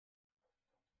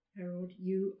Harold,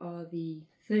 you are the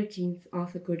 13th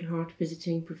Arthur Goodhart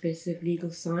Visiting Professor of Legal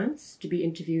Science to be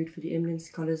interviewed for the Eminent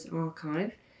Scholars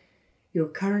Archive. You're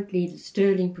currently the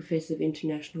Sterling Professor of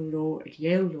International Law at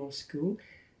Yale Law School,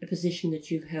 a position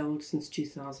that you've held since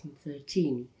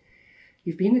 2013.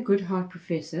 You've been the Goodhart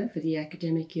Professor for the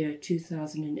academic year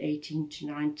 2018 to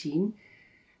 19,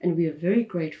 and we are very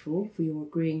grateful for your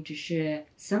agreeing to share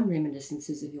some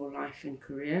reminiscences of your life and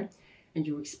career and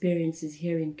your experiences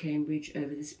here in Cambridge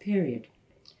over this period.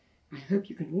 I hope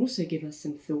you can also give us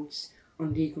some thoughts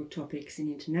on legal topics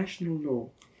in international law.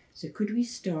 So could we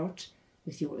start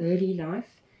with your early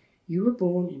life? You were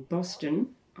born in Boston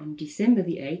on December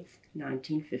the 8th,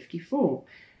 1954,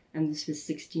 and this was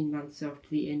 16 months after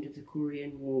the end of the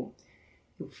Korean War.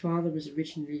 Your father was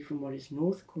originally from what is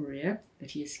North Korea,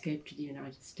 but he escaped to the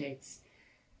United States.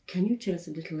 Can you tell us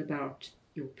a little about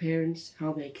your parents,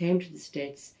 how they came to the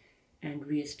States and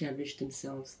re-established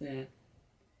themselves there?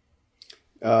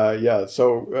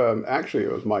 Actually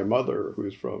it was my mother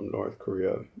who's from North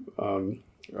Korea.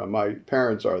 My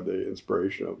parents are the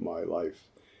inspiration of my life.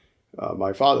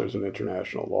 My father's an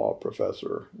international law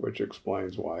professor, which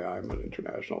explains why I'm an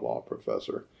international law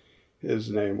professor.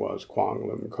 His name was Kwang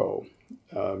Lim Ko,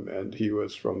 and he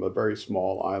was from a very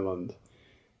small island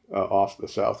off the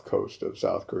south coast of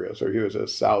South Korea. So he was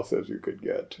as south as you could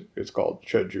get. It's called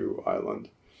Jeju Island.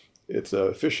 It's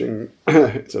a fishing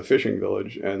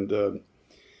village, and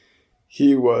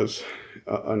he was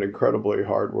an incredibly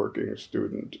hardworking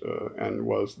student and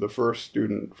was the first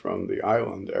student from the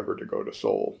island ever to go to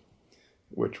Seoul,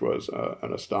 which was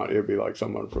an astonishing. It'd be like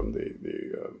someone from the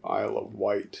Isle of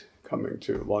Wight coming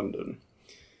to London.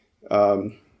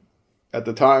 At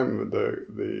the time,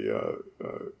 the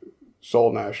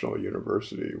Seoul National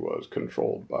University was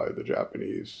controlled by the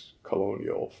Japanese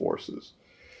colonial forces.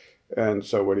 And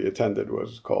so what he attended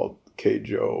was called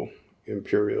Keijo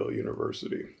Imperial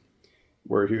University,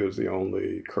 where he was the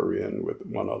only Korean with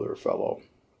one other fellow.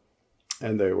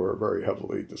 And they were very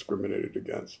heavily discriminated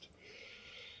against.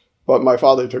 But my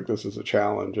father took this as a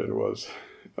challenge and was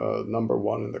number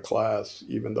one in the class,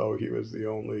 even though he was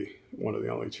one of the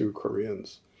only two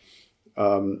Koreans.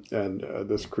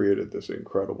 This created this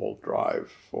incredible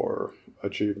drive for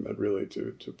achievement, really,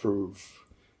 to prove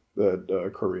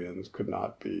that Koreans could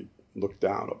not be looked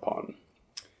down upon.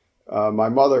 My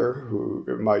mother,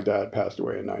 my dad passed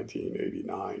away in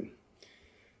 1989.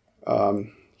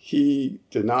 He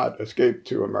did not escape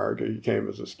to America. He came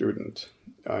as a student.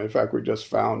 In fact, we just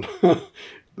found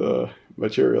the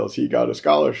materials. He got a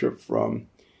scholarship from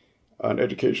an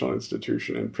educational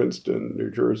institution in Princeton, New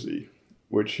Jersey,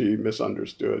 which he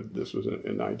misunderstood. This was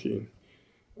in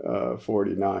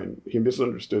 1949. He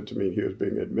misunderstood to mean he was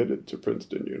being admitted to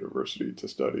Princeton University to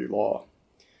study law.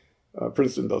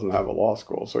 Princeton doesn't have a law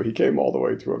school, so he came all the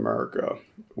way to America,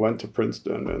 went to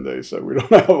Princeton, and they said, we don't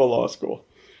have a law school.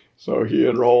 So he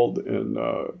enrolled in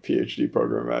a PhD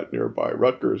program at nearby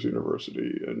Rutgers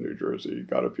University in New Jersey,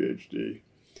 got a PhD.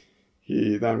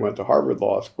 He then went to Harvard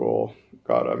Law School,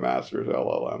 got a master's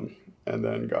LLM, and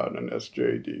then got an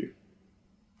SJD.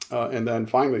 And then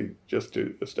finally, just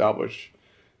to establish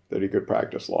that he could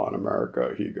practice law in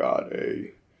America, he got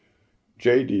a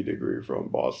JD degree from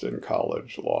Boston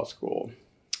College Law School.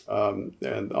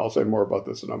 And I'll say more about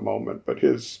this in a moment, but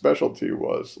his specialty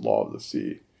was law of the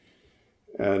sea,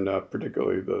 and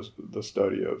particularly the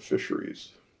study of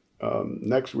fisheries.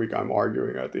 Next week, I'm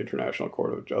arguing at the International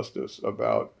Court of Justice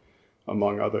about,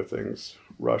 among other things,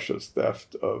 Russia's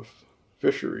theft of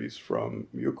fisheries from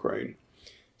Ukraine.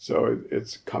 So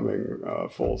it's coming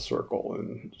full circle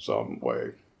in some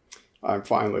way. I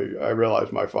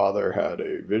realized my father had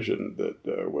a vision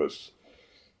that was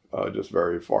just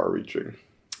very far-reaching.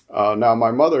 Now, my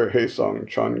mother, Haesung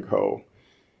Chun Ko,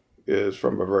 is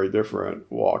from a very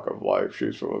different walk of life.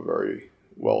 She's from a very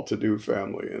well-to-do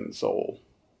family in Seoul.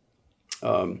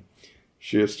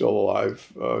 She is still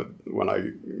alive. When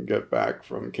I get back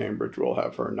from Cambridge, we'll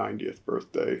have her 90th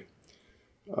birthday.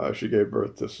 She gave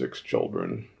birth to 6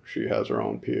 children. She has her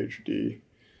own PhD.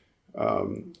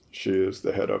 She is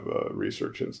the head of a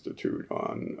research institute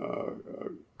on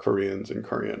Koreans and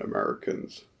Korean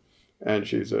Americans, and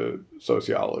she's a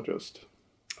sociologist.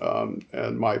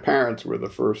 And my parents were the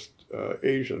first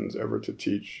Asians ever to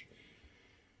teach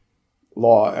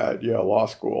law at Yale Law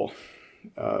School,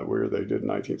 where they did in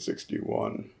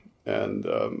 1961. And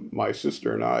my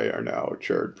sister and I are now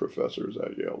chaired professors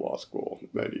at Yale Law School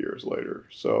many years later.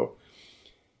 So,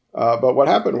 but what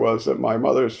happened was that my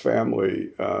mother's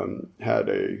family had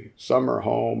a summer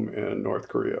home in North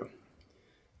Korea,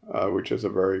 which is a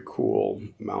very cool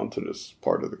mountainous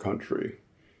part of the country.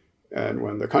 And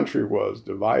when the country was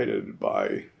divided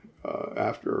by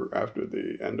after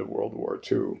the end of World War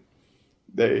II,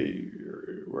 they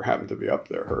were happened to be up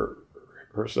there,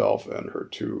 herself and her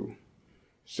two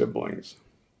siblings,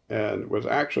 and was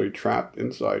actually trapped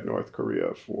inside North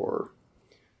Korea for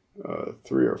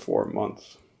 3 or 4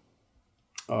 months.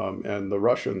 And the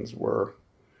Russians were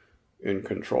in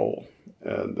control.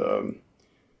 And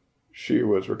she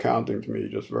was recounting to me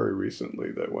just very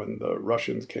recently that when the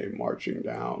Russians came marching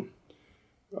down,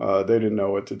 they didn't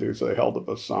know what to do, so they held up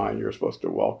a sign, you're supposed to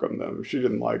welcome them. She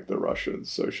didn't like the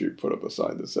Russians, so she put up a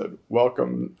sign that said,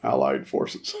 "Welcome Allied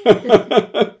Forces."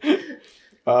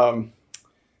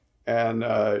 And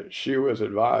she was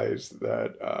advised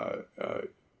that,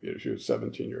 she was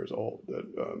 17 years old,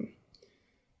 that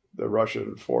the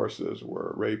Russian forces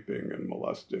were raping and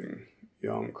molesting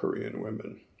young Korean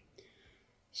women.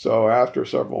 So after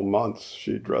several months,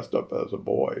 she dressed up as a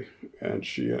boy, and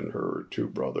she and her two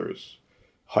brothers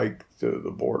hiked to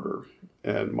the border.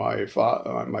 And my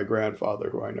grandfather,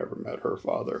 who I never met, her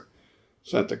father,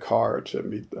 sent a car to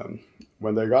meet them.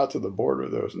 When they got to the border,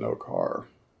 there was no car.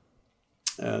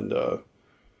 And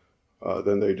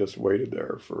then they just waited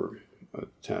there for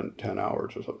 10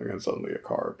 hours or something, and suddenly a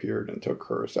car appeared and took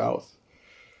her south.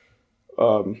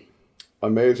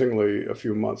 Amazingly, a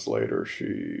few months later,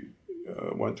 she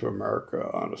went to America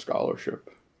on a scholarship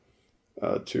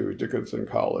to Dickinson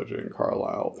College in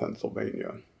Carlisle,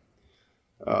 Pennsylvania.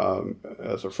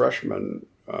 As a freshman,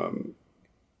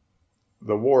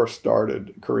 the war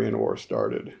started, Korean War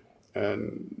started,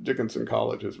 and Dickinson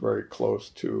College is very close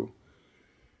to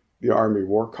the Army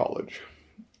War College.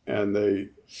 And they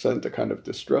sent a kind of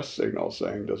distress signal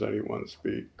saying, does anyone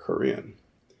speak Korean?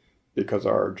 Because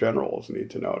our generals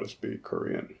need to know how to speak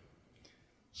Korean.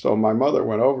 So my mother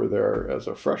went over there as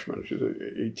a freshman, she was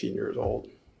 18 years old,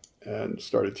 and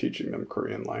started teaching them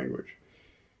Korean language.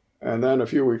 And then a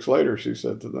few weeks later, she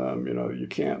said to them, you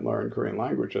can't learn Korean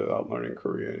language without learning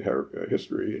Korean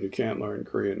history, and you can't learn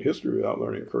Korean history without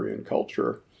learning Korean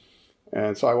culture.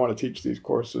 And so I want to teach these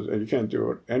courses, and you can't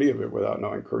do any of it without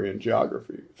knowing Korean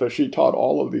geography. So she taught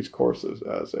all of these courses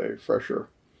as a fresher.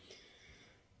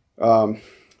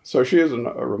 So she is a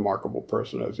remarkable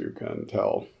person, as you can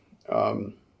tell.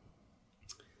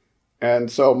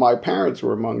 And so my parents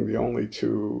were among the only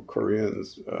two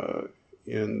Koreans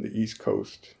in the East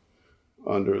Coast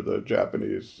under the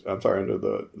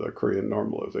Korean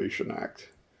Normalization Act.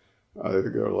 I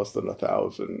think there were less than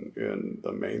 1,000 in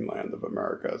the mainland of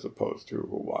America as opposed to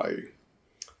Hawaii.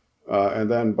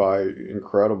 And then by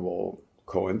incredible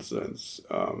coincidence,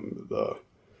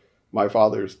 my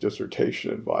father's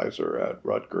dissertation advisor at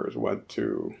Rutgers went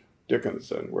to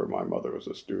Dickinson, where my mother was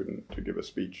a student, to give a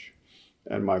speech.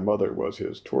 And my mother was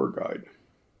his tour guide.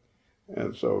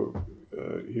 And so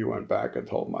he went back and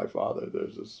told my father,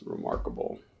 there's this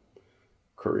remarkable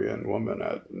Korean woman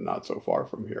not so far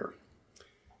from here.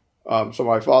 So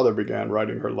my father began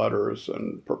writing her letters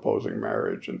and proposing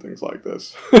marriage and things like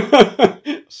this,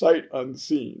 sight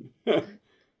unseen.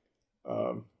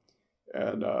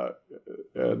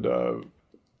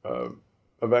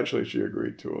 Eventually she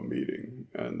agreed to a meeting,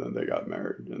 and then they got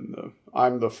married. And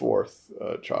I'm the fourth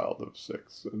child of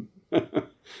 6.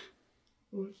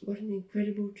 What an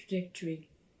incredible trajectory.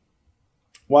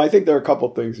 Well, I think there are a couple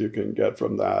things you can get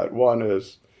from that. One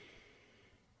is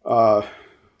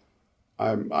I'm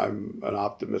an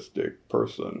optimistic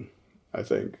person, I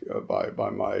think, by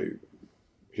my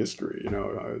history.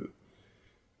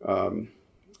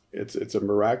 It's a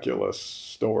miraculous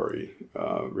story,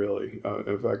 really.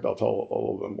 In fact, I'll tell a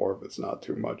little bit more if it's not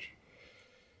too much.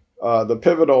 The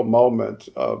pivotal moment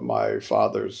of my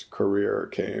father's career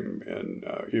came in,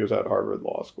 he was at Harvard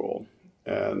Law School,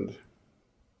 and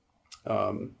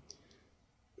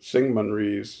Syngman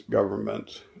Rhee's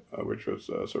government, which was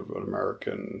sort of an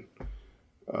American,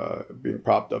 being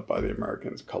propped up by the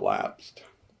Americans, collapsed.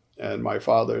 And my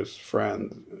father's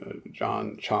friend,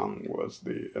 John Chung, was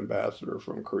the ambassador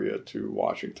from Korea to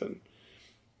Washington,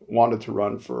 wanted to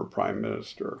run for prime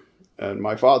minister. And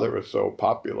my father was so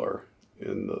popular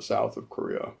in the south of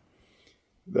Korea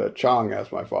that Chung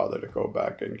asked my father to go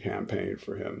back and campaign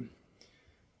for him.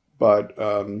 But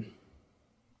my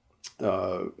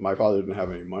father didn't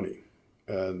have any money.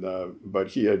 But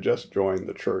he had just joined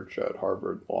the church at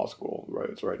Harvard Law School, right?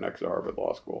 It's right next to Harvard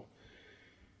Law School.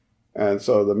 And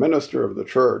so the minister of the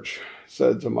church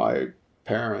said to my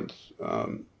parents,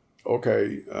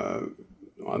 okay,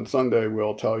 on Sunday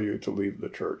we'll tell you to leave the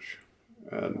church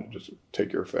and just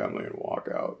take your family and walk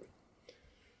out.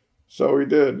 So we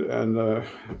did, and a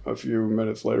few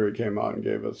minutes later he came out and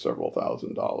gave us several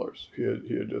 $1,000s. He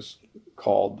had just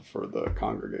called for the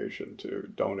congregation to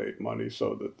donate money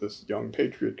so that this young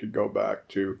patriot could go back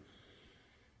to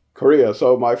Korea.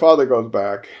 So my father goes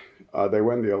back. They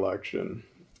win the election.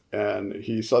 And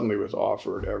he suddenly was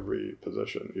offered every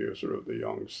position. He was sort of the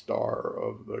young star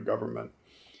of the government.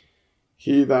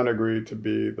 He then agreed to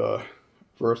be the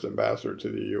first ambassador to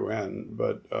the UN,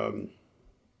 but and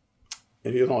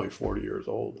he was only 40 years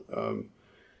old.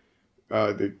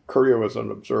 Korea was an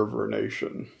observer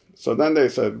nation. So then they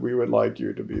said, we would like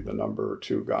you to be the number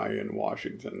 2 guy in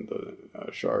Washington,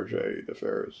 the charge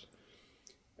d'affaires.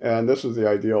 And this was the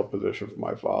ideal position for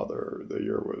my father. The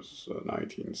year was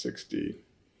 1960.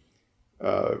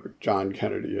 John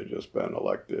Kennedy had just been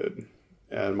elected,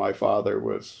 and my father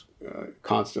was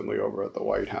constantly over at the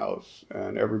White House,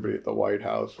 and everybody at the White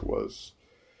House was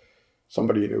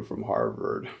somebody he knew from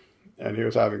Harvard, and he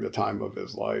was having the time of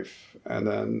his life. And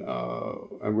then,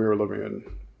 and we were living in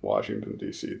Washington,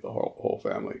 D.C., the whole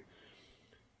family.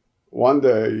 One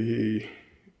day,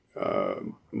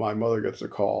 my mother gets a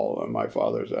call, and my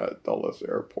father's at Dulles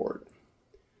Airport.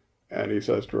 And he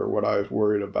says to her, what I was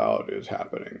worried about is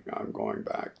happening. I'm going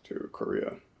back to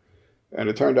Korea. And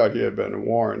it turned out he had been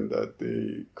warned that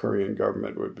the Korean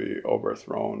government would be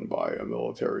overthrown by a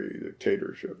military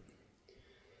dictatorship.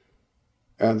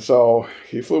 And so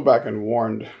he flew back and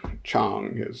warned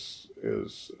Chang, his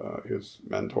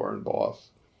mentor and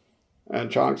boss.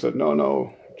 And Chang said,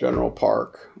 no, General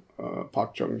Park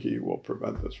Chung-hee will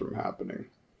prevent this from happening.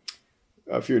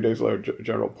 A few days later,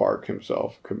 General Park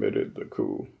himself committed the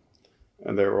coup,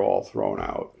 and they were all thrown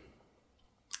out.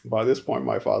 By this point,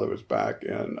 my father was back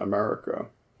in America,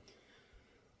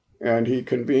 and he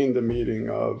convened a meeting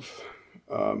of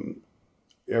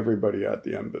everybody at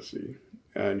the embassy,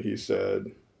 and he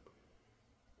said,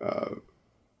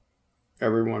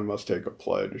 everyone must take a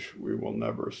pledge. We will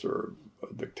never serve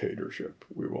a dictatorship.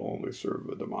 We will only serve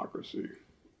a democracy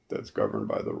that's governed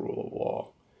by the rule of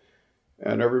law.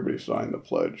 And everybody signed the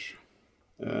pledge.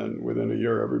 And within a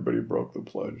year, everybody broke the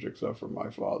pledge except for my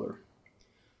father.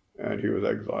 And he was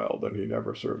exiled, and he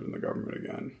never served in the government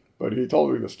again. But he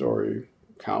told me the story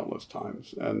countless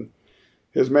times. And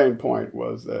his main point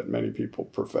was that many people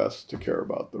profess to care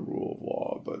about the rule of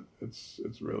law, but it's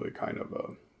really kind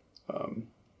of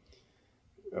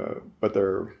but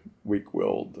they're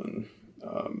weak-willed, and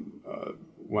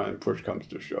when push comes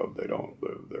to shove, they don't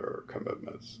live their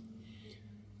commitments.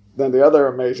 Then the other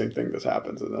amazing thing that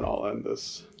happens, and then I'll end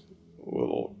this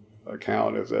little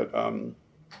account, is that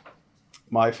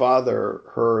my father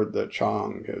heard that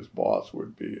Chang, his boss,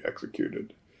 would be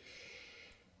executed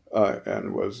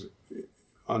and was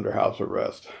under house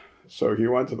arrest. So he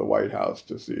went to the White House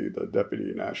to see the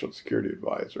Deputy National Security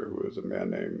Advisor, who was a man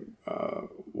named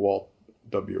Walt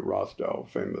W. Rostow,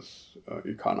 famous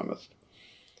economist.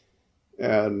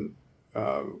 And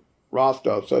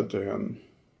Rostow said to him,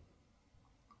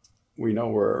 we know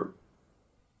where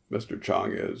Mr.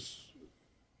 Chang is.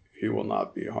 He will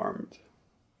not be harmed.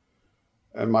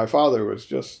 And my father was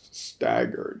just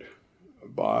staggered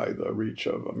by the reach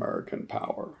of American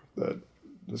power, that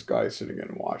this guy sitting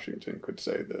in Washington could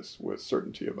say this with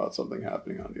certainty about something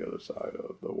happening on the other side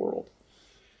of the world.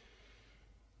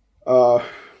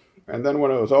 And then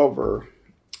when it was over,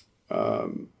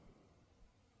 and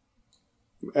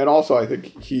also I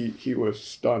think he was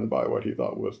stunned by what he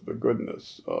thought was the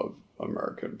goodness of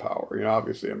American power. You know,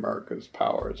 obviously America's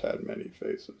power has had many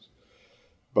faces.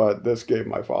 But this gave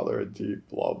my father a deep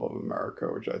love of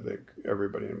America, which I think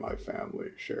everybody in my family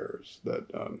shares, that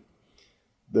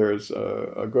there's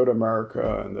a good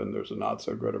America, and then there's a not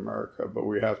so good America, but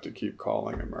we have to keep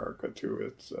calling America to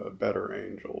its better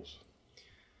angels.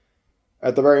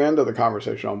 At the very end of the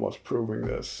conversation, almost proving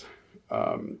this,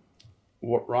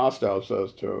 what Rostow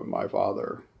says to my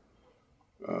father,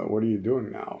 what are you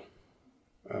doing now?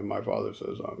 And my father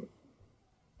says,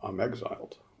 I'm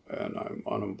exiled, and I'm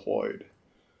unemployed,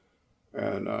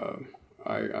 and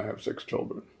I have 6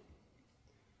 children.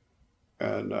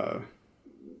 And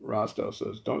Rostow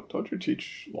says, don't you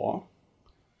teach law?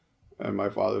 And my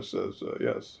father says,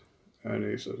 yes. And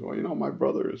he says, well, you know, my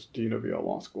brother is dean of Yale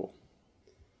Law School,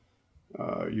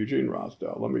 Eugene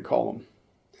Rostow. Let me call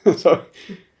him. So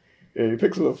he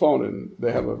picks up the phone, and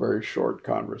they have a very short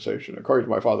conversation. According to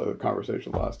my father, the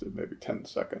conversation lasted maybe 10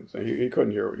 seconds. And he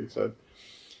couldn't hear what he said.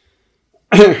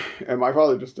 And my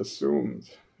father just assumed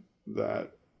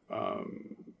that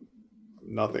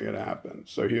nothing had happened.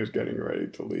 So he was getting ready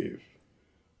to leave.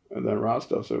 And then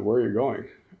Rostow said, where are you going?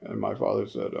 And my father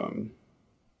said,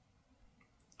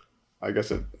 I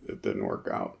guess it didn't work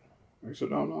out. He said,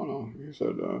 no. He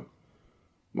said,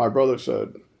 my brother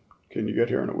said, can you get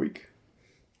here in a week?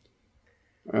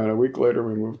 And a week later,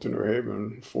 we moved to New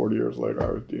Haven. 40 years later,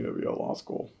 I was dean of Yale Law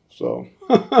School. So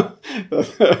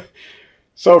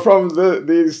So from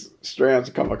these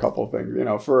strands come a couple of things.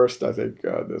 First, I think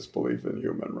this belief in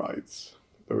human rights,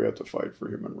 that we have to fight for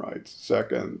human rights.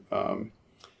 Second,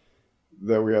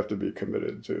 that we have to be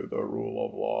committed to the rule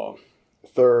of law.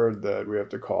 Third, that we have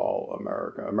to call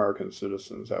American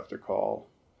citizens have to call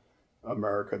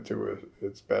America to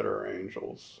its better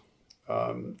angels.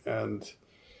 And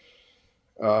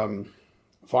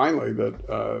finally,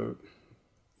 that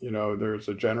there's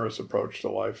a generous approach to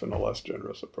life and a less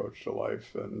generous approach to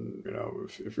life. And,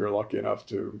 if you're lucky enough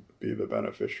to be the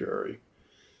beneficiary,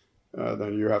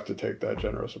 then you have to take that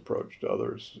generous approach to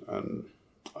others. And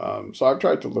so I've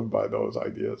tried to live by those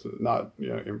ideas, not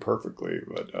imperfectly,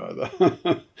 but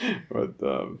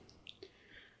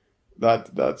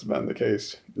that's been the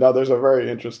case. Now, there's a very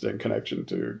interesting connection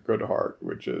to Good Heart,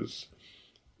 which is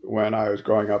when I was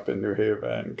growing up in New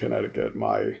Haven, Connecticut,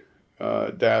 my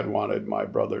dad wanted my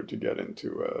brother to get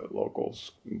into a local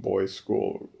boys'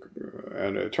 school,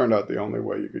 and it turned out the only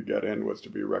way you could get in was to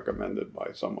be recommended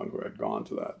by someone who had gone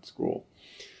to that school.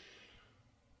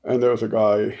 And there was a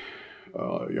guy,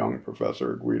 a young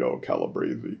professor, Guido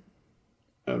Calabrese,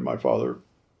 and my father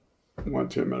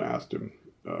went to him and asked him,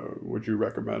 would you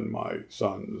recommend my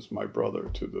son as my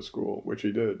brother to the school, which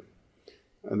he did.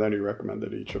 And then he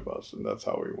recommended each of us, and that's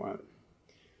how we went.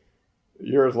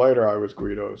 Years later, I was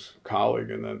Guido's colleague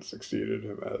and then succeeded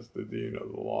him as the dean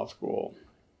of the law school.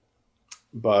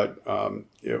 But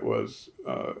it was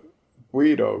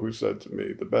Guido who said to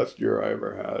me, the best year I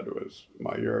ever had was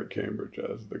my year at Cambridge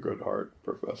as the Good Heart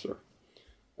professor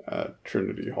at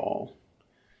Trinity Hall.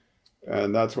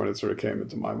 And that's when it sort of came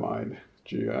into my mind,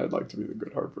 gee, I'd like to be the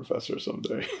Good Heart professor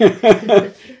someday.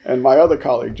 And my other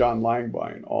colleague, John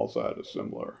Langbein, also had a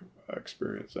similar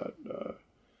experience at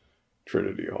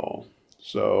Trinity Hall.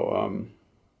 So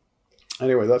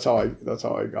anyway, that's how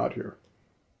I got here.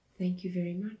 Thank you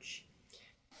very much.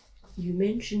 You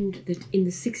mentioned that in the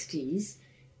 60s,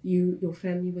 your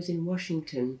family was in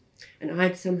Washington, and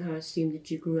I'd somehow assumed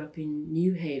that you grew up in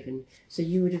New Haven, so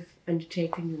you would have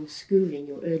undertaken your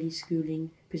early schooling,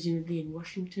 presumably in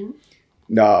Washington?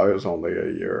 No, it was only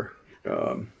a year.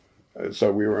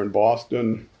 So we were in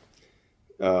Boston.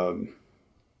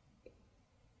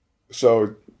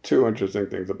 So two interesting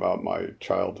things about my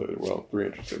childhood. Well, three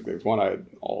interesting things. One, I had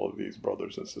all of these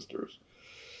brothers and sisters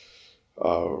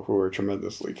who were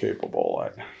tremendously capable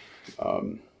at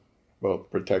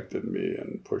both protected me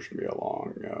and pushed me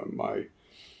along. My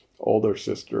older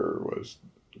sister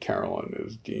Carolyn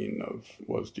was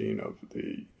dean of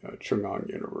the Chung-Ang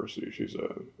University. She's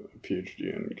a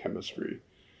PhD in chemistry.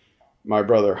 My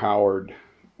brother Howard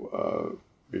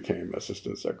became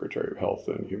Assistant Secretary of Health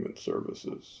and Human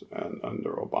Services and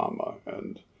under Obama,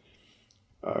 and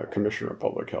Commissioner of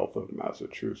Public Health of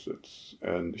Massachusetts.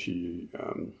 And he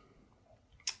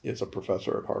is a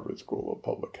professor at Harvard School of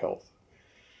Public Health.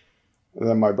 And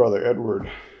then my brother Edward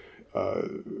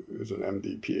is an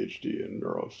MD, PhD in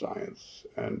neuroscience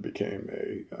and became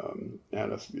an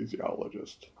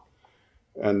anesthesiologist.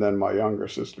 And then my younger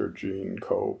sister, Jean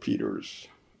Coe Peters,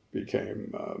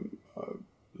 became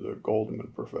the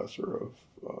Goldman Professor of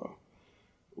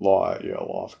Law at Yale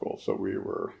Law School. So we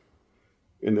were,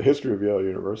 in the history of Yale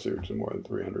University, which is more than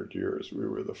 300 years, we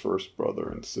were the first brother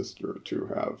and sister to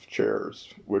have chairs,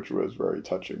 which was very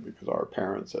touching because our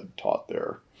parents had taught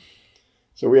there.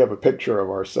 So we have a picture of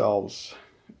ourselves,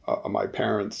 my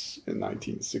parents in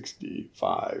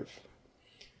 1965,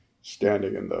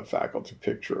 standing in the faculty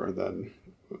picture, and then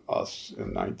us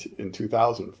in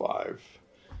 2005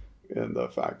 in the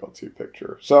faculty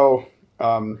picture. So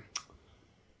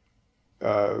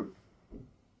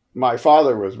my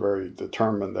father was very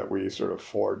determined that we sort of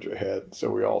forge ahead,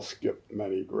 so we all skipped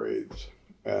many grades.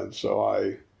 And so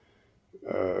I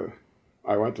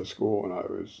went to school when I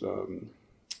was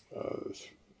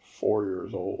 4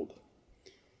 years old,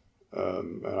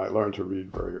 and I learned to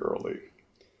read very early.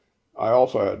 I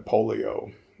also had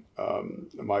polio.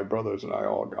 My brothers and I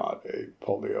all got a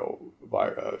polio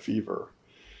fever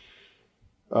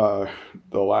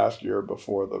the last year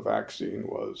before the vaccine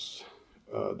was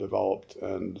developed,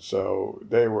 and so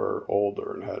they were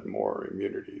older and had more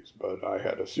immunities, but I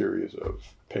had a series of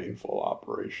painful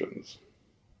operations.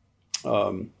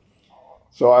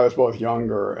 So I was both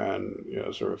younger and,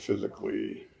 sort of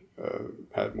physically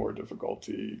had more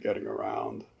difficulty getting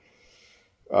around.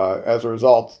 As a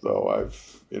result, though,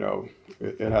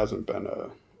 it hasn't been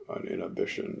an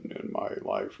inhibition in my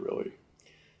life, really.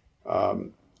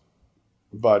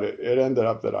 But it ended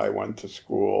up that I went to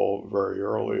school very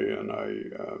early, and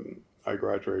I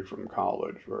graduated from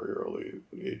college very early,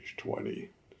 age 20.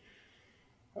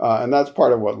 And that's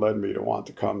part of what led me to want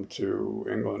to come to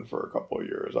England for a couple of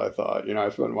years. I thought, I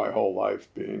spent my whole life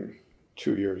being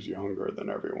 2 years younger than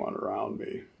everyone around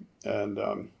me.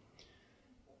 And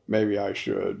maybe I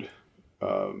should,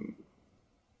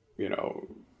 you know,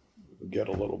 get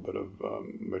a little bit of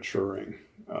maturing.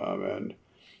 And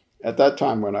at that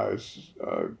time, when I was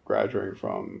graduating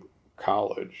from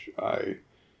college, I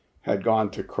had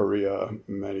gone to Korea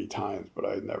many times, but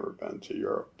I had never been to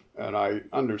Europe. And I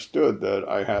understood that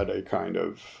I had a kind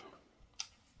of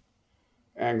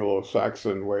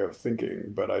Anglo-Saxon way of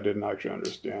thinking, but I didn't actually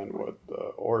understand what the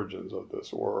origins of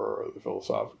this were or the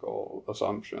philosophical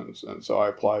assumptions. And so I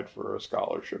applied for a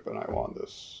scholarship, and I won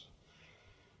this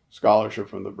scholarship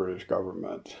from the British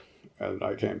government. And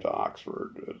I came to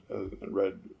Oxford and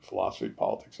read philosophy,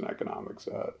 politics, and economics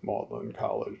at Magdalen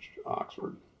College,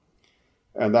 Oxford.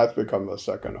 And that's become a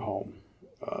second home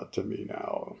to me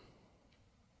now.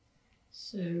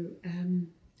 So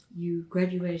you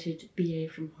graduated BA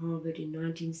from Harvard in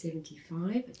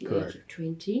 1975 at the Correct. age of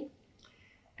 20.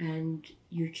 And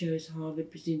you chose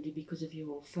Harvard presumably because of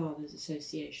your father's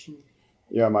association.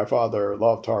 Yeah, my father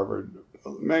loved Harvard,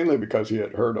 mainly because he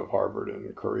had heard of Harvard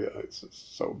in Korea. It's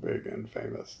so big and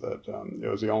famous that it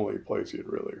was the only place he had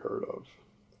really heard of.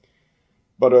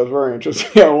 But it was very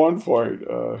interesting. At one point,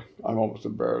 I'm almost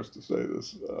embarrassed to say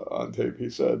this on tape, he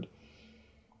said,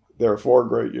 there are 4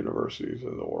 great universities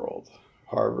in the world: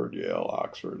 Harvard, Yale,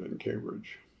 Oxford, and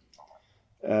Cambridge.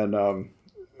 And,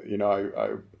 I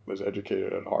was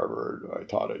educated at Harvard. I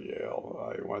taught at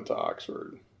Yale. I went to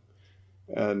Oxford.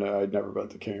 And I'd never been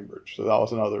to Cambridge. So that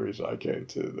was another reason I came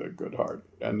to the Good Heart.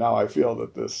 And now I feel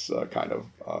that this kind of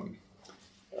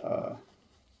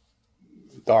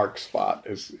dark spot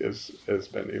has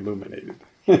been illuminated.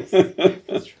 That's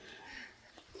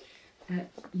right.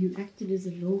 You acted as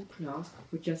a law clerk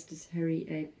for Justice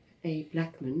Harry A.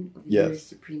 Blackman of the Yes. US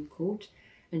Supreme Court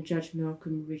and Judge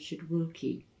Malcolm Richard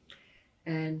Wilkie.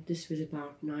 And this was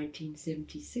about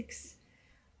 1976.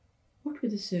 What were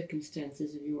the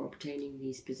circumstances of your obtaining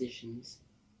these positions?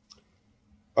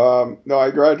 No,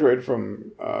 I graduated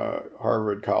from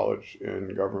Harvard College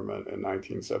in government in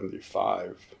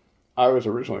 1975. I was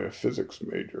originally a physics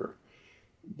major,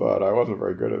 but I wasn't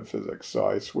very good at physics, so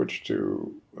I switched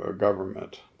to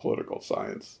government, political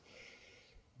science.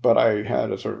 But I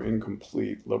had a sort of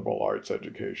incomplete liberal arts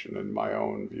education in my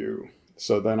own view.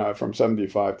 So then from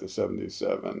 75 to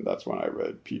 77, that's when I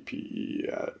read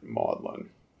PPE at Magdalen.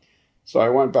 So I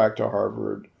went back to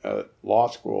Harvard at law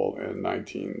school in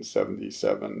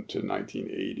 1977 to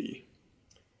 1980.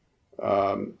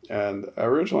 And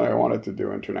originally I wanted to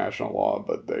do international law,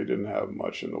 but they didn't have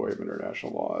much in the way of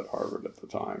international law at Harvard at the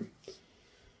time.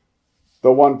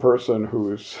 The one person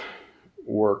whose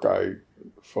work I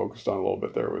focused on a little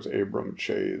bit there was Abram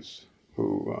Chase,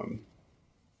 who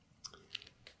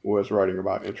was writing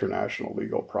about international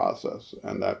legal process,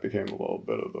 and that became a little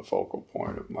bit of the focal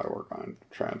point of my work on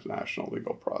transnational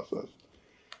legal process.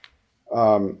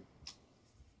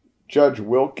 Judge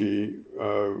Wilkie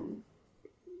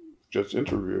just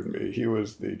interviewed me. He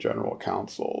was the general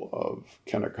counsel of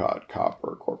Kennecott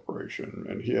Copper Corporation,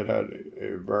 and he had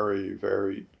a very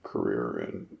varied career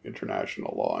in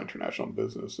international law, international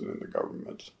business, and in the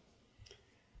government.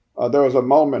 There was a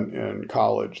moment in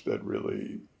college that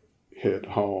really hit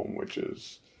home, which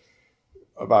is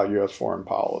about U.S. foreign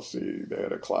policy. They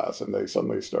had a class, and they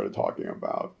suddenly started talking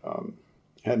about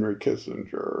Henry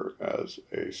Kissinger as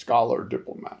a scholar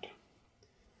diplomat.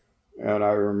 And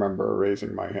I remember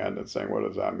raising my hand and saying, what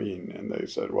does that mean? And they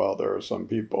said, well, there are some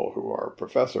people who are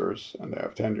professors and they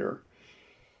have tenure,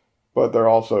 but they're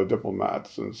also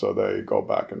diplomats, and so they go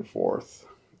back and forth.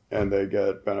 And they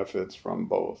get benefits from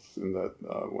both, in that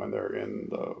when they're in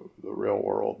the real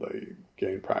world, they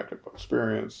gain practical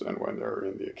experience, and when they're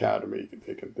in the academy,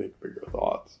 they can think bigger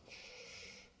thoughts.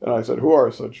 And I said, who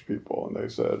are such people? And they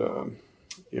said,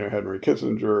 Henry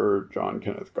Kissinger, John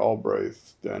Kenneth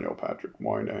Galbraith, Daniel Patrick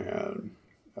Moynihan,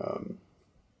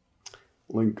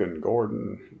 Lincoln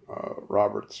Gordon,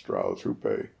 Robert Strauss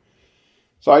Hoope.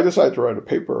 So I decided to write a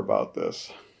paper about this,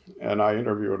 and I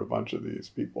interviewed a bunch of these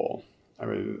people. I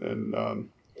mean, and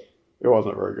it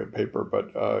wasn't a very good paper,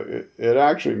 but it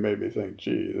actually made me think,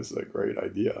 gee, this is a great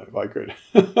idea, if I could.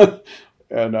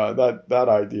 And that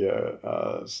idea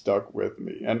stuck with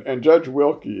me. And Judge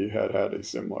Wilkie had a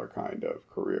similar kind of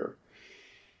career.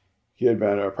 He had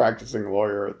been a practicing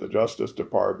lawyer at the Justice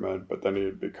Department, but then he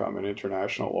had become an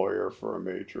international lawyer for a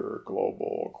major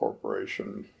global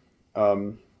corporation.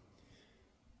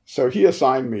 So he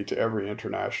assigned me to every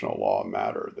international law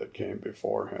matter that came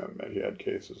before him, and he had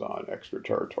cases on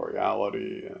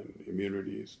extraterritoriality and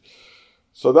immunities.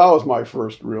 So that was my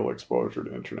first real exposure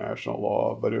to international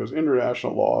law, but it was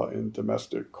international law in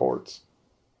domestic courts.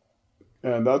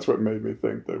 And that's what made me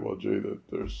think that, well, gee, that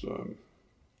there's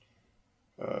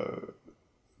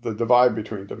the divide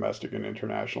between domestic and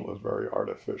international is very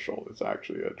artificial. It's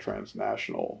actually a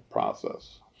transnational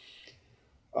process.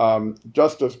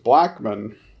 Justice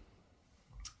Blackmun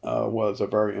was a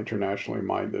very internationally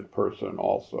minded person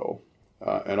also,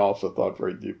 and also thought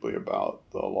very deeply about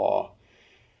the law.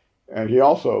 And he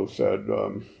also said,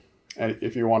 and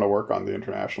if you want to work on the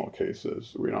international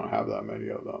cases, we don't have that many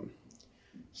of them.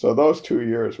 So those 2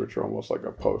 years, which are almost like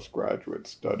a postgraduate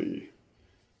study,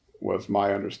 was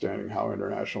my understanding how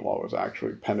international law was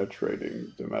actually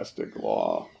penetrating domestic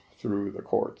law through the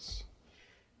courts.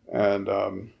 And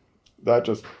that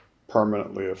just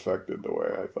permanently affected the way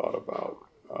I thought about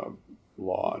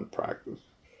law and practice.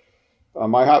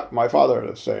 My father had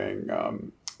a saying,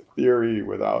 theory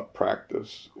without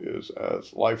practice is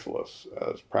as lifeless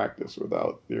as practice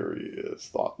without theory is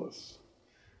thoughtless.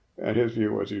 And his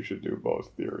view was you should do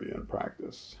both theory and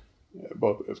practice,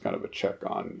 both as kind of a check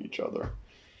on each other.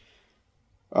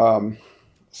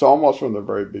 So almost from the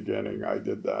very beginning, I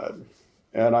did that.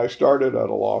 And I started at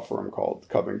a law firm called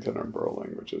Covington and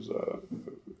Burling, which is a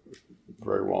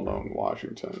very well-known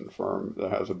Washington firm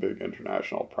that has a big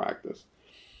international practice.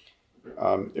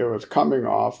 It was coming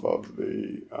off of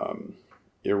the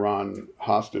Iran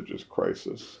hostages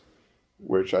crisis,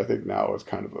 which I think now is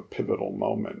kind of a pivotal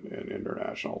moment in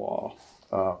international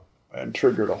law, and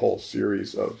triggered a whole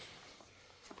series of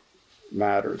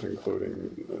matters,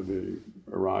 including the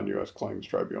Iran-U.S. Claims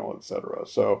Tribunal, etc.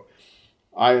 So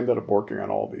I ended up working on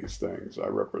all these things. I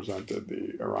represented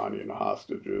the Iranian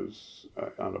hostages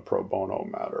on a pro bono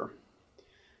matter.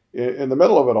 In the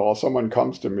middle of it all, someone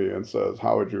comes to me and says,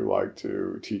 how would you like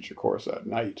to teach a course at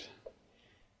night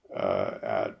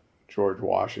at George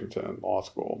Washington Law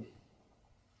School?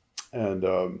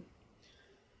 And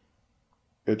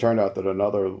it turned out that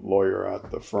another lawyer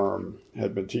at the firm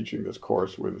had been teaching this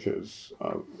course with his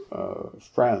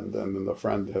friend, and then the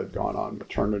friend had gone on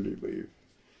maternity leave.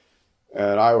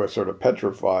 And I was sort of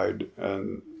petrified,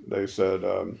 and they said,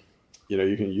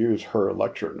 you can use her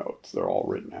lecture notes. They're all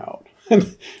written out.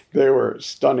 They were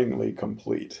stunningly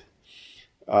complete.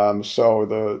 So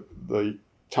the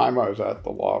time I was at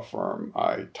the law firm,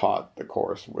 I taught the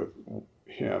course with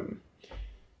him.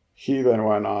 He then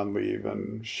went on leave,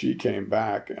 and she came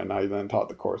back, and I then taught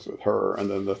the course with her. And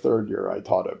then the third year, I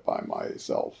taught it by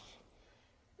myself.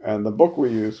 And the book we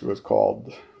used was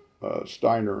called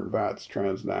Steiner and Vatt's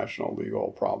Transnational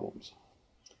Legal Problems.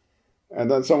 And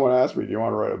then someone asked me, do you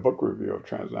want to write a book review of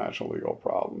transnational legal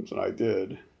problems? And I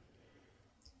did.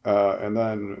 And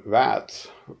then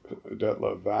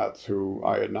Detlef Vatz, who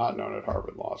I had not known at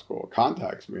Harvard Law School,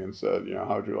 contacts me and said,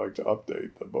 how would you like to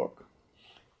update the book?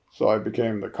 So I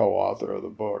became the co-author of the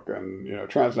book, and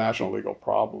transnational legal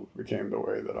problems became the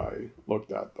way that I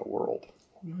looked at the world.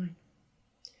 Right.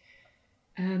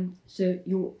 So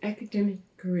your academic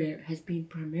career has been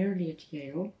primarily at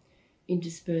Yale,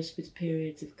 interspersed with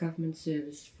periods of government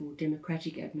service for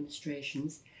democratic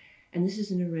administrations, and this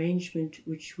is an arrangement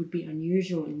which would be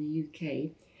unusual in the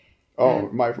UK.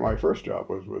 My first job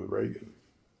was with Reagan.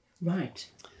 Right.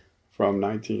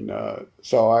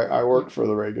 So I worked for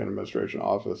the Reagan administration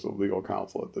Office of Legal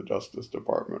Counsel at the Justice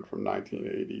Department from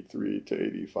 1983 to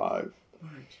 85.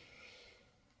 Right.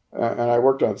 And I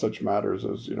worked on such matters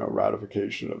as,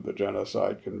 ratification of the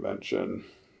Genocide Convention,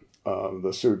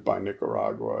 the suit by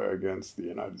Nicaragua against the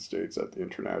United States at the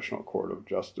International Court of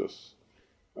Justice,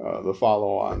 the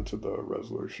follow-on to the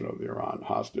resolution of the Iran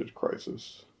hostage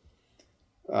crisis.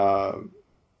 But,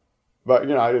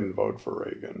 I didn't vote for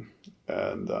Reagan.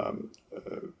 And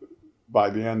by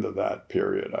the end of that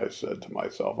period, I said to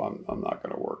myself, I'm not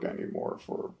going to work anymore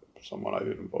for someone I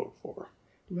didn't vote for.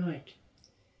 Right.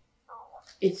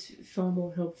 It's far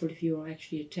more helpful if you are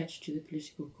actually attached to the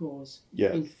political cause.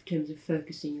 Yes. In terms of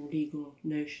focusing your legal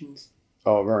notions.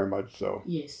 Oh, very much so.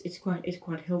 Yes, it's quite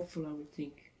helpful, I would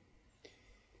think.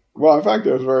 Well, in fact,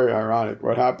 it was very ironic.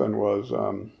 What happened was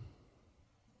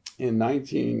in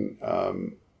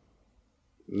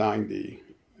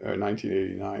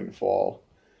 1989 fall,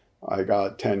 I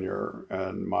got tenure,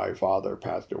 and my father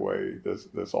passed away.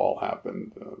 This all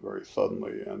happened very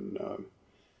suddenly, and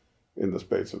in the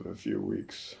space of a few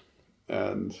weeks.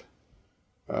 And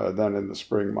then in the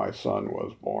spring, my son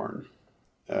was born.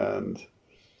 And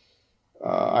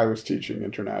I was teaching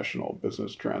international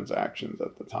business transactions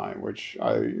at the time, which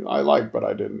I liked, but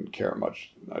I didn't care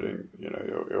much.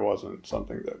 It wasn't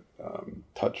something that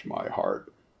touched my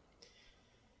heart.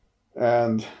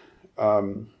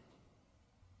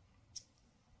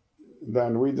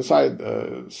 then we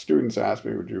decided, students asked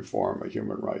me, would you form a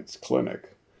human rights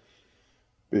clinic?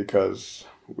 Because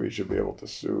we should be able to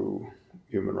sue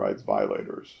human rights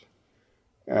violators.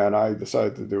 And I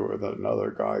decided to do it with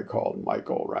another guy called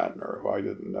Michael Ratner, who I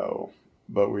didn't know,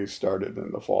 but we started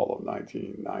in the fall of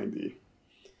 1990.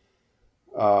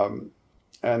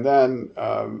 And then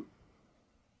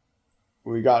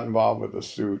we got involved with a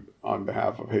suit on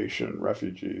behalf of Haitian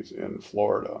refugees in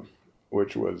Florida,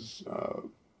 which was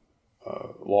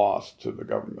lost to the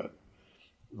government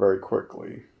very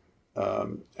quickly.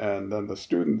 And then the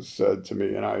students said to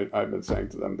me, and I've been saying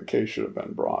to them, the case should have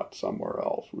been brought somewhere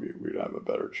else. We'd have a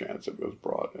better chance if it was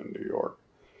brought in New York.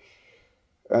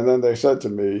 And then they said to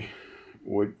me,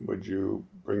 would you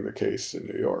bring the case in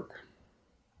New York?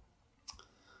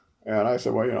 And I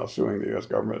said, well, suing the U.S.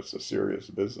 government is a serious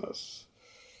business.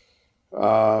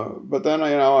 But then,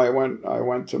 I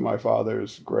went to my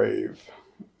father's grave,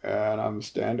 and I'm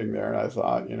standing there, and I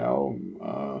thought,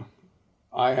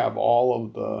 I have all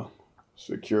of the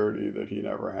security that he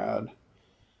never had.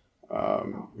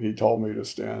 He told me to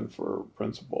stand for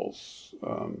principles.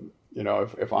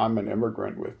 If I'm an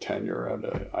immigrant with tenure at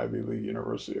an Ivy League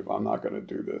university, if I'm not going to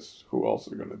do this, who else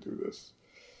is going to do this?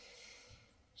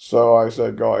 So I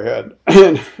said, go ahead.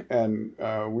 And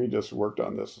we just worked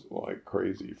on this like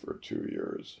crazy for 2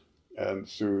 years and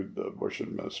sued the Bush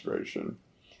administration.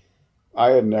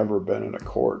 I had never been in a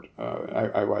court.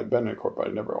 I'd been in a court, but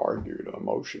I never argued a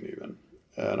motion even.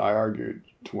 And I argued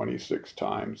 26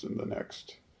 times in the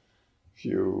next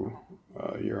year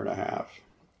and a half,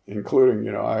 including,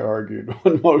 I argued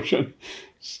one motion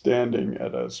standing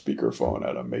at a speakerphone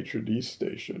at a maitre d'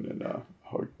 station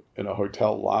in a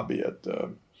hotel lobby at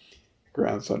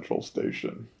Grand Central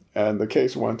Station. And the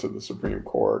case went to the Supreme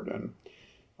Court, and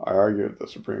I argued at the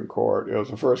Supreme Court. It was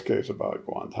the first case about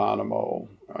Guantanamo.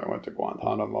 I went to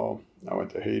Guantanamo. I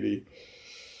went to Haiti.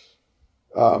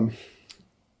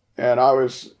 And I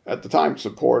was, at the time,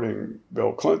 supporting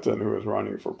Bill Clinton, who was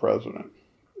running for president.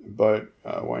 But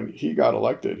when he got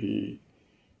elected, he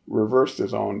reversed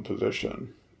his own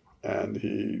position, and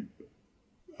he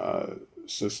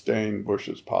sustained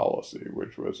Bush's policy,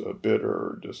 which was a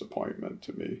bitter disappointment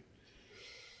to me.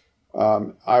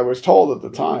 I was told at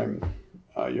the time,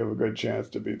 you have a good chance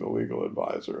to be the legal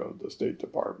advisor of the State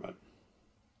Department.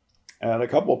 And a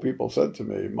couple of people said to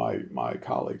me, my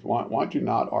colleagues, why don't you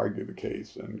not argue the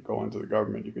case and go into the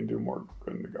government? You can do more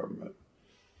good in the government.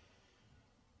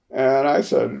 And I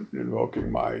said,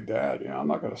 invoking my dad, I'm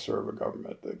not going to serve a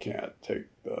government that can't take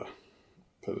the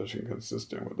position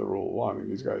consistent with the rule of law. I mean,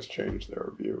 these guys changed their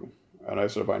view. And I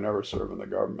said, if I never serve in the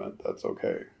government, that's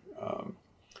okay.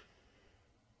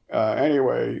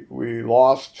 Anyway, we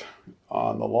lost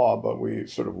on the law, but we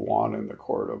sort of won in the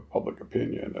court of public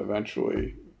opinion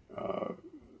eventually.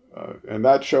 And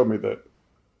that showed me that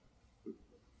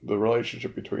the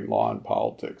relationship between law and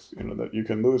politics, that you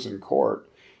can lose in court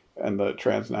and the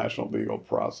transnational legal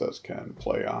process can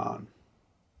play on.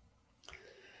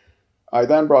 I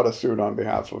then brought a suit on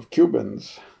behalf of Cuban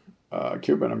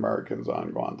Americans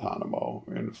on Guantanamo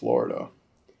in Florida.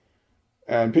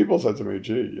 And people said to me,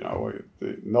 gee,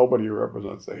 nobody who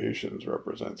represents the Haitians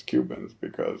represents Cubans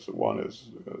because one is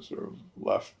sort of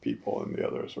left people and the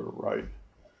other is sort of right.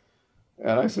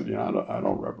 And I said, I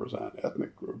don't represent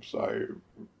ethnic groups. I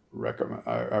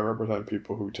represent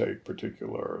people who take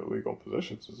particular legal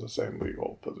positions. It's the same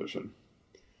legal position.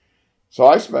 So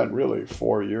I spent really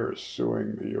 4 years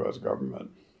suing the U.S.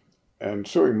 government and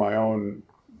suing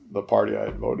the party I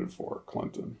had voted for,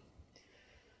 Clinton.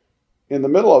 In the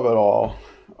middle of it all,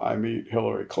 I meet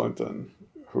Hillary Clinton,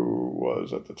 who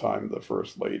was at the time the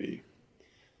first lady.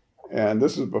 And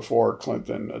this is before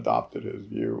Clinton adopted his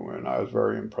view, and I was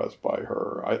very impressed by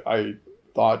her. I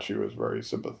thought she was very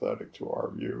sympathetic to our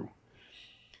view.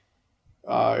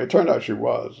 It turned out she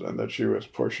was, and that she was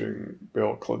pushing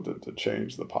Bill Clinton to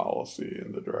change the policy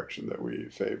in the direction that we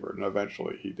favored, and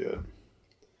eventually he did.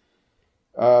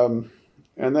 And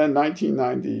then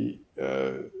 1990,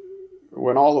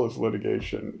 when all of this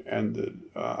litigation ended,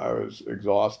 I was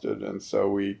exhausted, and so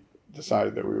we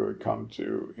decided that we would come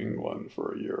to England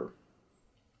for a year.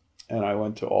 And I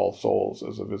went to All Souls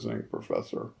as a visiting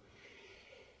professor.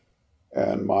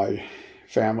 And my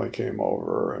family came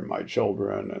over, and my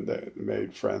children, and they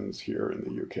made friends here in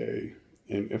the UK.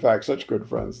 In fact, such good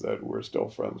friends that we're still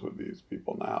friends with these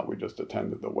people now. We just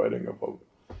attended the wedding of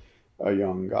a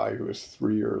young guy who was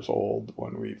 3 years old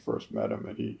when we first met him,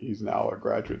 and he's now a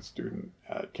graduate student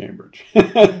at Cambridge.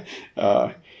 And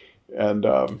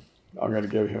I'm going to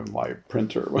give him my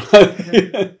printer.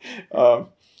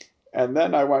 And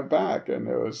then I went back, and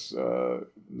it was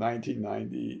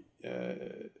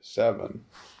 1997,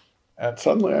 And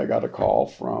suddenly I got a call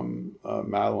from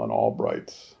Madeleine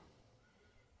Albright's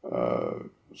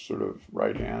sort of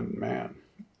right-hand man.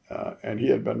 And he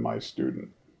had been my student,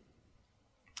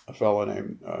 a fellow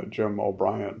named Jim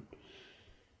O'Brien.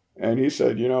 And he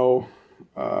said,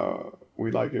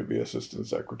 we'd like you to be Assistant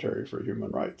Secretary for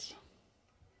Human Rights.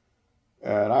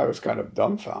 And I was kind of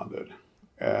dumbfounded.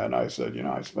 And I said,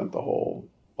 I spent the whole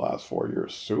last 4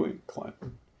 years suing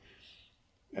Clinton.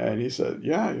 And he said,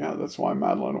 yeah, that's why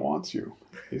Madeleine wants you.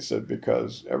 He said,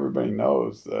 because everybody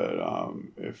knows that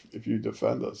if you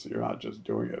defend us, you're not just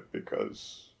doing it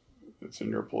because it's in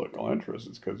your political interest.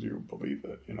 It's because you believe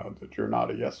it, that you're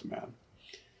not a yes man.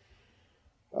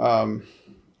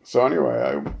 So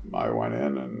anyway, I went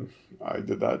in and I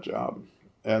did that job.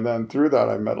 And then through that,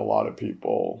 I met a lot of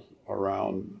people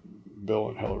around Bill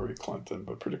and Hillary Clinton,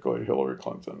 but particularly Hillary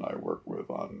Clinton I worked with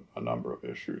on a number of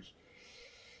issues.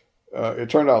 It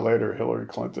turned out later Hillary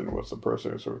Clinton was the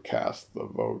person who sort of cast the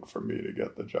vote for me to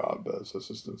get the job as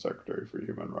Assistant Secretary for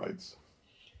Human Rights.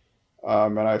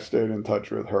 And I stayed in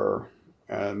touch with her.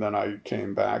 And then I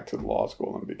came back to the law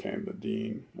school and became the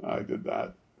dean. I did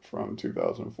that from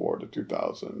 2004 to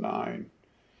 2009.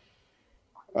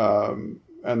 And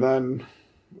then,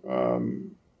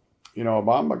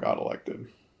 Obama got elected.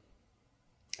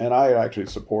 And I actually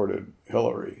supported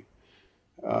Hillary.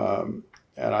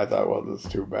 And I thought, well, this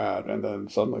is too bad. And then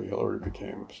suddenly Hillary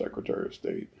became Secretary of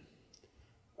State.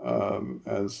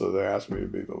 And so they asked me to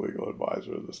be the legal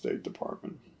advisor of the State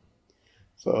Department.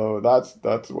 So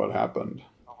that's what happened.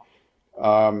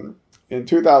 In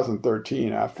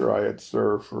 2013, after I had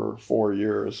served for 4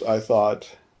 years, I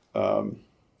thought,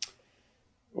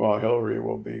 Hillary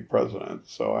will be president.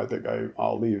 So I think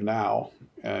I'll leave now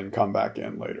and come back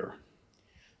in later.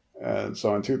 And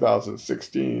so in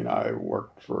 2016, I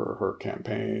worked for her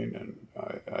campaign, and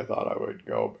I thought I would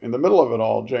go. In the middle of it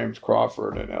all, James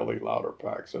Crawford and Ellie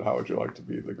Lauterpack said, how would you like to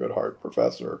be the Goodhart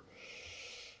Professor?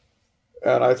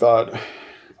 And I thought,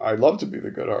 I'd love to be the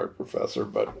Goodhart Professor,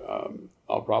 but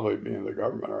I'll probably be in the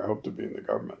government, or I hope to be in the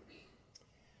government,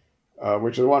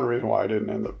 which is one reason why I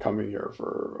didn't end up coming here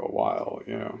for a while,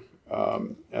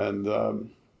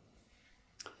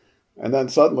 And then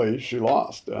suddenly she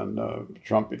lost, and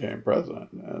Trump became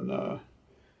president. And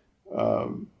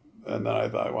then I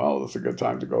thought, well, it's a good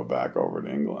time to go back over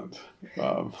to England.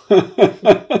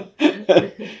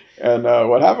 And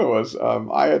what happened was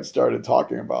I had started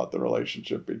talking about the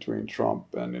relationship between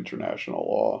Trump and international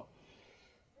law.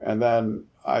 And then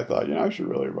I thought, I should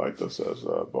really write this as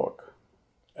a book.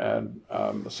 And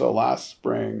so last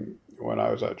spring, when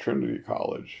I was at Trinity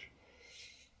College,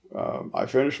 I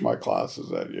finished my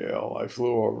classes at Yale. I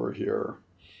flew over here.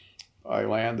 I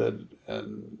landed,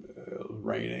 and it was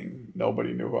raining.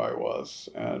 Nobody knew who I was.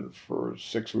 And for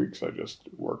 6 weeks, I just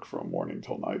worked from morning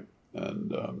till night.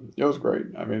 And it was great.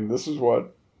 I mean, this is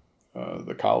what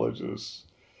the college is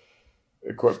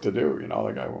equipped to do.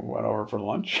 Like I went over for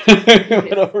lunch,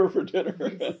 went over for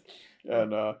dinner,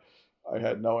 and I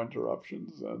had no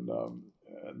interruptions. And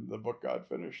the book got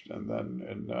finished. And then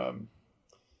in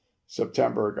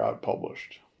September, it got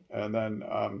published. And then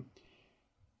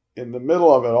in the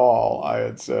middle of it all, I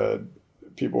had said,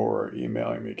 people were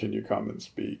emailing me, can you come and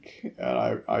speak?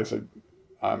 And I said,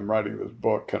 I'm writing this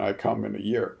book. Can I come in a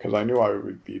year? Because I knew I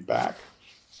would be back.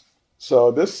 So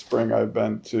this spring, I've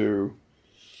been to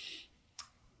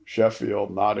Sheffield,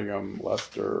 Nottingham,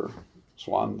 Leicester,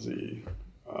 Swansea,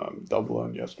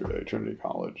 Dublin yesterday, Trinity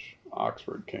College,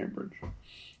 Oxford, Cambridge,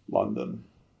 London.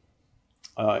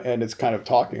 And it's kind of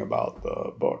talking about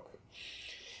the book.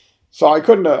 So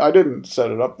I didn't set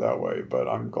it up that way, but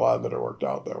I'm glad that it worked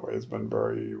out that way. It's been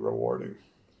very rewarding.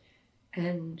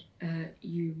 And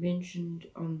you mentioned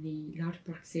on the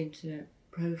Lauterbach Center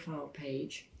profile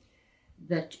page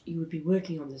that you would be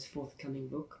working on this forthcoming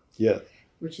book. Yes.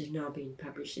 Which has now been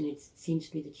published, and it seems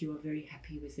to me that you are very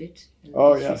happy with it and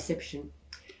its reception.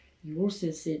 You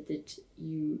also said that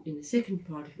you, in the second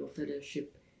part of your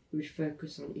fellowship, would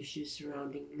focus on issues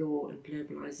surrounding law and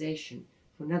globalization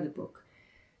for another book.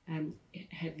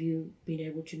 Have you been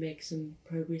able to make some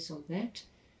progress on that?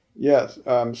 Yes.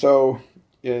 So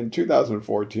in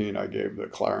 2014, I gave the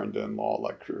Clarendon Law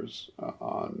Lectures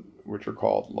which are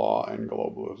called Law and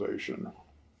Globalization.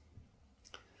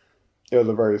 It was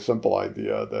a very simple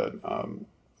idea that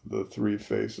the three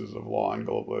phases of law and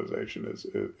globalization is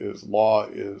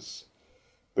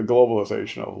the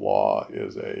globalization of law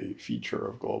is a feature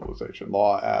of globalization,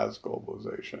 law as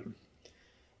globalization.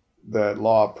 That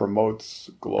law promotes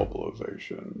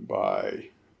globalization by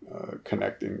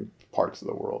connecting parts of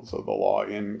the world, so the law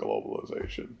in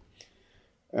globalization.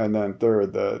 And then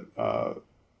third, that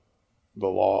the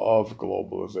law of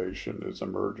globalization is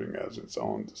emerging as its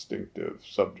own distinctive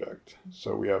subject.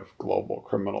 So we have global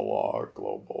criminal law,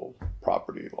 global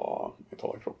property law,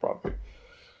 intellectual property.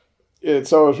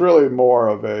 So it's really more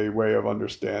of a way of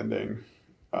understanding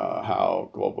how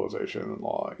globalization and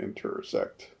law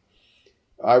intersect.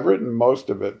 I've written most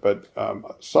of it, but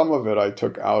some of it I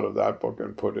took out of that book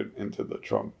and put it into the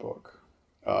Trump book.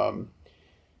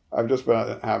 I've just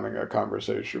been having a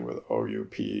conversation with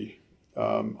OUP,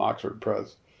 Oxford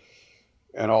Press,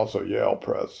 and also Yale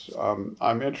Press.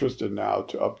 I'm interested now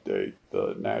to update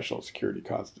the National Security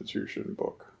Constitution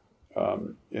book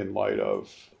in light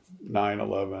of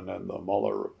 9/11 and the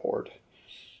Mueller report.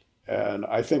 And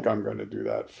I think I'm going to do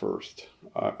that first.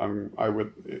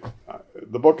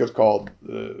 The book is called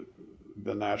the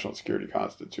National Security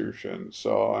Constitution,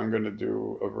 so I'm going to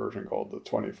do a version called the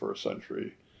 21st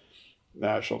Century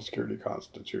National Security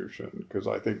Constitution, because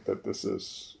I think that this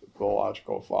is the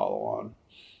logical follow-on.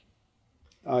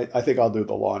 I think I'll do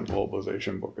the Law and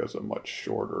Globalization book as a much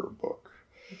shorter book.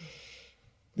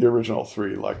 The original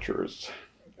 3 lectures.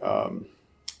 I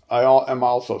am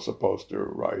also supposed to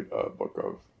write a book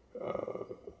of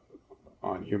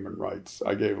on human rights.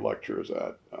 I gave lectures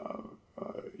at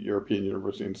European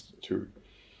University Institute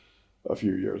a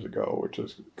few years ago, which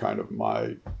is kind of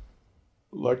my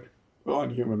lecture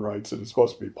on human rights, and it's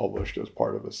supposed to be published as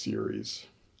part of a series.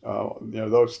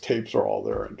 Those tapes are all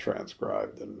there and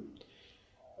transcribed, and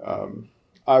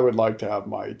I would like to have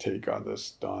my take on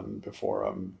this done before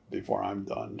I'm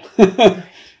done.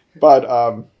 But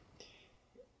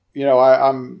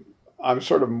I'm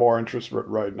sort of more interested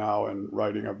right now in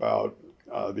writing about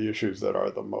the issues that are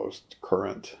the most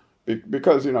current,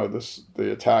 because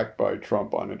the attack by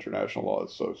Trump on international law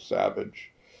is so savage.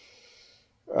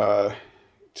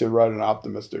 To write an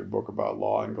optimistic book about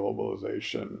law and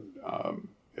globalization,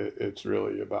 it's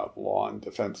really about law and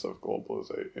defense of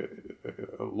globalization.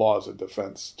 Law as a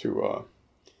defense to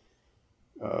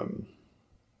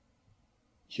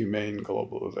humane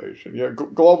globalization.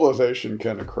 Globalization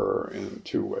can occur in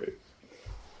 2 ways.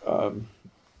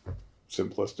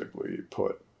 Simplistically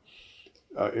put,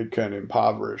 it can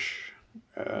impoverish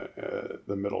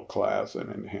the middle class and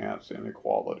enhance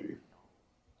inequality.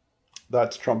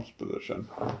 That's Trump's position,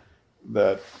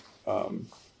 that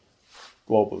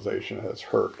globalization has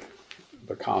hurt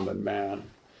the common man,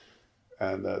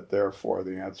 and that therefore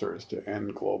the answer is to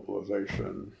end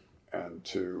globalization and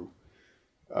to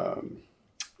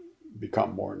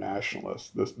become more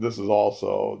nationalist. This is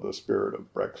also the spirit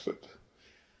of Brexit.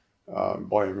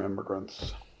 Blame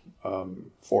immigrants,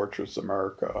 fortress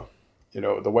America.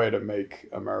 The way to make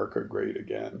America great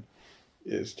again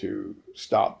is to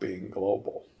stop being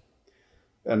global.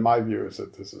 And my view is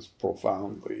that this is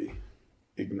profoundly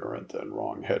ignorant and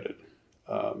wrong-headed,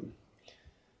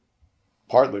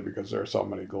 partly because there are so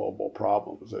many global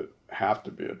problems that have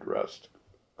to be addressed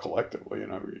collectively.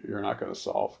 You're not going to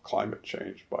solve climate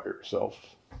change by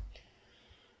yourself.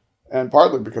 And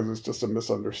partly because it's just a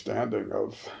misunderstanding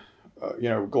of,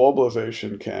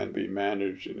 globalization can be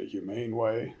managed in a humane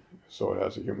way, so it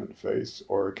has a human face,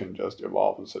 or it can just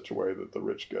evolve in such a way that the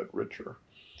rich get richer.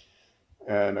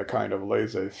 And a kind of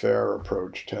laissez-faire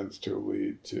approach tends to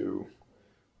lead to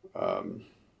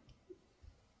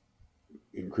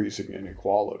increasing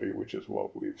inequality, which is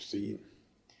what we've seen.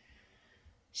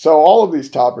 So all of these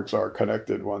topics are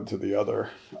connected one to the other.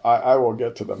 I will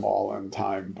get to them all in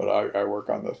time, but I work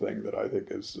on the thing that I think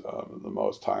is the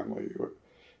most timely.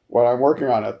 What I'm working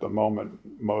on at the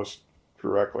moment most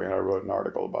directly, and I wrote an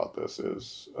article about this,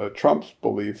 is Trump's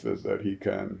belief is that he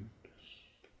can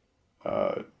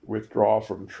withdraw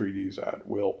from treaties at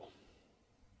will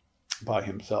by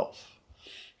himself.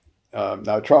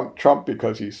 Now, Trump,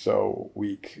 because he's so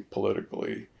weak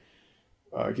politically,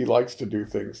 he likes to do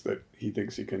things that he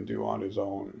thinks he can do on his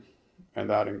own, and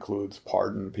that includes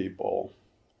pardon people,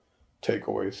 take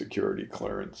away security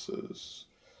clearances,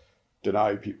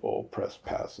 deny people press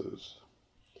passes.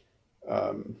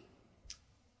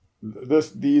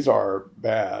 These are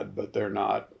bad, but they're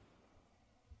not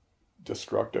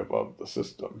destructive of the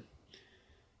system.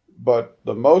 But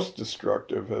the most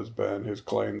destructive has been his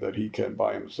claim that he can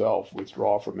by himself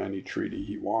withdraw from any treaty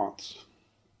he wants.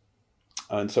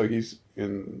 And so he's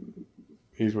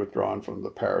withdrawn from the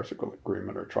Paris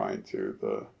Agreement, or trying to,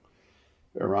 the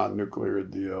Iran nuclear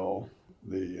deal,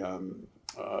 the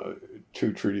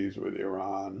 2 treaties with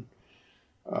Iran,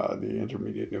 the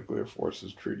Intermediate Nuclear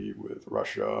Forces Treaty with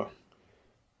Russia.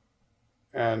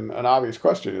 And an obvious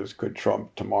question is, could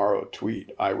Trump tomorrow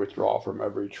tweet, "I withdraw from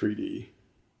every treaty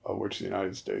of which the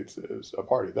United States is a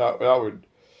party"? That would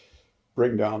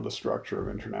bring down the structure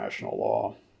of international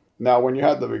law. Now, when you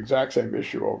had the exact same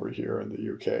issue over here in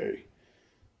the UK,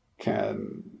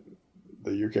 can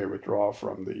the UK withdraw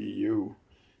from the EU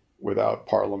without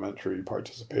parliamentary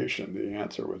participation? The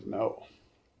answer was no.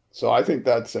 So I think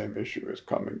that same issue is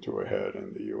coming to a head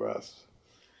in the US.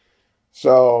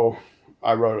 So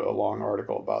I wrote a long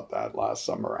article about that last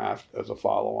summer as a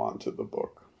follow-on to the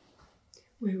book.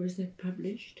 Where was that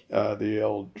published? The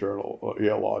Yale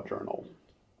Law Journal.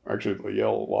 Actually, the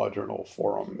Yale Law Journal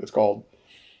Forum. It's called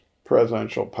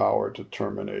Presidential Power to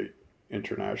Terminate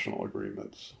International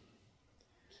Agreements.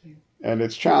 Okay. And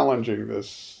it's challenging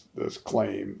this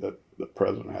claim that the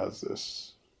president has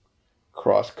this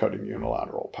cross-cutting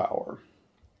unilateral power.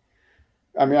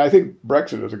 I mean, I think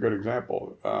Brexit is a good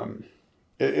example.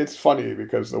 It's funny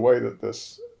because the way that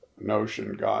this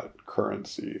notion got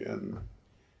currency in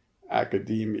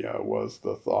academia was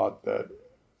the thought that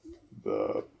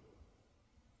the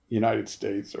United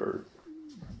States or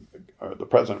the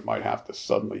president might have to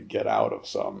suddenly get out of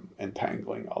some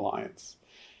entangling alliance,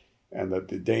 and that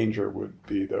the danger would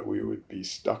be that we would be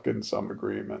stuck in some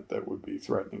agreement that would be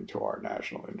threatening to our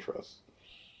national interests.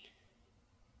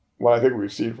 What I think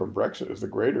we've seen from Brexit is the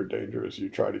greater danger is you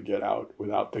try to get out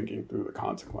without thinking through the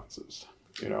consequences.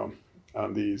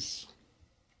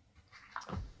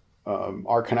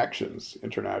 Our connections,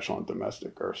 international and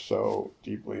domestic, are so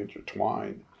deeply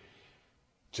intertwined.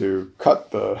 To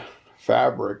cut the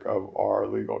fabric of our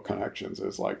legal connections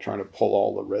is like trying to pull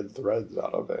all the red threads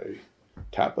out of a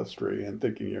tapestry and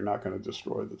thinking you're not going to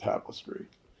destroy the tapestry.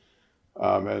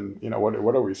 What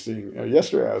are we seeing?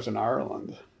 Yesterday I was in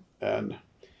Ireland, and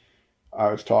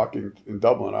I was talking in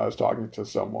Dublin. I was talking to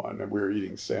someone, and we were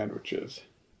eating sandwiches,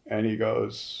 and he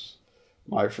goes,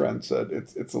 my friend said,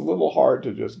 it's a little hard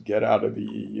to just get out of the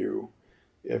EU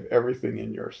if everything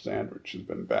in your sandwich has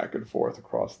been back and forth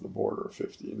across the border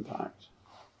 15 times.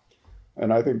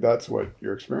 And I think that's what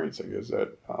you're experiencing, is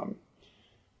that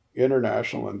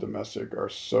international and domestic are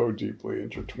so deeply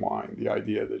intertwined. The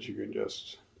idea that you can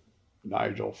just,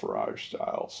 Nigel Farage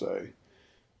style, say,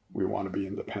 we want to be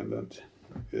independent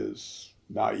is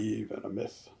naive and a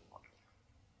myth.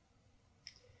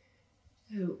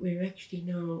 So we're actually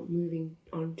now moving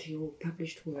on to your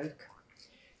published work,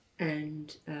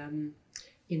 and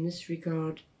in this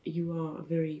regard, you are a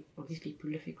very obviously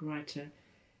prolific writer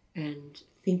and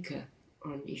thinker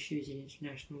on issues in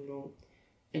international law,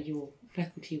 and your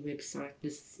faculty website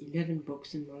lists 11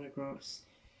 books and monographs,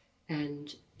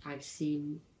 and I've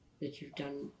seen that you've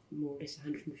done more or less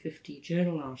 150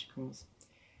 journal articles.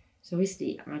 So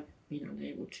obviously I've been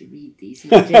unable to read these in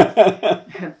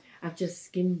depth. I've just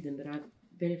skimmed them, but I've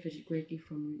benefited greatly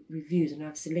from reviews, and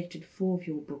I've selected 4 of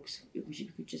your books, which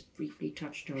you could just briefly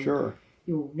touch on. Sure.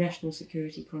 Your National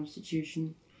Security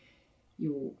Constitution,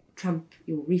 your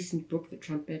recent book, The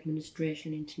Trump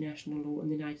Administration, International Law,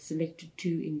 and then I selected 2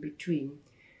 in between,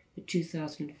 the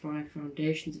 2005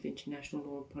 Foundations of International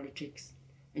Law and Politics,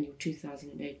 and your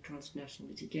 2008 Transnational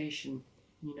Litigation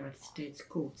in United States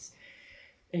Courts.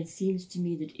 And it seems to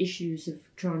me that issues of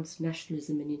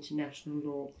transnationalism in international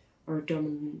law are a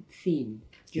dominant theme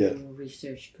during your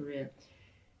research career.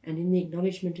 And in the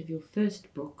acknowledgement of your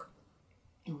first book,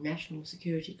 your National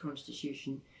Security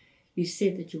Constitution, you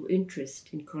said that your interest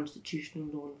in constitutional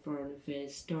law and foreign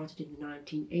affairs started in the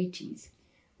 1980s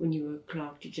when you were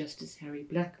clerk to Justice Harry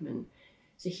Blackmun.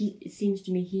 So it seems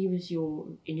to me he was your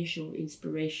initial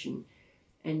inspiration,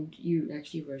 and you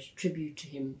actually wrote a tribute to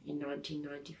him in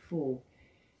 1994.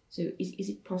 So is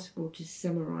it possible to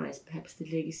summarise perhaps the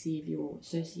legacy of your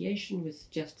association with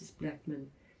Justice Blackmun,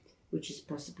 which has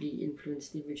possibly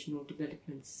influenced the original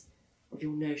developments of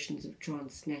your notions of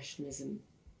transnationalism?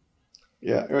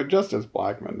 Yeah, Justice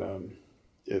Blackmun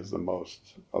is the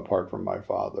most, apart from my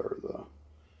father,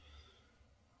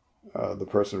 the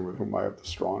person with whom I have the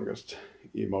strongest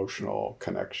emotional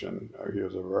connection. He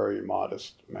was a very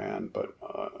modest man, but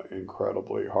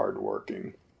incredibly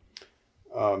hardworking.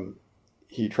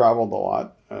 He traveled a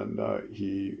lot, and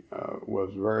he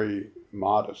was very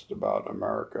modest about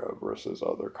America versus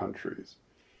other countries.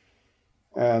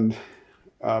 And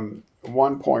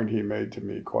one point he made to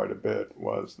me quite a bit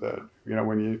was that,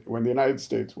 when the United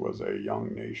States was a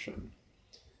young nation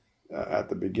at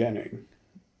the beginning,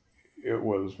 it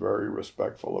was very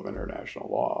respectful of international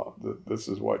law. This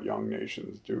is what young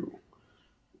nations do,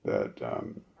 that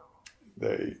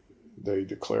they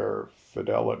declare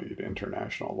fidelity to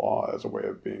international law as a way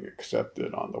of being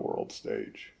accepted on the world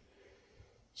stage.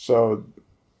 So,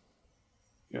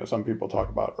 some people talk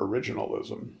about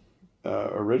originalism.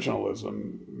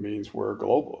 Originalism means we're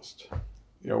globalist.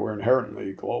 We're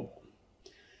inherently global.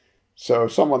 So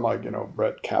someone like,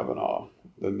 Brett Kavanaugh,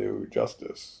 the new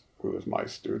justice, who was my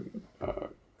student,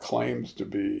 claims to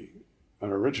be an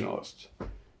originalist,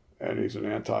 and he's an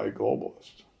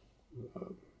anti-globalist.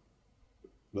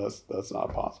 That's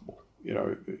not possible.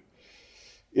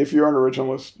 If you're an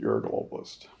originalist, you're a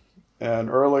globalist. And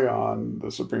early on,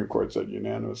 the Supreme Court said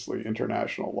unanimously,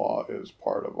 international law is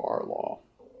part of our law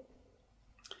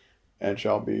and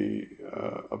shall be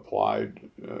applied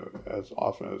as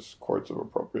often as courts of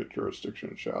appropriate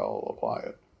jurisdiction shall apply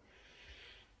it.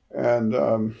 And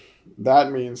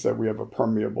that means that we have a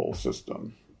permeable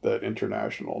system, that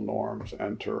international norms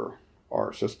enter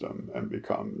our system and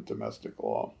become domestic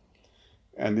law.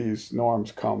 And these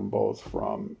norms come both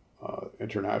from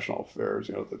international affairs,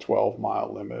 the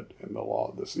 12-mile limit in the law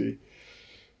of the sea,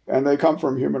 and they come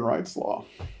from human rights law.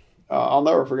 I'll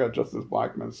never forget, Justice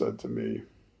Blackmun said to me,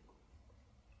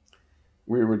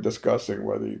 we were discussing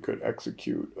whether you could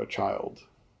execute a child.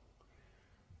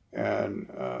 And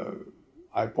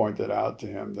I pointed out to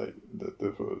him that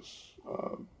this was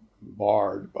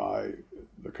barred by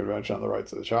the Convention on the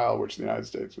Rights of the Child, which the United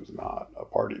States was not a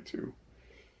party to,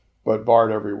 but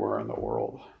barred everywhere in the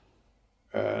world.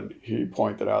 And he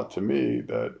pointed out to me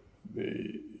that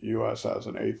the U.S. has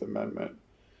an Eighth Amendment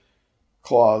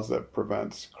clause that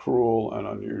prevents cruel and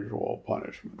unusual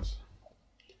punishments.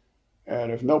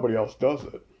 And if nobody else does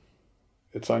it,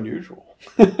 it's unusual.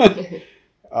 The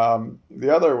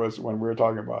other was when we were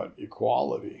talking about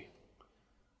equality.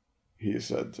 He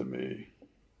said to me,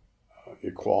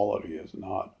 equality is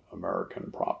not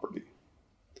American property.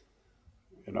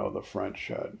 The French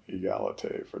had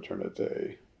égalité,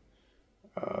 fraternité,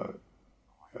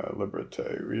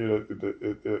 liberté.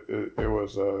 It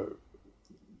was the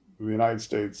United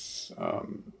States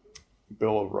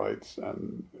Bill of Rights,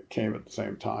 and it came at the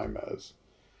same time as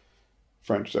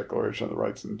French Declaration of the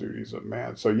Rights and Duties of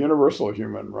Man. So universal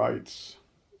human rights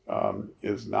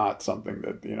is not something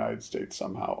that the United States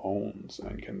somehow owns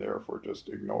and can therefore just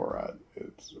ignore at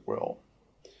its will.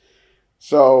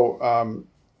 So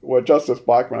what Justice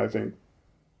Blackmun, I think,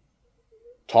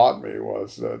 taught me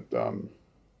was that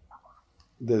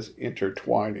this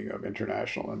intertwining of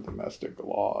international and domestic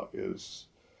law is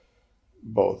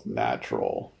both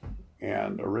natural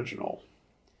and original.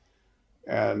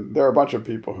 And there are a bunch of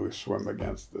people who swim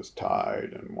against this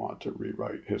tide and want to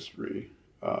rewrite history.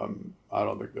 I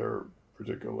don't think they're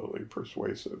particularly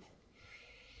persuasive.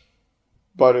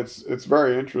 But it's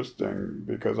very interesting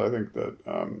because I think that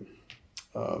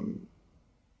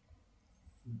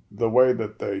the way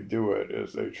that they do it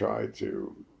is they try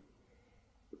to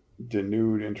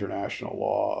denude international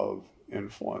law of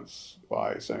influence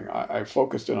by saying, I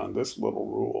focused in on this little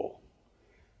rule.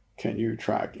 Can you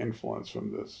track influence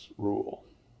from this rule?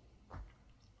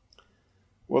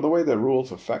 Well, the way that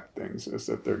rules affect things is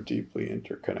that they're deeply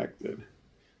interconnected.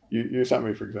 You sent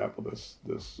me, for example, this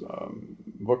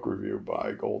book review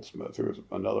by Goldsmith, who is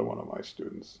another one of my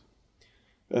students.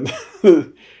 And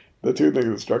the two things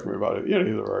that struck me about it, he's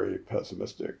a very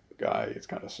pessimistic guy. He's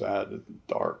kind of sad,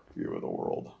 dark view of the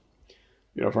world.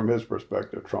 From his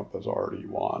perspective, Trump has already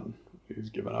won. He's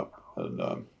given up.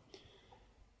 And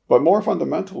but more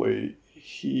fundamentally,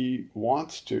 he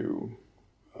wants to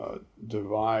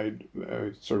divide,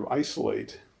 sort of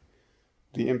isolate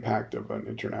the impact of an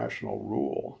international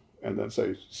rule and then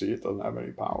say, see, it doesn't have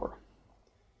any power.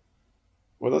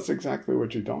 Well, that's exactly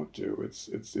what you don't do. It's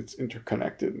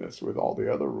interconnectedness with all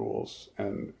the other rules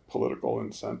and political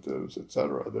incentives, et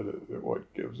cetera,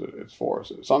 what gives it its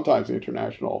force. Sometimes the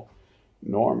international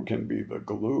norm can be the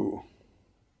glue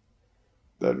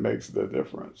that makes the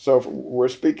difference. So if we're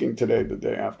speaking today, the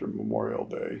day after Memorial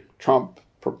Day. Trump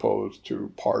proposed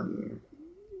to pardon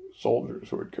soldiers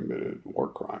who had committed war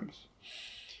crimes.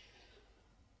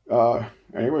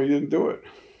 Anyway, he didn't do it.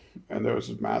 And there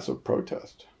was a massive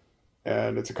protest.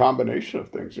 And it's a combination of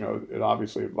things. It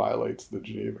obviously violates the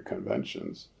Geneva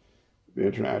Conventions. The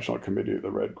International Committee of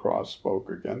the Red Cross spoke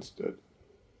against it.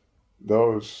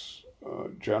 Those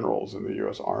generals in the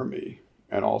U.S. Army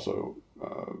and also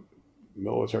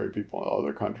military people in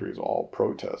other countries all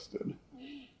protested.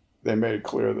 They made it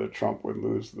clear that Trump would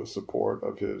lose the support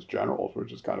of his generals,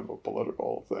 which is kind of a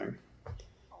political thing.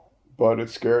 But it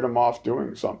scared him off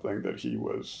doing something that he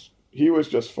was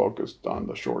just focused on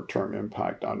the short-term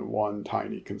impact on one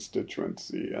tiny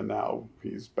constituency, and now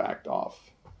he's backed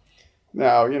off.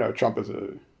 Now, Trump is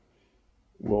a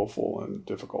willful and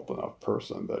difficult enough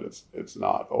person that it's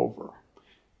not over.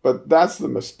 But that's the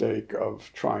mistake of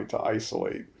trying to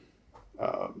isolate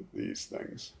these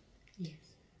things. Yes.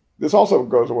 This also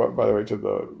goes, by the way, to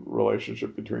the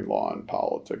relationship between law and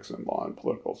politics and law and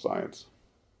political science.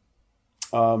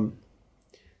 I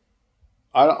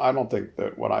don't think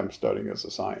that what I'm studying is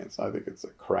a science. I think it's a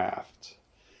craft.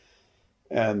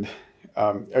 And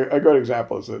A good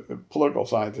example is that political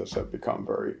scientists have become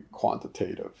very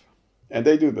quantitative, and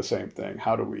they do the same thing.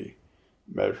 How do we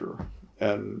measure?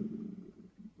 And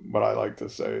what I like to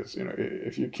say is,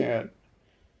 if you can't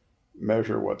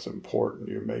measure what's important,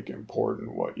 you make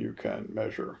important what you can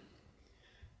measure.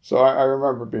 So I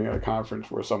remember being at a conference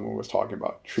where someone was talking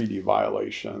about treaty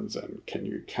violations and can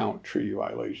you count treaty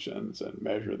violations and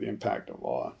measure the impact of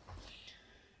law?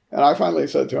 And I finally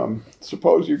said to him,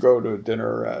 suppose you go to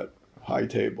dinner at High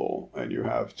Table and you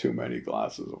have too many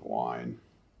glasses of wine.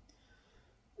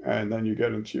 And then you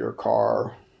get into your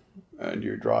car and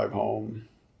you drive home.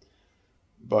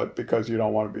 But because you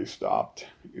don't want to be stopped,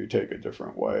 you take a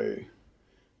different way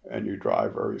and you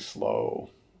drive very slow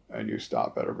and you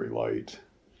stop at every light.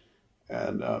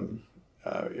 And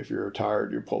if you're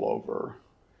tired, you pull over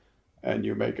and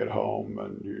you make it home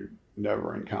and you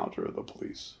never encounter the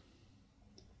police.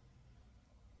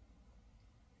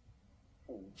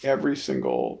 Every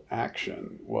single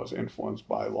action was influenced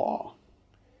by law,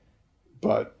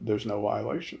 but there's no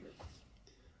violation.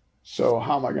 So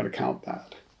how am I going to count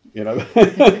that? I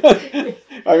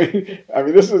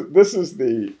mean, this is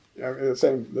the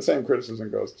same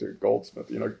criticism goes to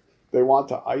Goldsmith. They want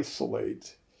to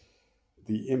isolate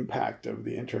the impact of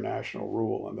the international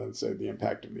rule and then say the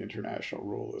impact of the international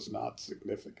rule is not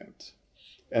significant,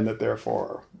 and that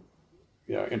therefore,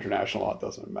 international law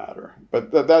doesn't matter.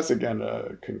 But that's again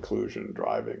a conclusion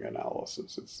driving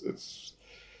analysis.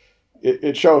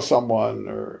 It shows someone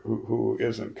who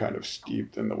isn't kind of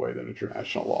steeped in the way that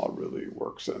international law really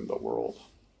works in the world.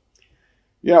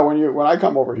 When I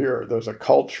come over here, there's a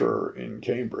culture in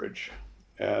Cambridge,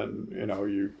 and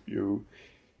you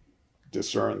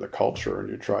discern the culture and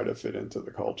you try to fit into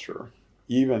the culture,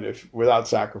 even if without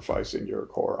sacrificing your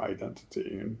core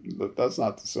identity. And that's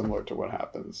not dissimilar to what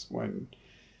happens when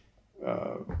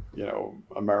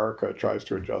America tries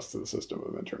to adjust to the system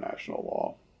of international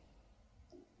law.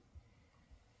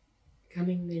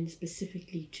 Coming then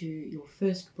specifically to your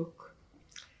first book,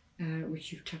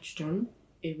 which you've touched on,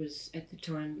 it was at the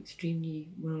time extremely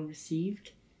well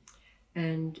received,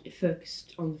 and it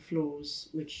focused on the flaws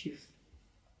which you've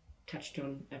touched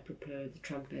on apropos the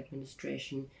Trump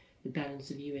administration, the balance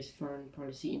of US foreign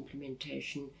policy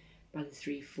implementation by the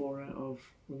three fora of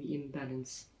the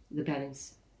balance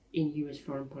in US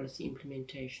foreign policy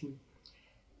implementation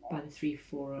by the three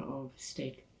fora of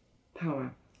state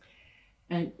power.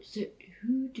 And so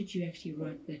who did you actually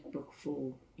write that book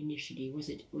for initially? Was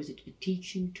it a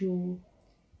teaching tool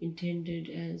intended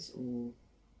as, or?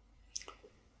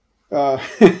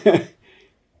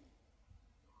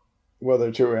 Well, there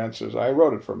are two answers. I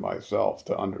wrote it for myself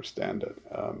to understand it,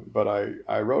 but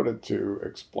I wrote it to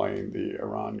explain the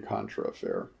Iran-Contra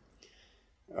affair.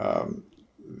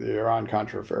 The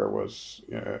Iran-Contra affair was,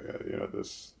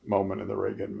 this moment in the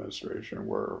Reagan administration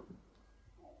where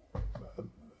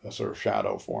a sort of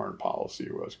shadow foreign policy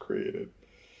was created.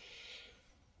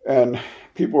 And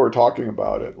people were talking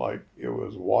about it like it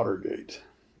was Watergate.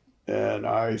 And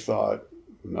I thought,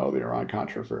 no, the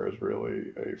Iran-Contra affair is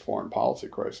really a foreign policy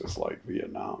crisis like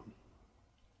Vietnam.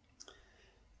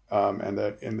 And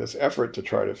that in this effort to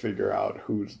try to figure out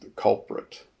who's the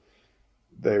culprit,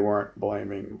 they weren't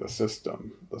blaming the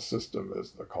system. The system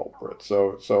is the culprit.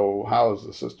 So how is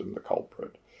the system the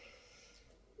culprit?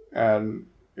 And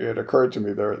it occurred to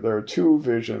me there are two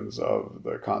visions of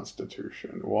the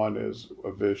Constitution. One is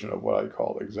a vision of what I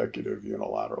call executive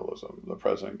unilateralism. The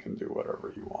president can do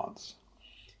whatever he wants.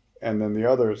 And then the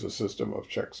other is a system of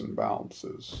checks and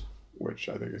balances, which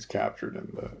I think is captured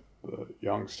in the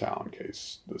Youngstown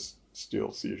case, this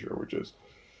steel seizure, which is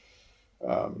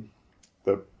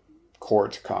the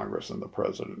courts, Congress, and the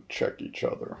president check each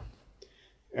other.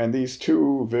 And these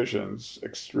two visions,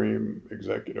 extreme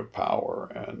executive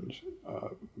power and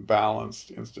balanced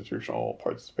institutional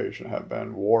participation, have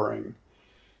been warring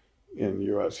in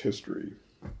U.S. history.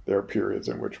 There are periods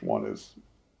in which one is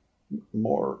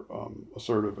more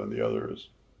assertive and the other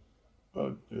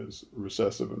is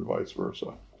recessive and vice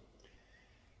versa.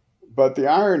 But the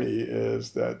irony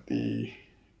is that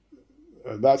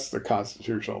that's the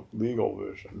constitutional legal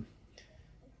vision.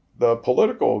 The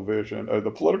political vision, or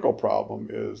the political problem,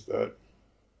 is that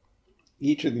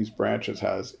each of these branches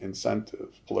has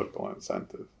incentive, political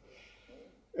incentive.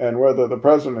 And whether the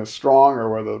president is strong or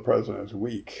whether the president is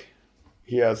weak,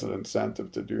 he has an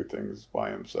incentive to do things by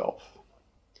himself.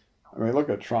 I mean, look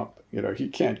at Trump. He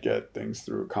can't get things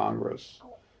through Congress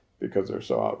because they're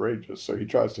so outrageous. So he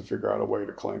tries to figure out a way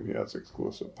to claim he has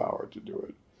exclusive power to do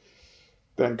it.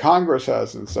 Then Congress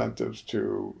has incentives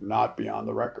to not be on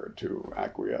the record, to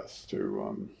acquiesce,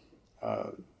 to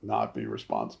not be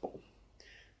responsible.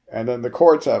 And then the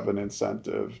courts have an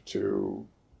incentive to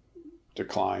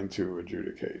decline to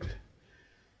adjudicate.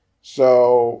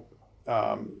 So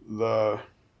the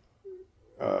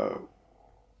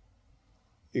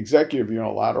executive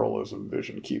unilateralism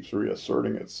vision keeps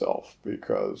reasserting itself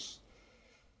because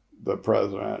the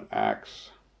president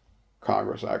acts,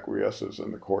 Congress acquiesces,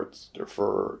 and the courts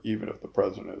defer even if the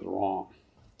president is wrong.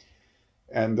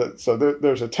 And so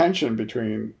there's a tension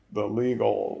between the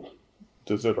legal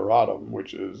desideratum,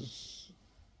 which is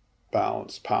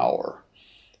balanced power,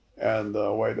 and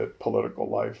the way that political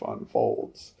life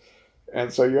unfolds.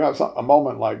 And so you have a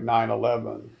moment like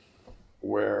 9/11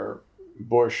 where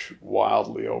Bush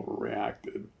wildly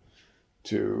overreacted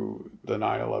to the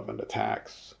 9/11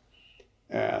 attacks.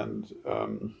 And,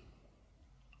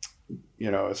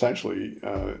 essentially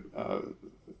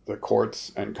the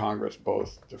courts and Congress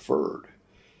both deferred,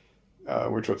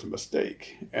 which was a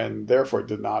mistake, and therefore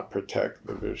did not protect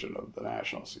the vision of the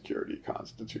national security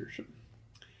constitution.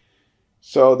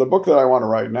 So the book that I want to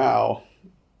write now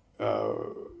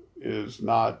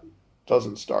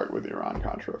doesn't start with the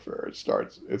Iran-Contra affair.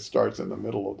 It starts in the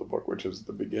middle of the book, which is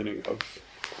the beginning of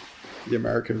the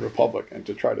American Republic, and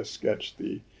to try to sketch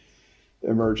the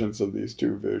emergence of these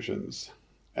two visions.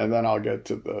 And then I'll get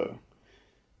to the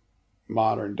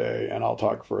modern day, and I'll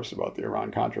talk first about the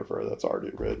Iran-Contra affair that's already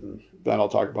written. Then I'll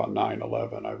talk about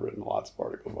 9/11. I've written lots of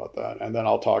articles about that. And then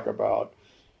I'll talk about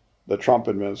the Trump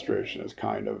administration as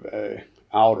kind of a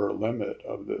outer limit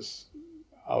of this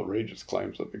outrageous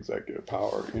claims of executive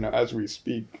power. As we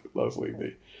speak, Leslie,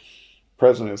 the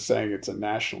president is saying it's a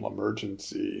national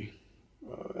emergency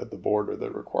at the border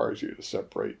that requires you to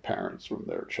separate parents from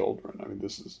their children. I mean,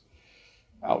 this is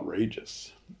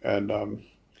outrageous. And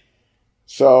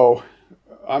so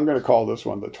I'm going to call this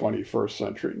one the 21st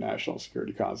Century National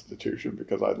Security Constitution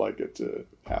because I'd like it to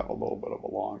have a little bit of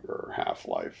a longer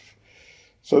half-life.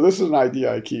 So this is an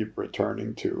idea I keep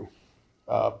returning to.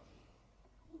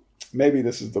 Maybe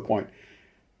this is the point.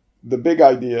 The big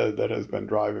idea that has been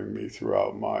driving me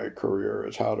throughout my career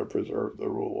is how to preserve the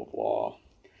rule of law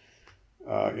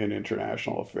in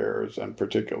international affairs, and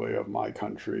particularly of my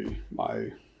country,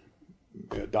 my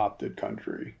adopted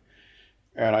country.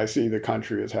 And I see the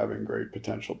country as having great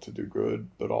potential to do good,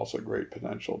 but also great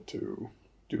potential to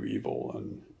do evil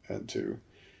and to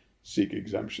seek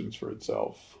exemptions for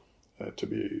itself, to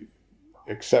be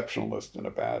exceptionalist in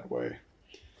a bad way.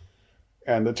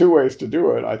 And the two ways to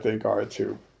do it, I think, are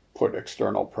to put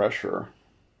external pressure,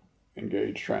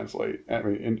 engage, translate,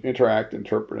 interact,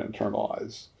 interpret,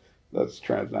 internalize. That's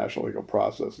transnational legal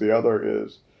process. The other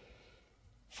is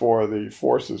for the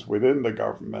forces within the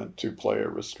government to play a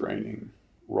restraining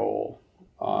role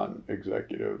on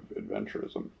executive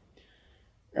adventurism.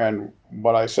 And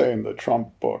what I say in the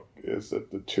Trump book is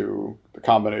that the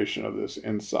combination of this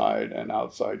inside and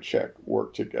outside check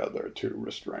work together to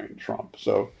restrain Trump.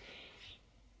 So,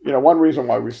 one reason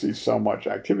why we see so much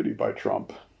activity by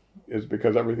Trump is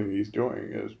because everything he's doing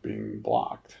is being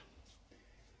blocked.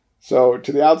 So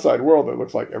to the outside world, it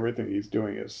looks like everything he's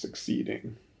doing is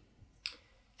succeeding.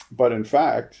 But in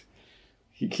fact,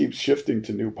 he keeps shifting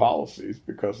to new policies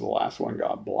because the last one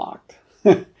got blocked.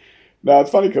 Now,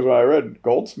 it's funny because when I read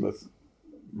Goldsmith's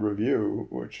review,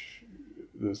 which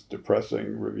this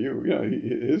depressing review,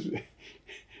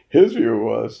 his view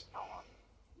was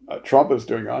Trump is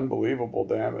doing unbelievable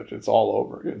damage. It's all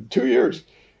over. In 2 years,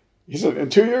 he said, in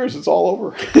 2 years, it's all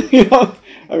over.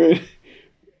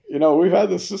 We've had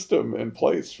this system in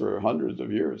place for hundreds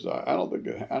of years. I don't think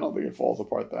it falls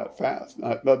apart that fast.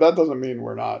 That doesn't mean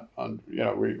we're not. We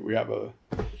have a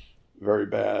very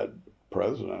bad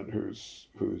president who's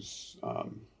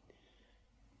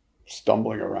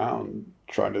stumbling around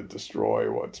trying to destroy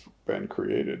what's been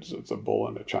created. So it's a bull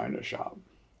in a china shop.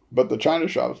 But the china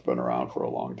shop's been around for a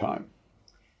long time.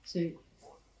 So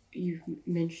you've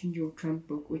mentioned your Trump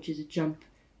book, which is a jump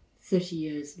 30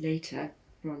 years later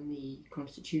from the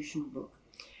Constitution book.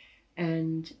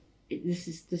 And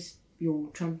your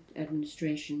Trump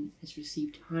administration has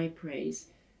received high praise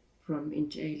from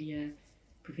inter alia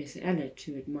Professor Allett,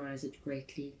 who admires it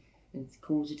greatly and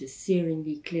calls it a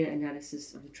searingly clear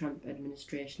analysis of the Trump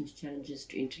administration's challenges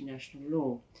to international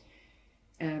law.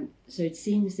 So it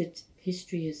seems that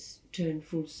history has turned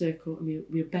full circle.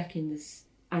 We're back in this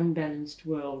unbalanced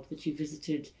world that you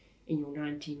visited in your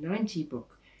 1990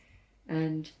 book.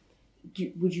 And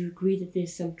would you agree that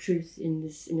there's some truth in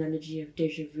this analogy of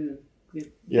déjà vu?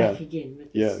 We're back again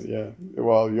with this. Yeah.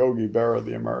 Well, Yogi Berra,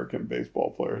 the American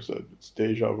baseball player, said it's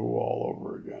déjà vu all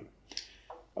over again.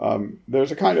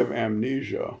 There's a kind of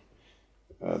amnesia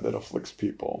that afflicts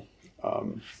people.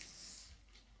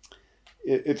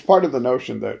 it's part of the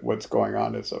notion that what's going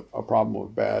on is a problem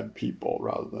with bad people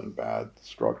rather than bad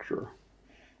structure.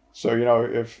 So,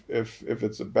 if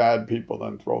it's a bad people,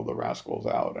 then throw the rascals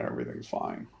out and everything's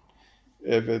fine.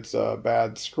 If it's a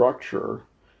bad structure,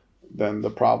 then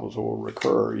the problems will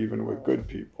recur even with good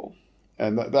people.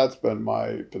 And that's been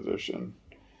my position.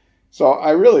 So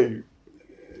I really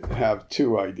have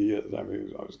two ideas. I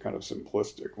mean, I was kind of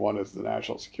simplistic. One is the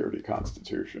National Security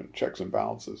Constitution, checks and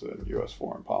balances in U.S.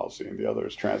 foreign policy, and the other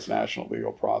is transnational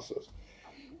legal process,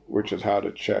 which is how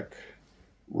to check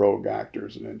rogue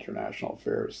actors in international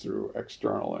affairs through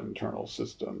external and internal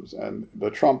systems. And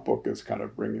the Trump book is kind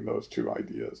of bringing those two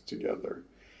ideas together.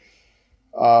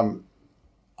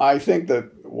 I think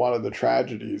that one of the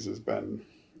tragedies has been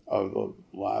of the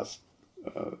last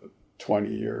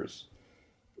 20 years,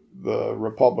 the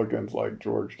Republicans like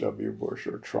George W. Bush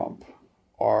or Trump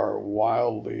are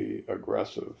wildly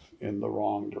aggressive in the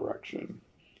wrong direction,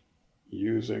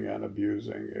 using and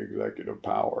abusing executive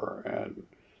power and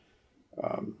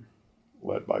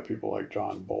led by people like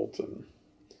John Bolton.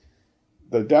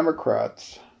 The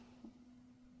Democrats,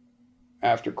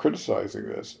 after criticizing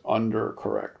this,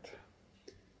 undercorrect.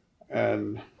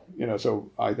 And, so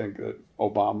I think that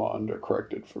Obama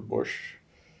undercorrected for Bush.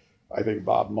 I think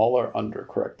Bob Mueller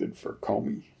undercorrected for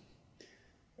Comey.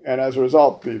 And as a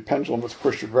result, the pendulum was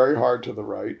pushed very hard to the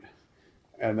right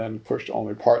and then pushed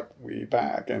only partly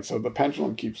back. And so the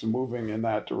pendulum keeps moving in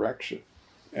that direction.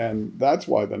 And that's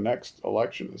why the next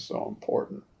election is so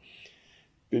important,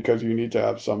 because you need to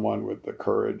have someone with the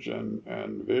courage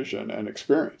and vision and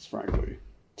experience, frankly,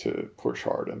 to push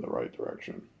hard in the right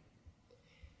direction.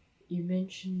 You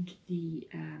mentioned the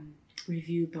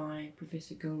review by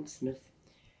Professor Goldsmith,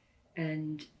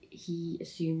 and he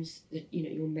assumes that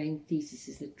your main thesis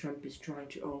is that Trump is trying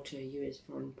to alter U.S.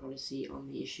 foreign policy on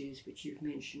the issues which you've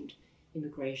mentioned: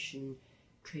 immigration,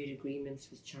 trade agreements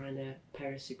with China,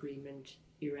 Paris Agreement,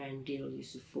 Iran deal,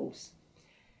 use of force.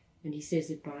 And he says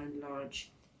that by and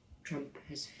large, Trump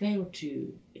has failed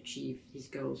to achieve his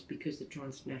goals because the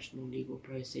transnational legal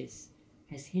process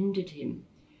has hindered him.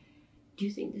 Do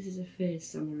you think this is a fair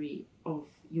summary of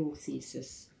your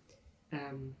thesis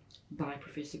by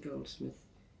Professor Goldsmith,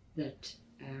 that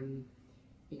in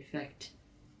fact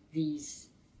these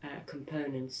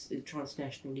components, the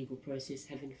transnational legal process,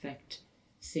 have in fact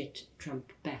set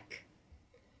Trump back?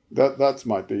 That's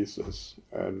my thesis,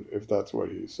 and if that's what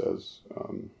he says,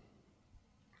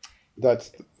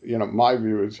 that's my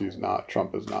view is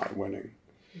Trump is not winning.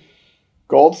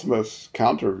 Goldsmith's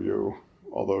counter view,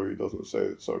 although he doesn't say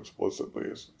it so explicitly,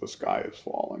 is the sky is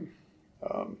falling.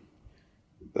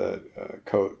 That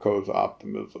Koh's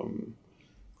optimism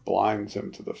blinds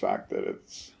him to the fact that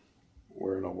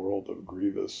we're in a world of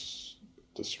grievous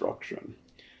destruction.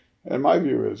 And my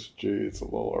view is, it's a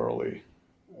little early.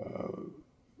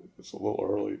 It's a little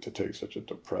early to take such a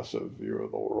depressive view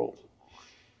of the world.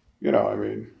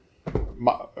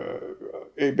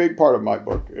 A big part of my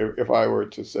book, if I were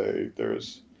to say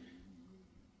there's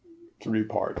 3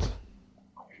 parts.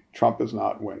 Trump is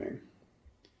not winning,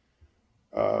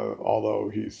 although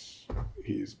he's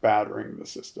battering the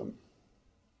system.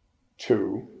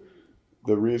 2,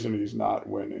 the reason he's not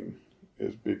winning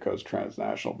is because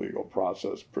transnational legal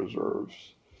process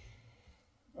preserves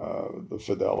the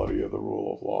fidelity of the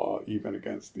rule of law, even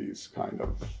against these kind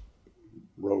of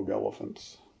rogue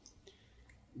elephants.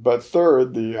 But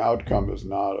 3rd, the outcome is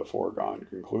not a foregone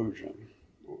conclusion,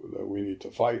 that we need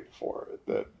to fight for it,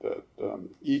 that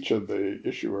each of the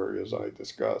issue areas I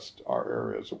discussed are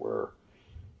areas where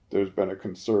there's been a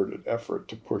concerted effort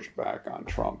to push back on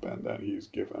Trump, and then he's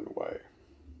given way.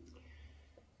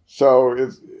 So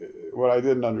what I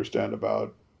didn't understand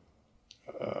about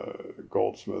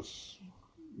Goldsmith's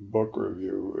book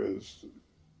review is,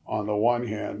 on the one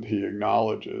hand, he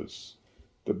acknowledges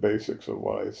the basics of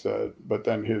what I said, but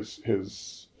then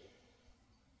his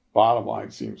bottom line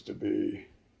seems to be,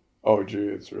 oh,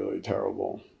 it's really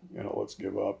terrible. Let's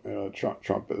give up.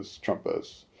 Trump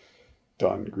has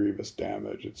done grievous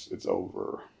damage. It's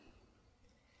over.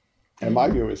 And my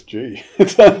view is,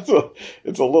 it's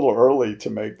a little early to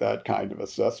make that kind of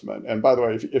assessment. And by the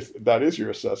way, if that is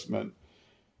your assessment,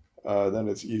 then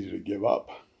it's easy to give up,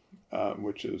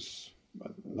 which is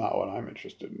not what I'm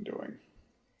interested in doing.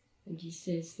 And he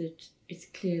says that it's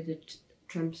clear that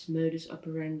Trump's modus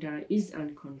operandi is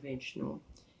unconventional,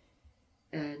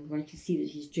 and one can see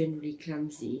that he's generally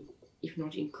clumsy, if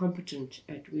not incompetent,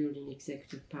 at wielding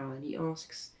executive power. And he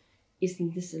asks,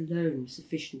 isn't this alone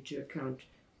sufficient to account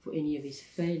for any of his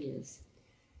failures?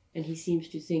 And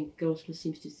Goldsmith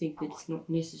seems to think that it's not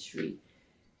necessary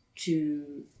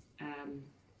to,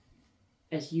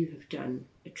 as you have done,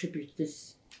 attribute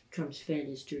this Trump's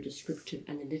failures to a descriptive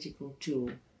analytical tool?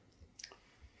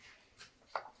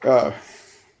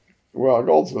 Well,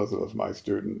 Goldsmith was my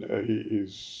student.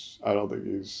 I don't think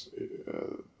he's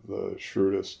the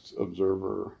shrewdest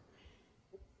observer.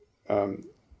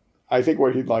 I think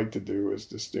what he'd like to do is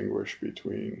distinguish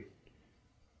between,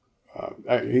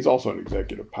 he's also an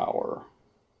executive power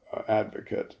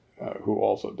advocate who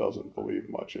also doesn't believe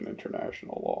much in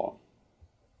international law.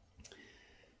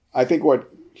 I think what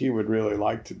he would really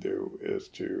like to do is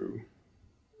to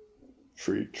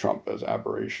treat Trump as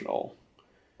aberrational,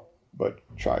 but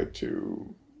try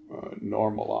to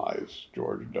normalize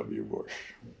George W. Bush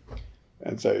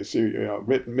and say, see,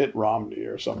 Mitt Romney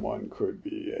or someone could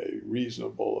be a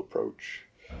reasonable approach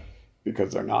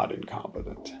because they're not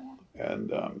incompetent.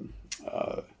 And,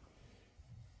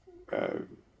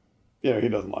 he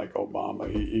doesn't like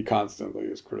Obama. He constantly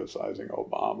is criticizing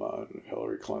Obama and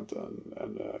Hillary Clinton.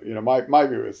 And, my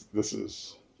view is this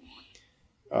is,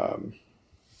 I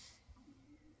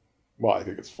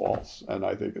think it's false. And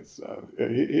I think it's,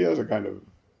 he has a kind of,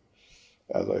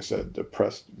 as I said,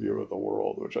 depressed view of the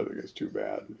world, which I think is too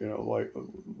bad.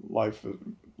 Life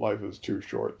is too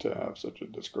short to have such a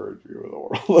discouraged view of the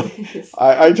world.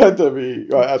 I tend to be,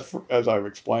 as I've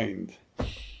explained,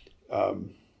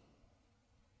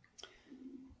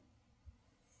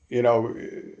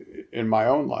 in my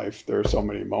own life, there are so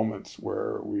many moments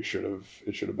where it should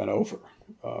have been over,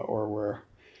 or where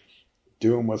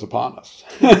doom was upon us.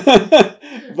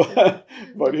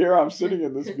 but here I'm sitting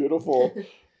in this beautiful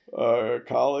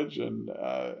college and,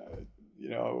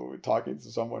 talking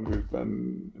to someone who's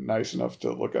been nice enough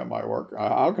to look at my work.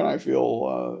 How can I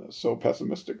feel so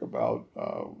pessimistic about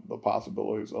the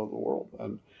possibilities of the world?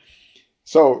 And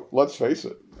so let's face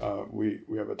it, we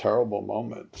have a terrible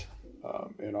moment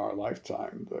in our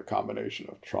lifetime. The combination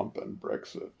of Trump and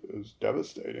Brexit is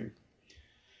devastating.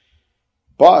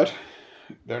 But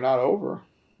they're not over.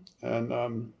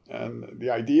 And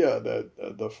the idea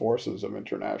that the forces of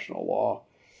international law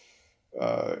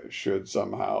should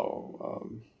somehow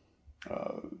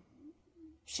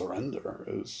surrender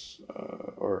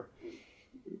or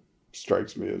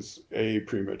strikes me as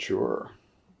premature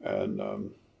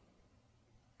and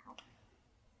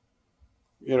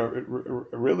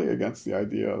really against the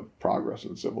idea of progress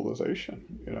in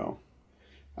civilization.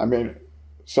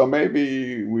 So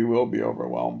maybe we will be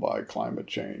overwhelmed by climate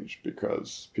change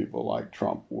because people like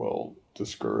Trump will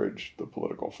discourage the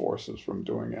political forces from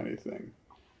doing anything.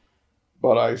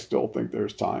 But I still think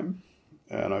there's time,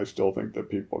 and I still think that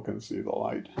people can see the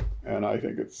light. And I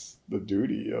think it's the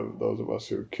duty of those of us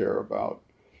who care about,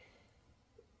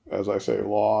 as I say,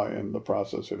 law in the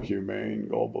process of humane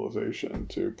globalization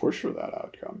to push for that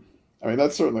outcome.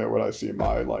 That's certainly what I see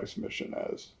my life's mission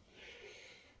as.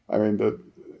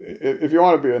 If you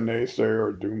want to be a naysayer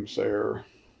or doomsayer,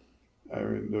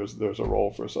 there's a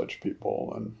role for such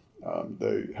people, and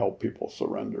they help people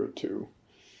surrender to.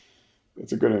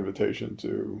 It's a good invitation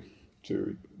to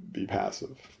be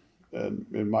passive, and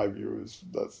in my view,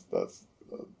 that's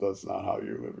not how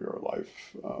you live your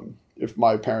life. If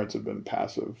my parents had been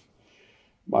passive,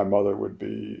 my mother would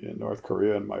be in North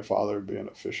Korea, and my father would be in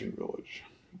a fishing village,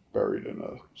 buried in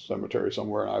a cemetery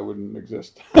somewhere, and I wouldn't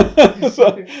exist.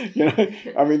 So,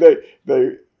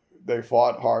 they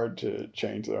fought hard to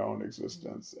change their own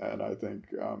existence, and I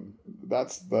think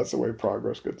that's the way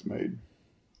progress gets made.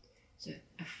 So,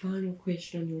 a final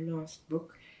question on your last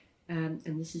book, and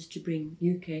this is to bring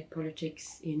UK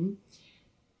politics in.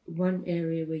 One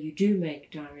area where you do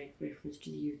make direct reference to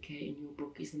the UK in your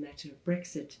book is the matter of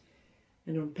Brexit,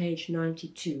 and on page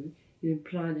 92, you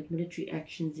imply that military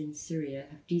actions in Syria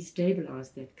have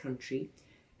destabilised that country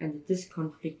and that this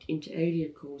conflict inter alia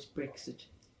caused Brexit,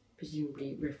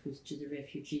 presumably reference to the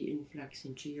refugee influx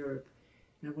into Europe.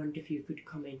 And I wonder if you could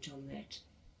comment on that.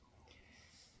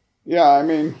 Yeah,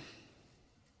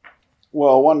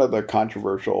 one of the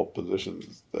controversial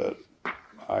positions that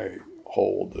I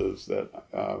hold is that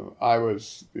I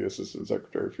was the Assistant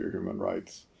Secretary for Human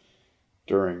Rights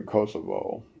during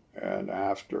Kosovo and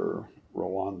after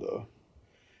Rwanda.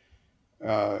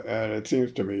 And it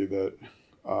seems to me that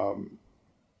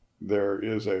there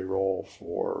is a role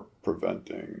for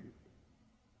preventing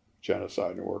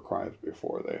genocide and war crimes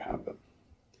before they happen.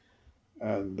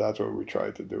 And that's what we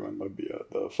tried to do in Libya.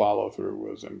 The follow-through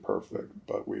was imperfect,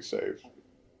 but we saved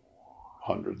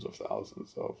hundreds of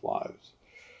thousands of lives.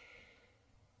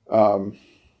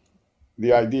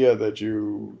 The idea that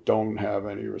you don't have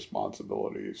any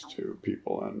responsibilities to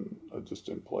people in a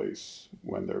distant place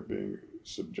when they're being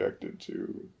subjected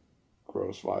to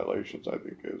gross violations, I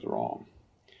think, is wrong.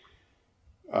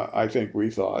 I think we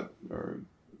thought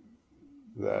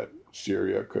that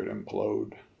Syria could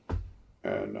implode,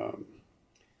 and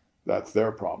that's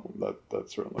their problem.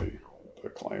 That's certainly the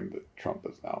claim that Trump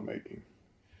is now making.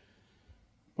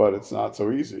 But it's not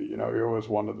so easy. You know, it was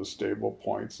one of the stable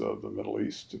points of the Middle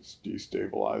East. It's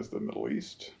destabilized the Middle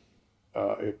East.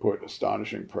 It put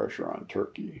astonishing pressure on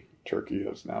Turkey. Turkey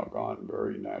has now gone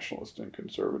very nationalist and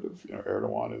conservative. You know,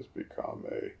 Erdogan has become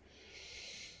a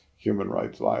human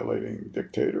rights violating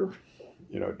dictator.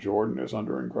 You know, Jordan is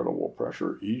under incredible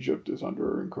pressure. Egypt is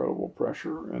under incredible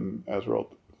pressure. And as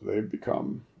well, they've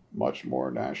become much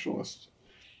more nationalist.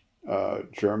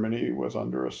 Germany was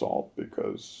under assault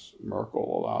because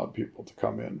Merkel allowed people to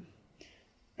come in.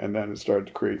 And then it started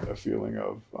to create a feeling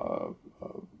of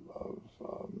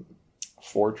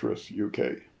fortress UK.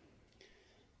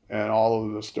 And all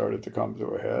of this started to come to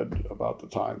a head about the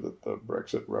time that the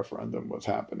Brexit referendum was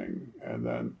happening. And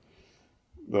then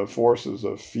the forces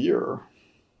of fear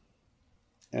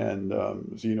and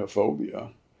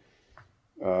xenophobia,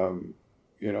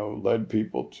 you know, led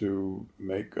people to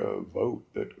make a vote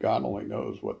that God only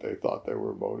knows what they thought they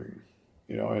were voting,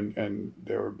 you know, and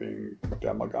they were being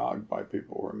demagogued by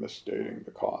people who were misstating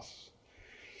the costs.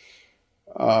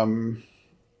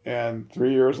 And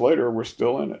 3 years later, we're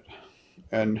still in it.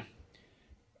 And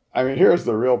I mean, here's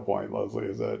the real point, Leslie,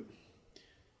 is that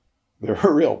there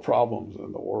are real problems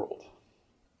in the world.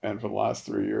 And for the last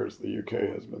 3 years, the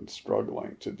UK has been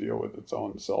struggling to deal with its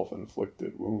own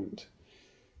self-inflicted wound.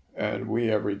 And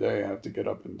we every day have to get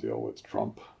up and deal with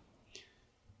Trump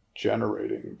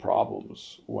generating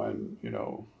problems when, you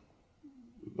know,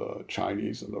 the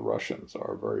Chinese and the Russians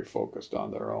are very focused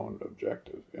on their own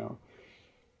objective, you know.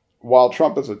 While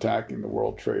Trump is attacking the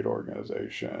World Trade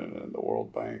Organization and the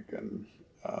World Bank and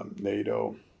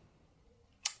NATO,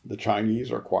 the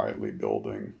Chinese are quietly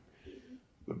building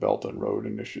the Belt and Road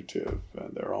Initiative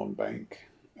and their own bank.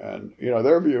 And, you know,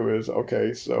 their view is,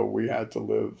 okay, so we had to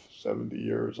live 70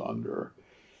 years under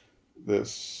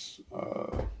this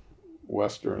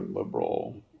Western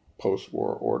liberal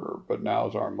post-war order, but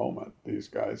now's our moment. These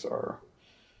guys are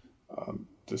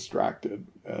distracted,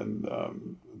 and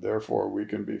therefore we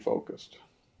can be focused.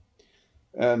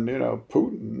 And, you know,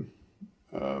 Putin,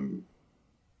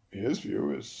 his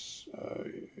view is,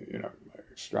 you know,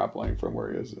 extrapolating from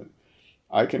where he is, that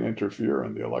I can interfere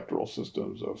in the electoral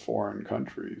systems of foreign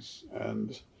countries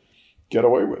and get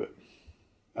away with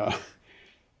it.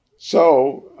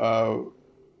 So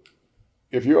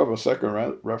if you have a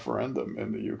second referendum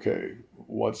in the UK,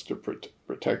 what's to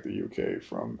protect the UK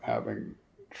from having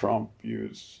Trump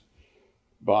use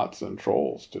bots and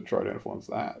trolls to try to influence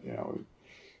that? You know,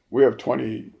 we have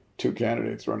 22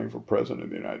 candidates running for president of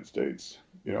the United States.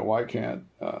 You know, why can't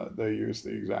they use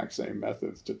the exact same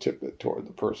methods to tip it toward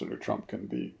the person who Trump can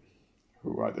beat,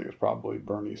 who I think is probably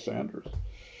Bernie Sanders?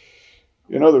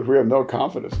 You know, that we have no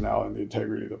confidence now in the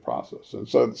integrity of the process. And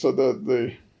so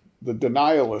the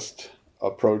denialist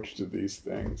approach to these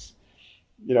things,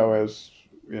 you know, as,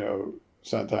 you know,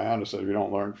 Santayana said, if you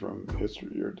don't learn from history,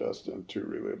 you're destined to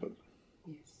relive it.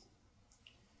 Yes.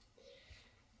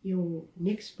 Your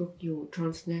next book, your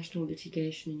Transnational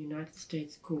Litigation in United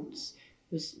States Courts,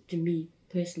 was, to me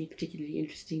personally, particularly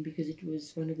interesting because it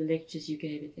was one of the lectures you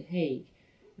gave at The Hague.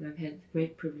 And I've had the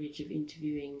great privilege of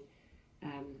interviewing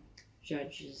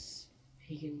Judges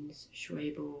Higgins,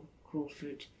 Schwabel,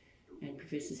 Crawford, and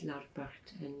Professors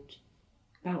Lautbach and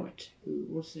Bowert, who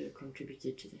also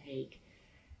contributed to The Hague.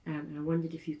 And I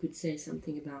wondered if you could say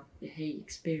something about the Hague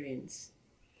experience.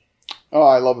 Oh,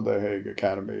 I love the Hague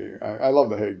Academy. I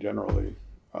love the Hague generally.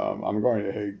 I'm going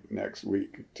to Hague next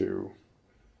week to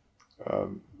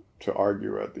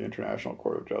argue at the International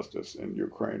Court of Justice in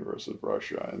Ukraine versus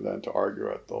Russia, and then to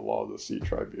argue at the Law of the Sea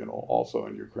Tribunal, also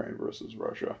in Ukraine versus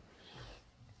Russia.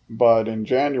 But in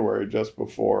January, just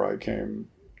before I came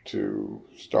to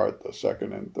start the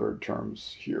second and third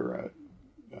terms here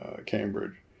at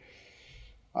Cambridge,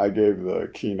 I gave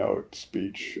the keynote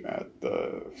speech at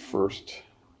the first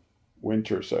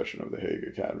winter session of the Hague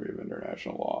Academy of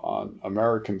International Law on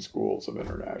American schools of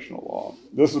international law.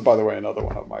 This is, by the way, another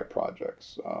one of my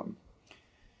projects.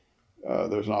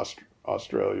 There's an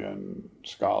Australian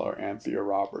scholar, Anthea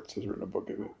Roberts, has written a book,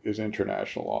 Is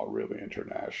International Law Really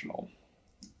International?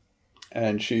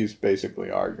 And she's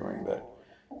basically arguing that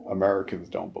Americans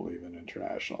don't believe in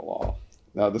international law.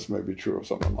 Now, this may be true of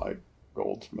someone like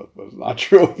Goldsmith, but it's not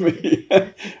true of me.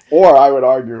 Or I would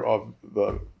argue of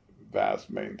the vast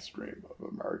mainstream of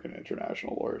American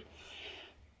international lawyers.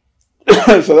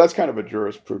 So that's kind of a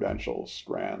jurisprudential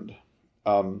strand.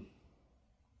 The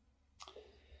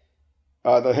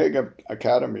Hague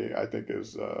Academy, I think,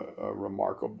 is a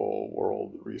remarkable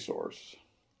world resource.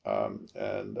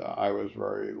 And I was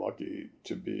very lucky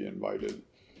to be invited.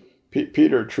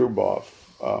 Peter Truboff,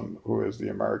 who is the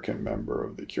American member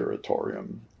of the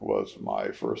Curatorium, was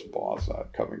my first boss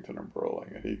at Covington and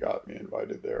Burling, and he got me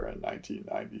invited there in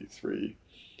 1993.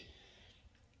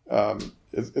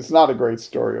 It's not a great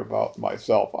story about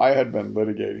myself. I had been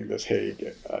litigating this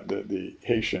Hague, the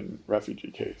Haitian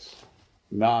refugee case,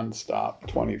 nonstop,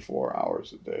 24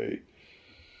 hours a day,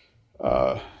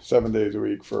 7 days a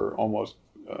week for almost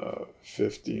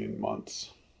 15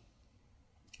 months.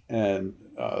 And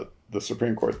the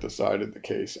Supreme Court decided the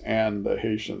case, and the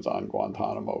Haitians on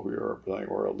Guantanamo who we were representing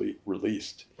were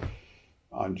released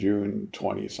on June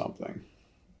 20-something,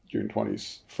 June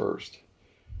 21st.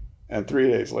 And 3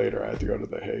 days later, I had to go to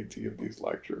The Hague to give these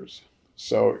lectures.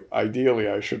 So ideally,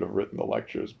 I should have written the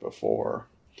lectures before.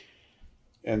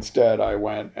 Instead, I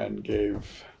went and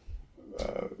gave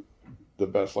the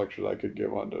best lectures I could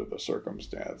give under the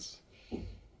circumstance.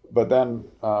 But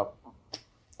then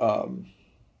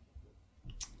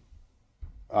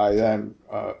I then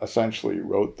essentially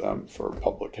wrote them for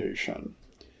publication.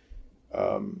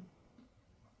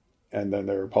 And then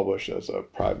they were published as a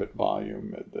private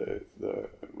volume at the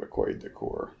Recueil de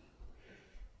Cour.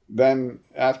 Then,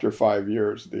 after 5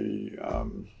 years, the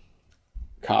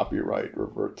copyright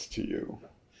reverts to you.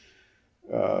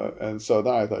 And so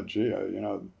then I thought, gee,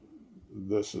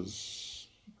 this is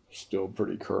still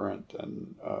pretty current,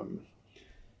 and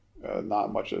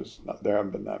there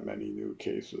haven't been that many new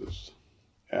cases,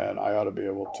 and I ought to be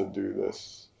able to do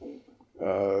this.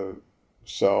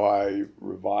 So I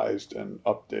revised and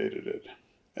updated it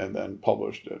and then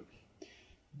published it.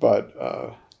 But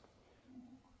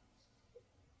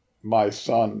my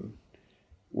son,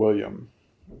 William,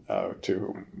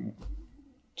 to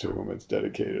whom it's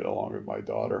dedicated along with my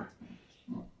daughter,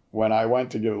 when I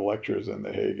went to give the lectures in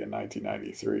The Hague in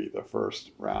 1993, the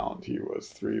first round, he was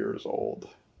 3 years old.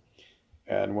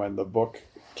 And when the book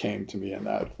came to me in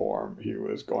that form, he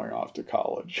was going off to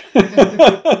college. and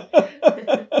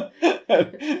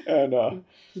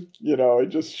it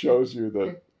just shows you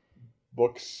that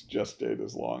books gestate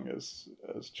as long as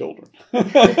children. But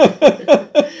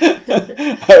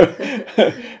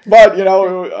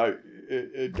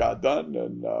it got done,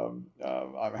 and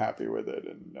I'm happy with it,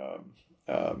 and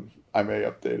I may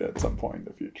update it at some point in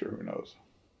the future. Who knows?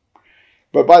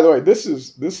 But by the way, this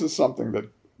is something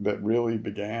that really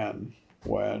began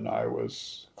when I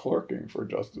was clerking for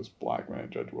Justice Blackmun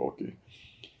and Judge Wilkie.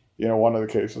 One of the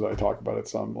cases I talk about at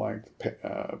some length,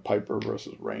 Piper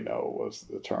versus Reno, was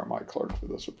the term I clerked for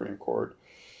the Supreme Court.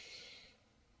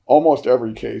 Almost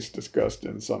every case discussed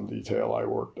in some detail I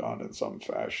worked on in some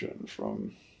fashion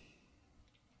from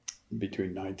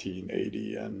between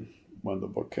 1980 and when the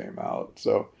book came out.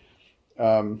 So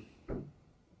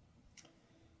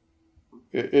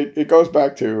it goes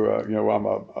back to, I'm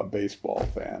a baseball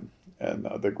fan, and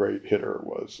the great hitter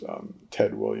was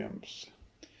Ted Williams.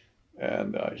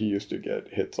 And he used to get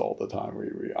hits all the time.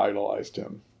 We idolized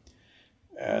him.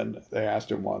 And they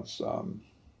asked him once,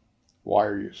 why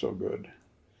are you so good?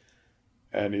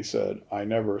 And he said, I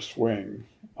never swing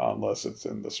unless it's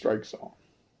in the strike zone.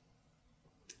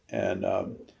 And I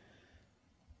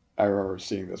remember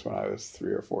seeing this when I was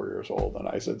 3 or 4 years old. And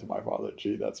I said to my father,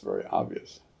 gee, that's very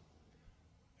obvious.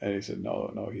 And he said,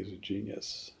 no, he's a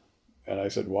genius. And I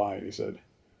said, why? And he said,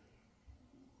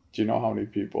 do you know how many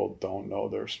people don't know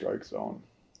their strike zone?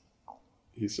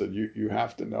 He said, you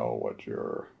have to know what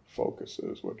your focus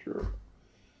is,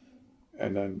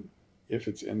 and then if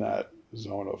it's in that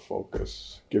zone of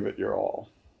focus, give it your all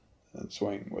and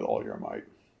swing with all your might.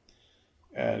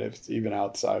 And if it's even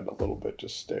outside a little bit,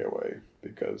 just stay away,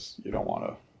 because you don't want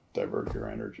to divert your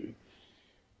energy.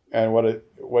 And what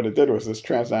it did was, this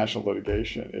transnational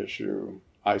litigation issue,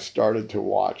 I started to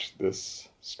watch this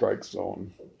strike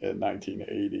zone in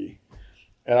 1980.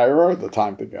 And I remember at the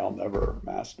time thinking, I'll never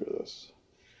master this.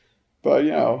 But,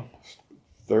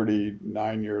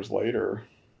 39 years later,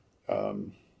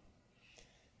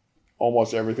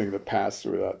 almost everything that passed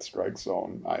through that strike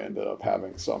zone, I ended up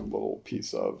having some little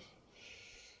piece of.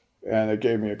 And it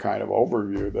gave me a kind of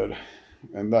overview that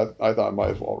I thought I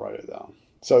might as well write it down.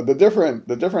 So the different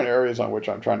areas on which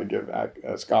I'm trying to give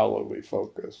a scholarly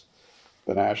focus: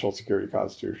 the national security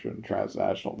constitution,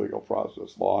 transnational legal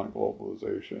process, law and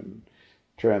globalization,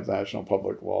 transnational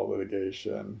public law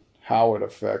litigation, how it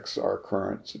affects our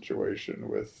current situation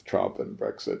with Trump and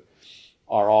Brexit,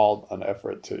 are all an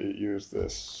effort to use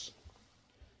this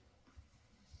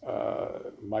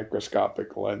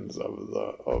microscopic lens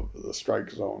of the strike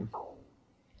zone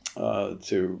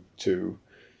to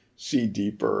see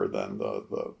deeper than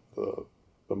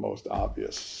the most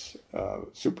obvious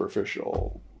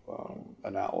superficial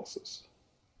analysis.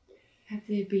 Have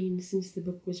there been, since the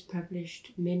book was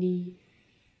published, many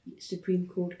Supreme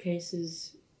Court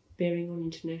cases bearing on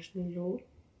international law?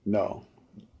 No,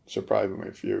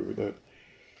 surprisingly few.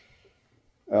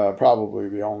 Probably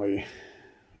the only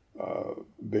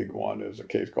big one is a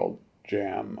case called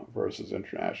JAM versus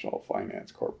International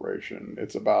Finance Corporation.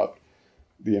 It's about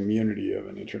the immunity of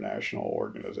an international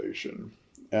organization.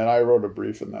 And I wrote a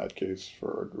brief in that case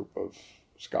for a group of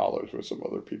scholars with some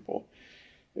other people,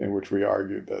 in which we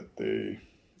argued that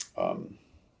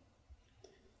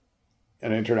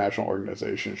an international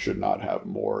organization should not have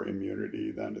more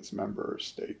immunity than its member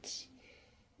states.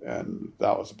 And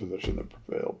that was a position that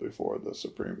prevailed before the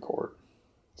Supreme Court.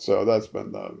 So that's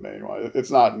been the main one.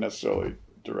 It's not necessarily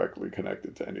directly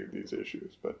connected to any of these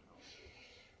issues, but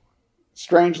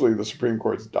strangely, the Supreme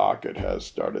Court's docket has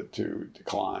started to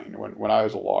decline. When I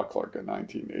was a law clerk in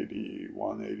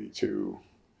 1981, 82,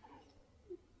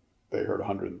 they heard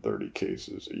 130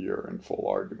 cases a year in full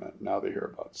argument. Now they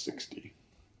hear about 60,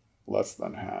 less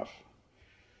than half.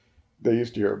 They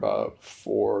used to hear about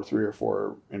 3 or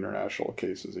 4 international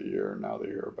cases a year. Now they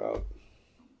hear about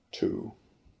 2,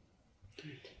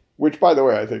 which, by the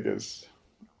way, I think is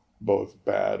both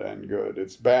bad and good.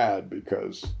 It's bad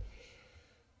because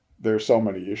there's so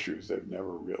many issues they've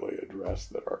never really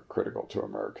addressed that are critical to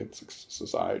American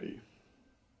society.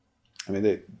 I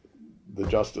mean, the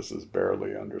justices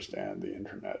barely understand the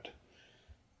internet.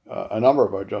 A number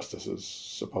of our justices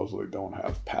supposedly don't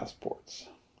have passports,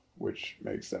 which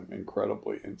makes them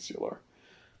incredibly insular.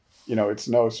 You know, it's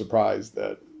no surprise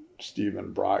that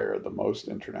Stephen Breyer, the most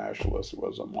internationalist,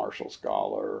 was a Marshall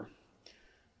Scholar,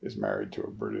 is married to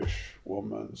a British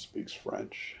woman, speaks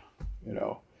French, you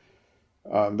know.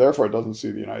 Therefore, it doesn't see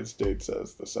the United States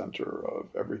as the center of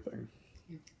everything.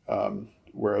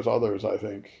 Whereas others, I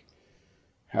think,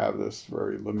 have this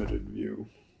very limited view.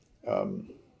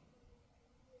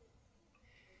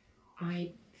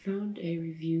 I found a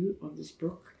review of this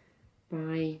book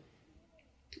by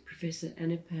Professor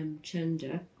Anupam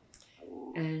Chanda,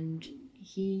 and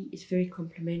he is very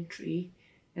complimentary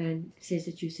and says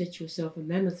that you set yourself a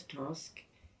mammoth task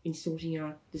in sorting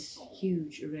out this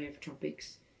huge array of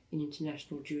topics in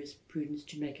international jurisprudence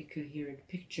to make a coherent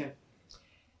picture.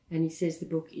 And he says the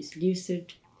book is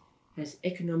lucid, has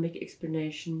economic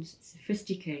explanations,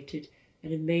 sophisticated,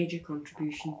 and a major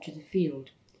contribution to the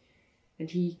field. And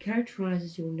he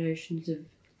characterizes your notions of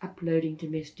uploading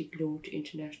domestic law to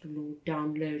international law,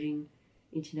 downloading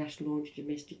international law to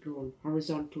domestic law, and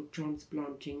horizontal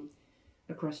transplanting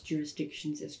across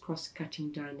jurisdictions as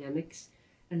cross-cutting dynamics,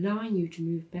 allowing you to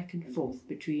move back and forth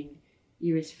between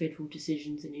US federal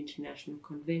decisions and international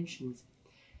conventions.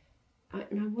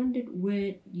 And I wondered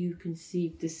where you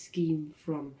conceived this scheme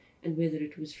from, and whether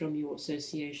it was from your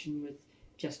association with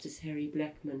Justice Harry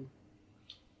Blackmun.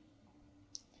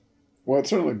 Well, it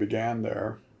certainly began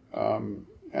there.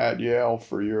 At Yale,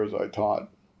 for years, I taught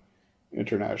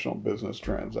international business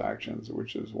transactions,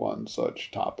 which is one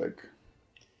such topic.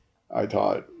 I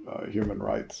taught human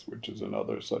rights, which is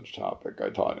another such topic. I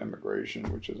taught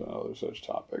immigration, which is another such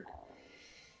topic.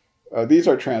 These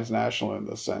are transnational in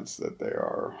the sense that they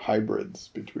are hybrids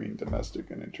between domestic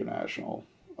and international.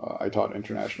 I taught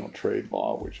international trade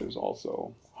law, which is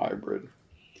also hybrid.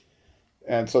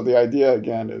 And so the idea,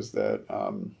 again, is that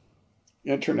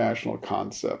international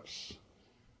concepts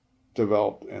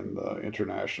developed in the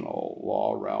international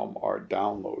law realm are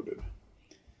downloaded.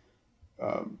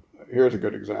 Here's a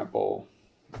good example.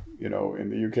 You know, in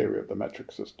the UK, we have the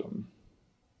metric system.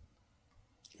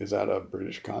 Is that a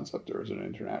British concept or is it an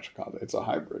international concept? It's a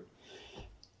hybrid.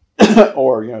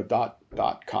 Or, you know,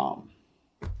 .com.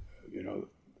 You know,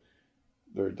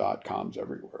 there are .coms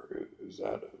everywhere. Is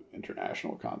that an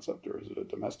international concept or is it a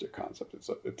domestic concept?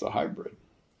 It's a hybrid.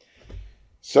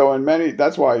 So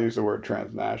that's why I use the word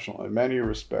transnational. In many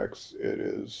respects, it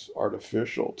is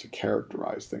artificial to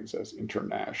characterize things as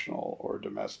international or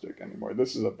domestic anymore.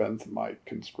 This is a Benthamite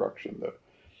construction that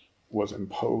was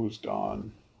imposed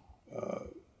on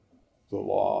the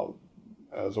law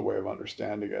as a way of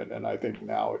understanding it. And I think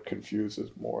now it confuses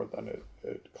more than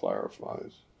it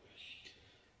clarifies.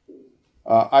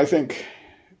 I think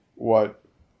what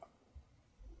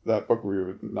that book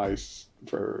would be nice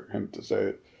for him to say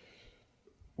it.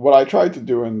 What I tried to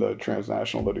do in the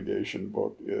transnational litigation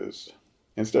book is,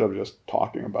 instead of just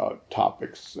talking about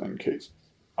topics and cases,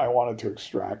 I wanted to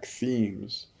extract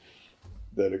themes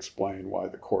that explain why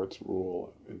the courts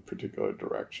rule in particular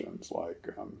directions. Like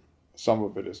some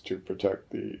of it is to protect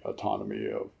the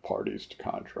autonomy of parties to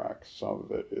contracts. Some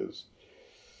of it is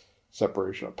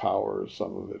separation of powers.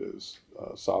 Some of it is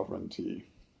sovereignty.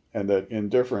 And that in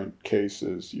different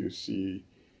cases you see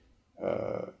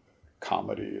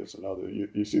Comedy is another.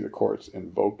 You see the courts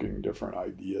invoking different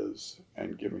ideas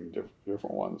and giving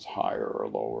different ones higher or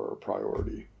lower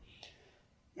priority.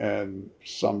 And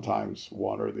sometimes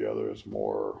one or the other is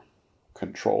more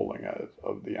controlling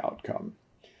of the outcome.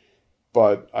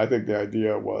 But I think the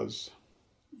idea was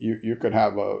you could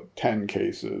have 10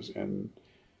 cases in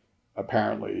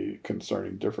apparently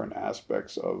concerning different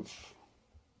aspects of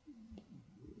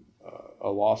a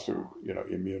lawsuit,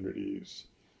 immunities,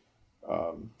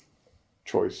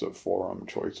 choice of forum,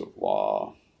 choice of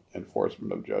law,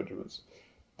 enforcement of judgments.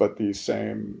 But these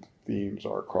same themes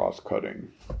are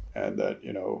cross-cutting, and that,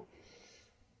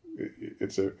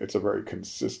 it's a very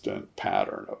consistent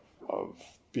pattern of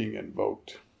being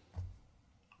invoked.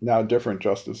 Now, different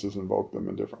justices invoke them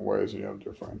in different ways, and you have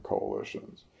different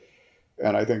coalitions.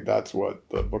 And I think that's what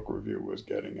the book review was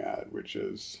getting at, which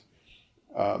is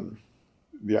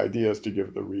the idea is to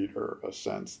give the reader a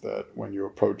sense that when you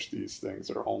approach these things,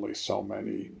 there are only so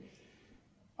many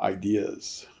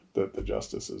ideas that the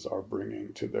justices are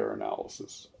bringing to their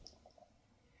analysis.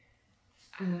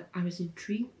 I was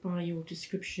intrigued by your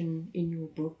description in your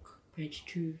book, page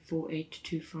 248 to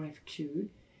 252,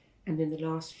 and then the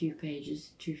last few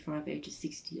pages, 258 to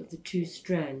 60, of the two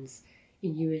strands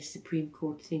in US Supreme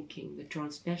Court thinking, the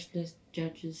transnationalist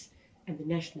judges and the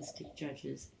nationalistic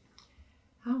judges.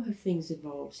 How have things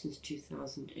evolved since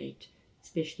 2008,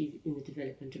 especially in the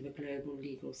development of a global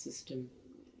legal system?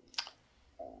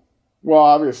 Well,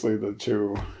 obviously the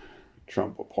two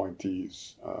Trump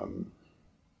appointees,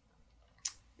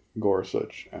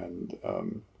 Gorsuch and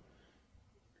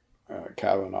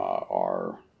Kavanaugh,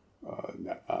 are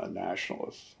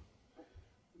nationalists.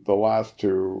 The last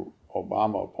two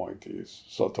Obama appointees,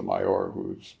 Sotomayor,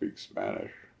 who speaks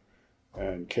Spanish,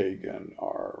 and Kagan,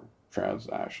 are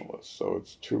transnationalists. So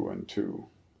it's 2 and 2.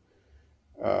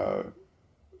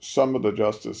 Some of the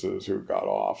justices who got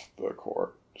off the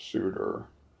court, Souter,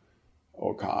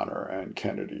 O'Connor, and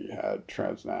Kennedy, had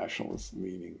transnationalist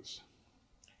leanings.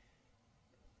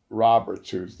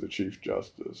 Roberts, who's the Chief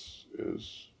Justice,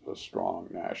 is a strong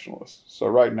nationalist. So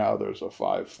right now there's a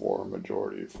 5-4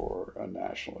 majority for a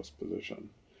nationalist position.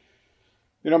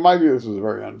 In my view, this is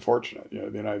very unfortunate.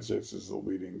 The United States is the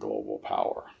leading global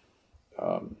power.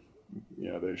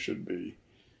 They should be.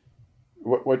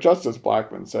 What Justice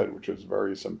Blackmun said, which is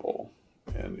very simple,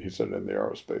 and he said in the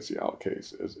Aerospatiale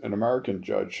case, is an American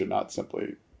judge should not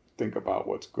simply think about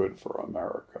what's good for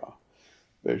America.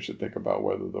 They should think about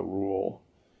whether the rule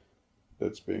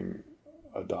that's being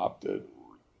adopted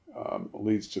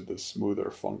leads to the smoother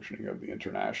functioning of the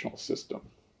international system.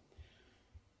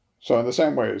 So in the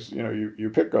same way as,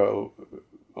 you pick a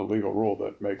legal rule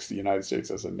that makes the United States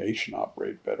as a nation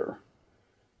operate better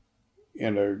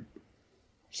in a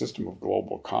system of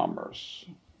global commerce.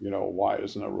 Why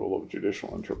doesn't a rule of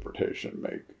judicial interpretation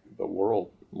make the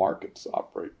world markets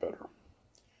operate better?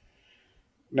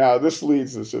 Now, this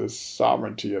leads us to this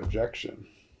sovereignty objection,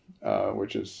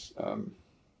 which is,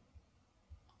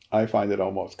 I find it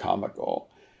almost comical.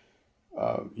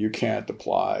 You can't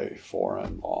apply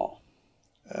foreign law.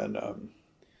 And,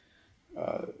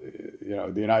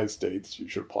 the United States, you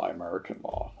should apply American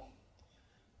law.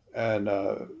 And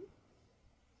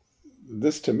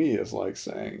this to me is like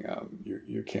saying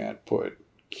you can't put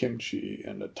kimchi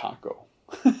in a taco.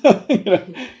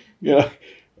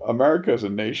 America is a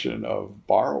nation of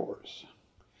borrowers,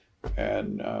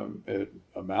 and it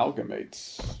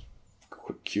amalgamates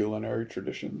culinary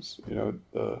traditions.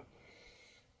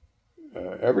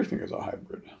 Everything is a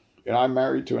hybrid. I'm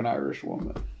married to an Irish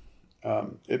woman.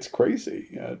 It's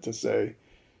crazy to say.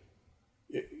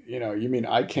 You mean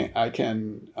I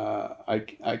can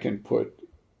put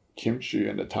kimchi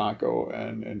in a taco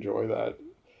and enjoy that,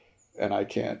 and I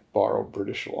can't borrow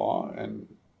British law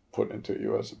and put into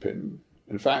U.S. opinion?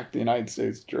 In fact, the United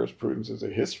States jurisprudence has a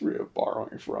history of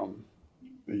borrowing from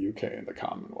the UK and the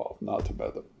Commonwealth, not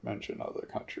to mention other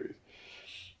countries.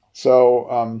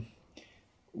 So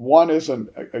one isn't,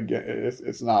 again,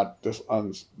 it's not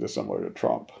dissimilar to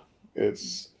Trump.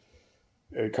 It's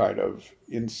a kind of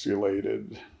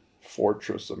insulated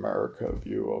Fortress America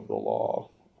view of the law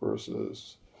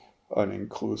versus an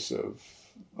inclusive,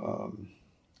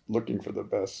 looking for the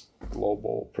best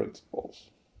global principles.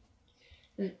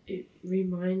 It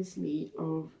reminds me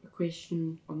of a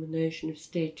question on the notion of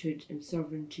statehood and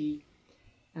sovereignty,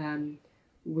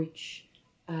 which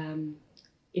in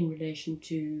relation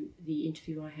to the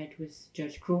interview I had with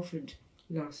Judge Crawford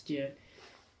last year,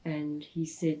 and he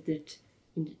said that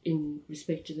in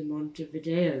respect to the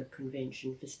Montevideo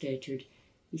Convention for statehood,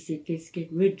 he said, let's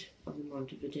get rid of the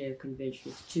Montevideo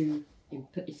Convention.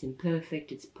 It's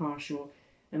imperfect, it's partial,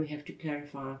 and we have to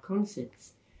clarify our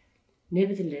concepts.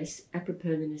 Nevertheless,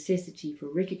 apropos the necessity for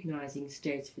recognizing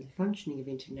states for the functioning of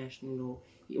international law,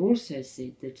 he also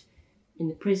said that in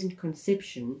the present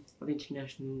conception of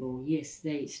international law, yes,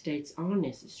 states are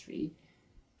necessary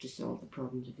to solve the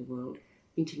problems of the world.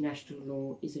 International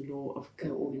law is a law of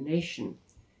coordination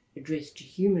addressed to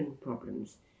human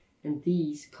problems, and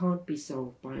these can't be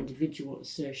solved by individual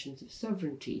assertions of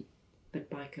sovereignty, but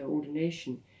by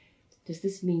coordination. Does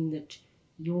this mean that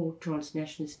your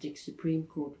transnationalistic Supreme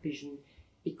Court vision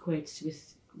equates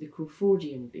with the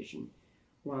Crawfordian vision,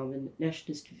 while the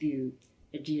nationalist view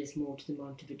adheres more to the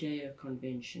Montevideo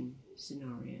Convention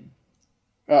scenario?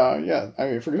 Yeah, I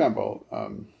mean, for example,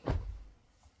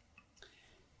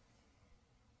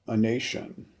 a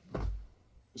nation.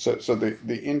 So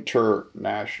the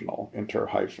international,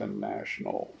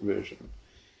 inter-national vision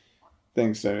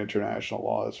thinks that international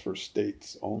law is for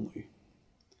states only.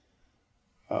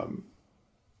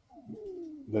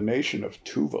 The nation of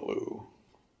Tuvalu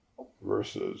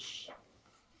versus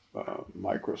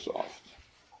Microsoft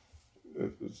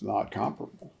is not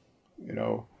comparable. You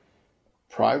know,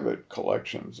 private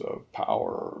collections of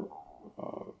power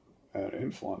and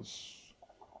influence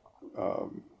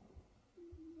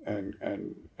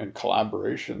and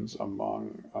collaborations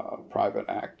among private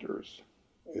actors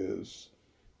is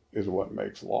what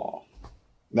makes law.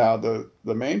 Now, the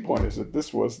main point is that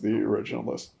this was the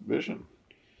originalist vision.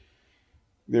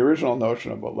 The original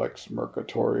notion of a lex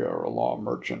mercatoria, or a law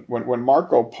merchant. When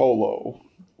Marco Polo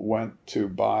went to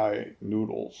buy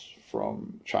noodles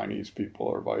from Chinese people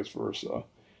or vice versa,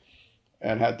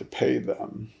 and had to pay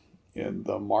them in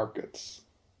the markets,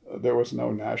 there was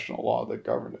no national law that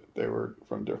governed it. They were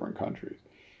from different countries.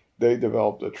 They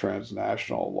developed a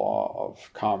transnational law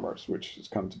of commerce, which has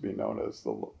come to be known as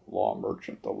the law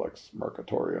merchant, the lex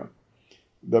mercatoria.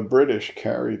 The British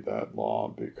carried that law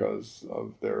because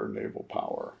of their naval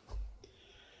power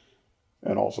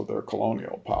and also their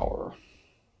colonial power.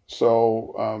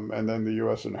 So, and then the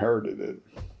U.S. inherited it.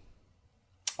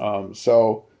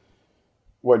 So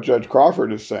what Judge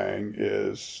Crawford is saying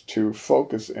is to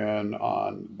focus in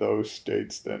on those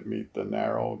states that meet the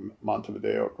narrow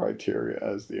Montevideo criteria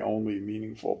as the only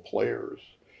meaningful players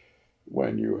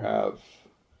when you have,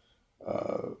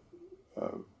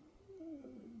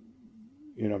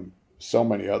 so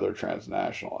many other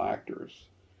transnational actors.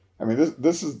 I mean,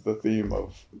 this is the theme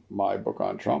of my book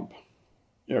on Trump.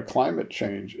 Climate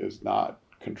change is not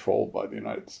controlled by the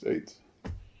United States.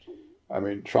 I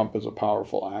mean, Trump is a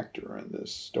powerful actor in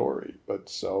this story, but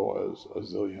so is a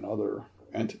zillion other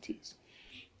entities.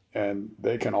 And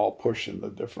they can all push in the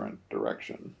different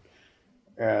direction.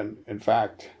 And in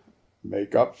fact,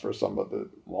 make up for some of the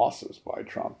losses by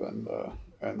Trump and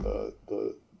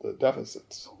the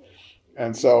deficits.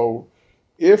 And so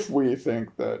if we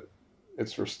think that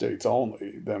it's for states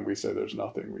only, then we say there's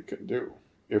nothing we can do.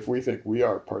 If we think we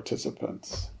are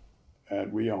participants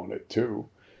and we own it too,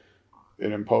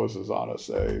 it imposes on us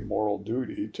a moral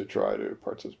duty to try to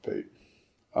participate.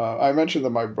 I mentioned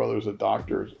that my brothers are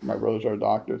doctors. My brothers are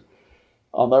doctors.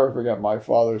 I'll never forget, my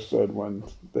father said when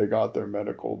they got their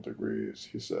medical degrees,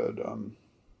 he said,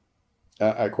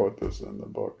 I quote this in the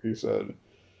book, he said,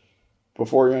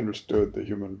 before you understood the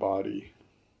human body,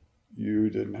 you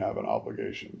didn't have an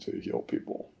obligation to heal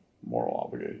people, moral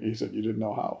obligation. He said, you didn't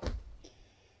know how.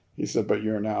 He said, but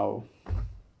you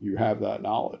have that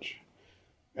knowledge.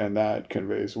 And that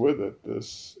conveys with it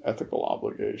this ethical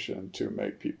obligation to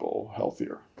make people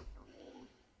healthier.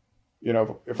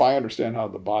 If I understand how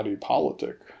the body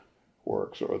politic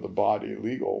works or the body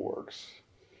legal works,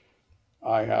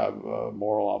 I have a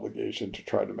moral obligation to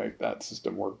try to make that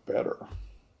system work better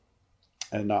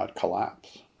and not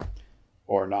collapse,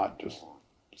 or not just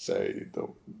say the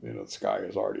sky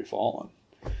has already fallen.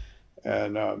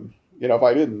 And if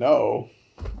I didn't know,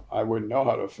 I wouldn't know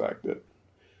how to affect it.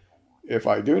 If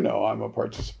I do know, I'm a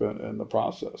participant in the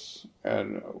process.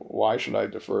 And why should I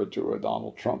defer to a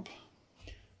Donald Trump?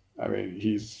 I mean,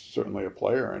 he's certainly a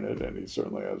player in it, and he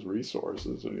certainly has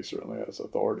resources, and he certainly has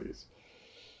authorities.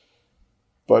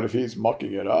 But if he's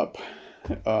mucking it up,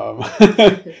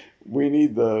 we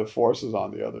need the forces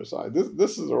on the other side.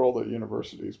 This is the role that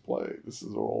universities play. This is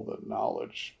the role that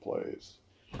knowledge plays.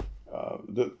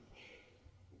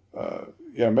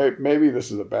 Maybe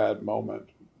this is a bad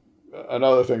moment.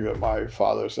 Another thing that my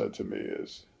father said to me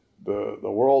is the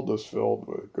world is filled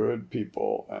with good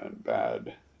people and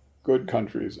good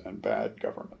countries and bad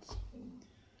governments.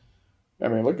 I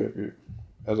mean, look at you.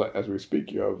 As we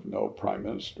speak, you have no prime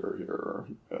minister here,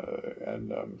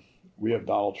 and we have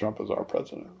Donald Trump as our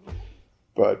president.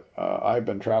 But I've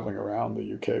been traveling around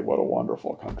the UK. What a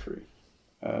wonderful country.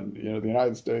 And, the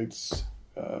United States,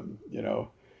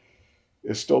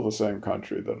 is still the same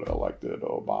country that elected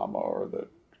Obama or that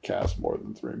cast more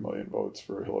than 3 million votes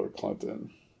for Hillary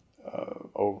Clinton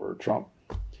over Trump.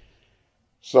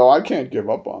 So I can't give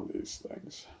up on these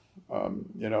things,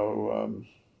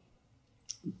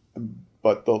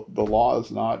 but the law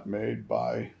is not made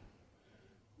by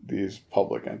these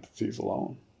public entities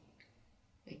alone.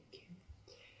 Thank you.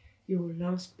 Your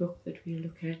last book that we'll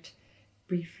look at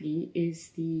briefly is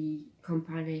the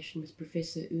compilation with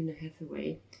Professor Una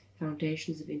Hathaway,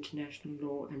 Foundations of International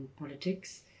Law and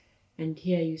Politics. And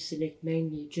here you select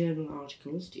mainly journal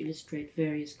articles to illustrate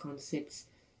various concepts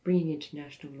bringing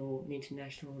international law and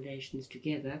international relations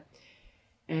together.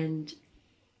 And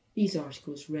these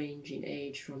articles range in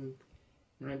age from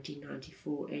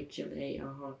 1994 HLA,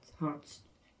 our Hart's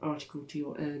article, to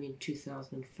your own in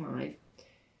 2005.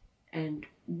 And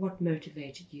what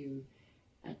motivated you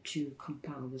to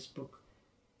compile this book?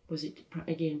 Was it,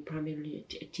 again, primarily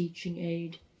a teaching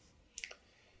aid?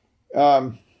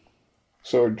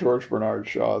 So George Bernard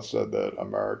Shaw said that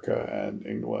America and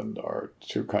England are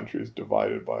two countries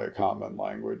divided by a common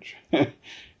language.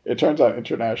 It turns out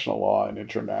international law and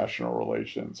international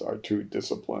relations are two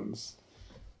disciplines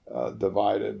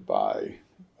divided by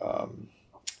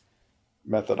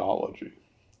methodology.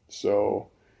 So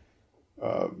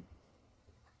the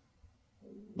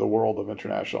world of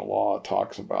international law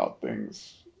talks about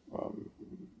things,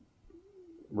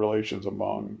 relations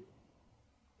among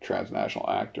transnational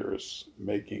actors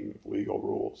making legal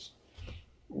rules,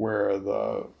 where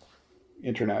the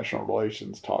international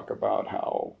relations talk about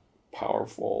how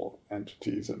powerful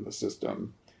entities in the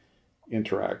system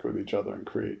interact with each other and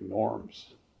create norms.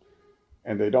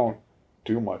 And they don't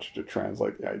do much to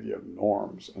translate the idea of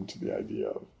norms into the idea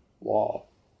of law.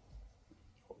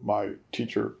 My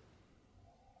teacher,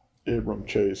 Abram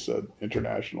Chase, said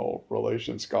international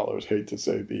relations scholars hate to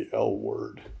say the L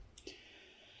word.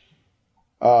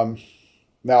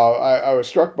 Now, I was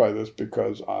struck by this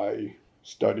because I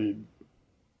studied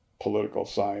political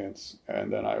science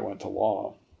and then I went to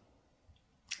law.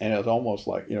 And it was almost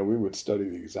like, we would study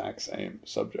the exact same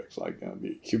subjects, like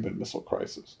the Cuban Missile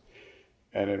Crisis.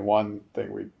 And in one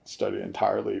thing, we'd study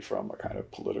entirely from a kind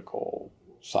of political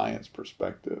science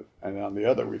perspective. And on the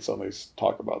other, we'd suddenly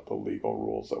talk about the legal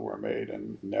rules that were made,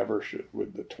 and never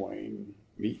would the twain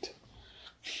meet.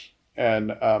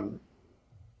 And,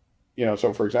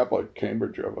 so for example, at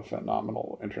Cambridge, you have a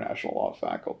phenomenal international law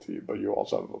faculty, but you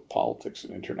also have a politics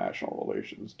and international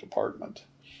relations department.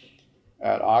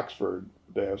 At Oxford,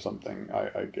 they have something,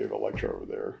 I gave a lecture over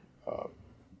there,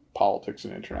 politics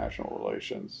and international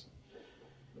relations.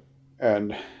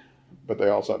 But they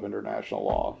also have international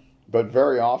law. But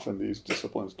very often these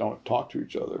disciplines don't talk to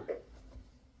each other.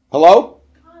 Hello?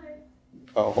 Hi.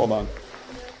 Oh, hold on.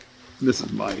 This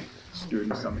is my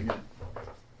student coming in.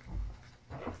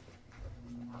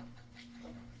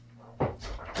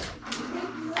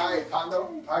 Hi,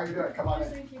 Kondo. How are you doing? Come on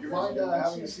in. Do you mind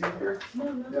having a seat here?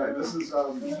 No. Yeah, this is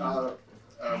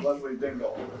Leslie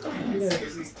Dingle.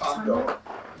 This is Tondo.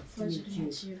 Pleasure to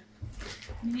meet you.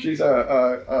 She's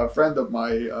a friend of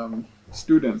my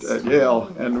student at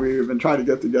Yale, and we've been trying to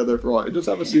get together for a while. Just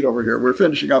have a seat over here. We're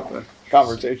finishing up the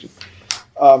conversation.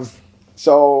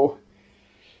 So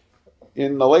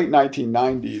in the late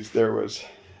 1990s, there was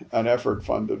an effort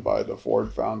funded by the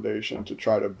Ford Foundation to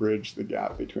try to bridge the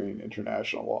gap between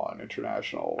international law and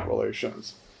international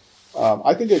relations.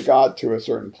 I think it got to a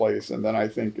certain place, and then I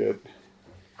think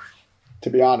to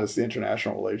be honest, the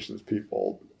international relations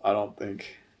people, I don't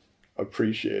think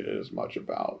appreciated as much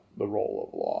about the role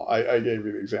of law. I gave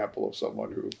you the example of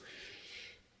someone who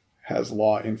has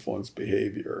law-influenced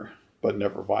behavior but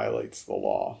never violates the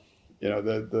law.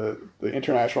 The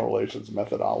international relations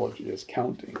methodology is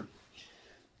counting,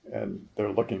 and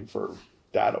they're looking for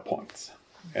data points.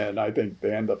 And I think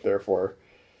they end up, therefore,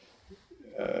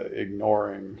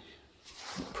 ignoring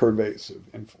pervasive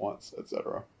influence,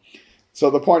 etc. So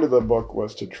the point of the book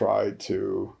was to try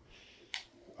to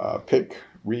pick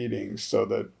readings so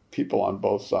that people on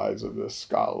both sides of this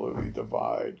scholarly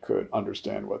divide could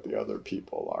understand what the other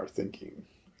people are thinking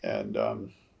and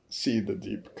see the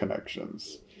deep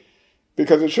connections.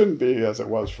 Because it shouldn't be, as it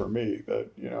was for me, that,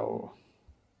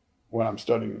 when I'm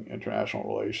studying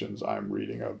international relations, I'm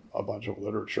reading a bunch of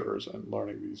literatures and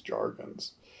learning these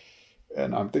jargons.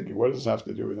 And I'm thinking, what does this have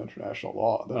to do with international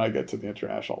law? Then I get to the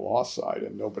international law side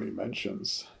and nobody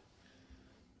mentions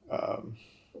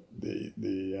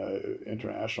the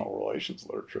international relations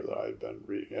literature that I've been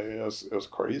reading. It was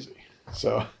crazy.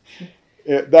 So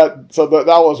that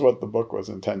was what the book was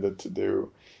intended to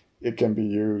do. It can be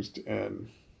used in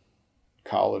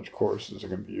college courses. It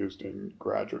can be used in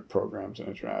graduate programs in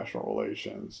international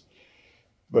relations.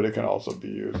 but it can also be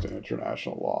used in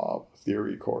international law,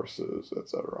 theory courses,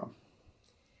 etc.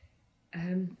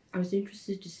 I was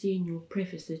interested to see in your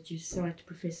preface that you cite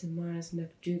Professor Myers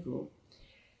McDougall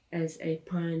as a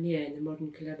pioneer in the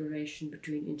modern collaboration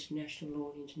between international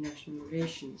law and international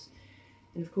relations.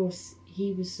 And of course,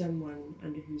 he was someone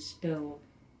under whose spell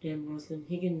Dame Rosalind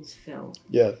Higgins fell.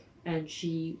 Yes. And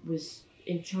she was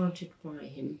enchanted by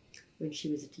him when she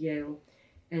was at Yale.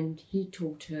 And he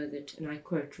taught her that, and I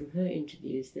quote from her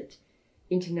interviews, that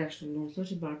international law is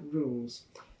not about rules,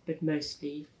 but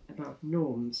mostly about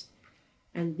norms.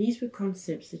 And these were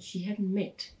concepts that she hadn't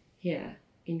met here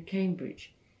in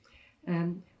Cambridge.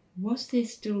 Was there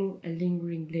still a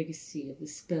lingering legacy of the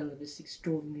spell of this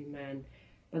extraordinary man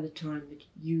by the time that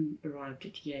you arrived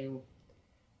at Yale?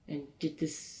 And did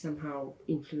this somehow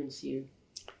influence you?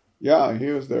 Yeah, he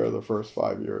was there the first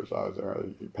 5 years I was there.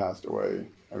 He passed away.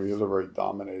 I mean, he was a very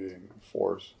dominating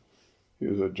force. He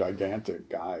was a gigantic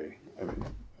guy. I mean,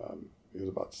 he was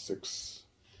about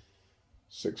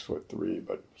 6'3",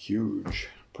 but huge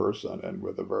person and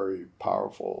with a very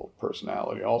powerful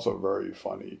personality. Also very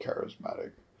funny,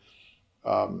 charismatic.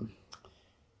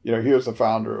 He was the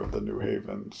founder of the New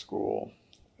Haven School.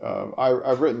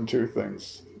 I've written two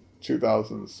things.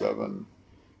 2007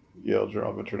 Yale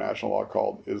Journal of International Law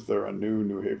called "Is There a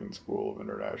New Haven School of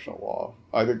International Law?"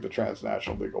 I think the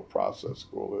Transnational Legal Process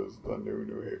School is the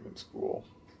New Haven School.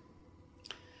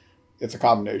 It's a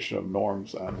combination of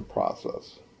norms and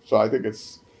process. So I think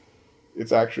it's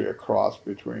actually a cross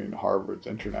between Harvard's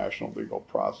international legal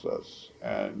process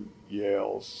and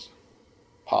Yale's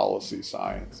policy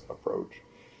science approach.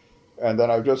 And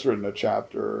then I've just written a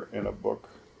chapter in a book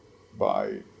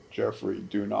by Jeffrey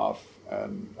Dunoff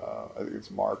and I think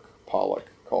it's Mark Pollack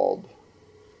called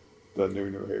The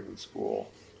New Haven School.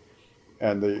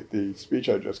 And the speech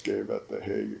I just gave at the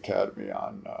Hague Academy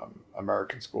on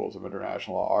American Schools of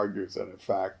International Law argues that, in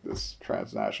fact, this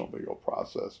transnational legal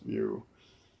process view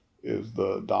is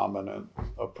the dominant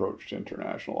approach to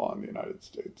international law in the United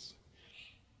States.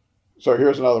 So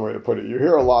here's another way to put it. You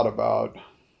hear a lot about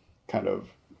kind of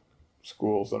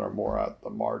schools that are more at the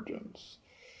margins.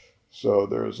 So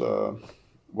there's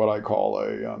what I call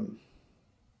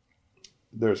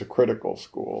there's a critical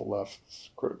school, left's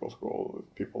critical school,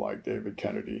 with people like David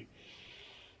Kennedy.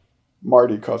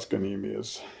 Marty Koskanimi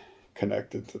is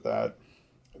connected to that.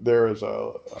 There is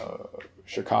a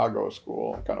Chicago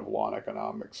school, kind of law and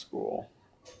economics school.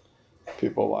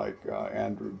 People like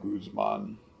Andrew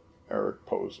Guzman, Eric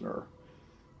Posner,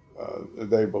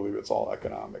 they believe it's all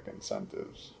economic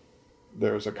incentives.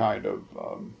 There's a kind of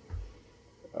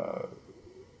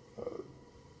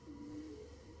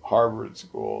Harvard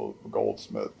school.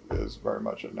 Goldsmith is very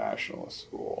much a nationalist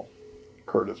school.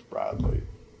 Curtis Bradley.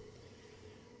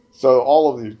 So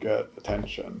all of these get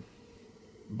attention.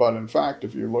 But in fact,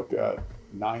 if you look at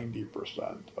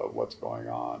 90% of what's going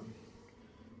on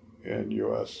in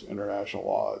U.S. international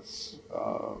law, it's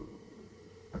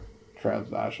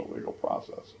transnational legal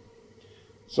process.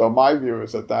 So my view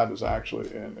is that is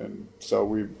actually,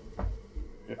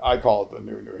 I call it the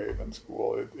New Haven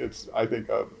School. It's I think,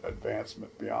 an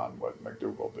advancement beyond what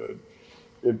McDougall did.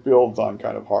 It builds on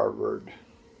kind of Harvard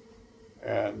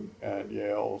and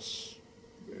Yale's.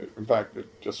 In fact,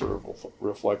 it just sort of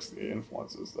reflects the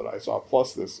influences that I saw,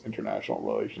 plus this international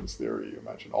relations theory you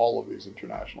mentioned. All of these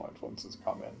international influences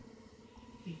come in.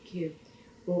 Thank you.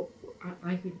 Well,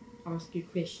 I could ask you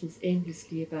questions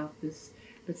endlessly about this,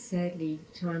 but sadly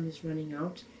time is running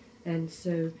out. And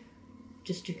so,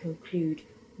 just to conclude,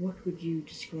 what would you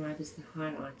describe as the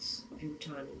highlights of your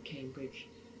time in Cambridge?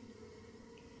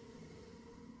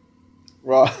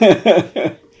 Well,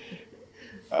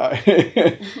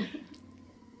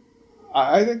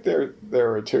 I think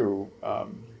there are two.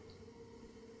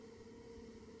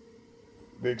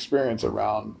 The experience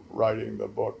around writing the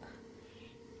book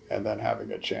and then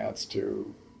having a chance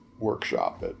to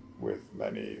workshop it with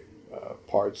many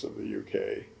parts of the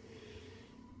UK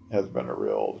has been a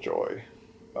real joy.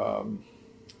 I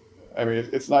mean,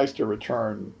 it's nice to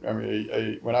return. I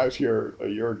mean, when I was here a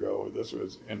year ago, this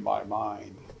was in my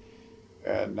mind,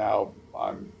 and now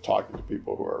I'm talking to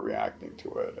people who are reacting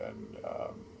to it, and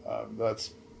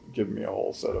that's given me a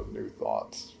whole set of new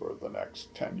thoughts for the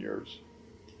next 10 years.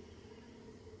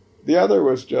 The other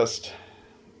was just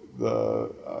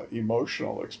the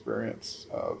emotional experience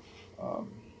of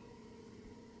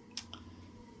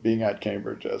being at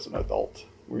Cambridge as an adult.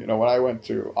 When I went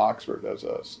to Oxford as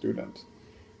a student,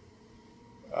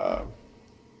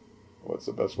 what's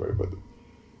the best way to put it?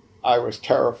 I was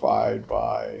terrified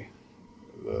by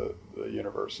the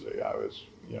university. I was,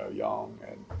 young,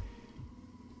 and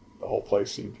the whole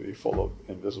place seemed to be full of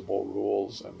invisible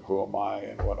rules and who am I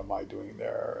and what am I doing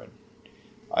there? And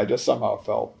I just somehow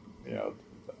felt,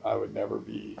 I would never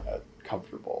be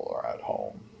comfortable or at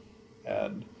home.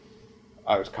 And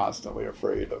I was constantly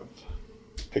afraid of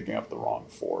picking up the wrong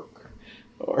fork.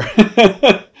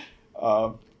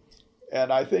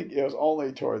 And I think it was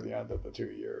only toward the end of the 2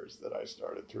 years that I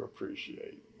started to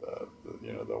appreciate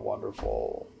the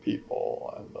wonderful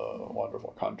people and the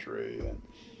wonderful country and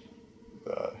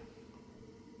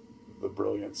the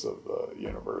brilliance of the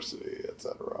university,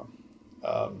 etc.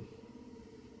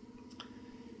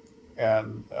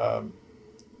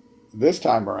 This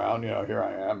time around, here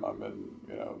I am. I'm in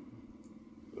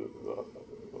the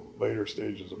later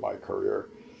stages of my career,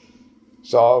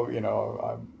 so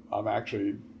I'm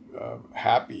actually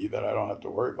happy that I don't have to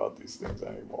worry about these things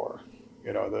anymore.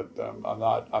 That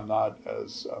I'm not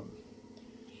as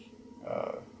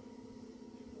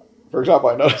for example,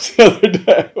 I noticed the other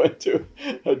day I went to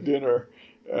a dinner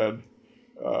and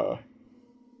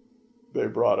they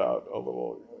brought out a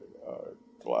little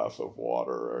glass of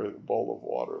water or a bowl of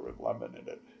water with lemon in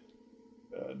it,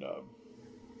 and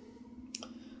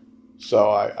so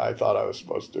I thought I was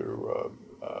supposed to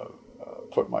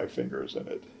put my fingers in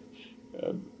it,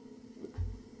 and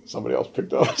somebody else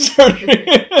picked up and started drinking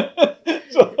it.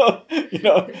 So,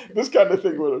 this kind of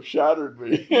thing would have shattered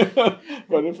me.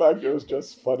 But in fact, it was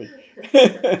just funny.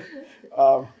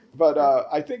 But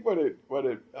I think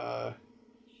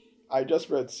I just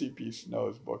read C.P.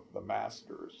 Snow's book, The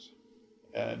Masters,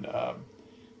 and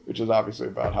which is obviously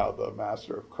about how the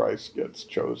Master of Christ gets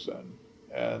chosen.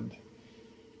 And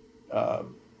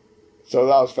so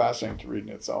that was fascinating to read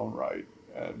in its own right,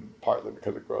 and partly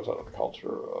because it grows out of the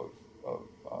culture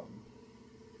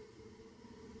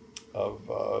of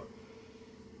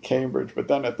Cambridge. But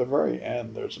then at the very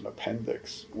end, there's an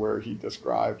appendix where he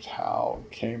describes how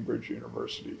Cambridge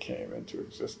University came into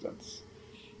existence.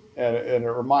 And it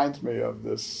reminds me of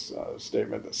this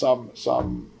statement that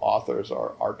some authors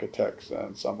are architects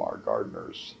and some are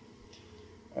gardeners.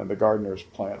 And the gardeners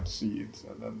plant seeds,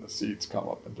 and then the seeds come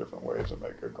up in different ways and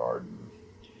make a garden.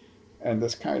 And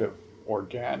this kind of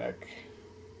organic,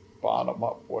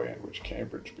 bottom-up way in which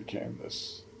Cambridge became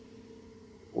this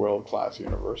world-class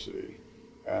university,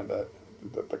 and that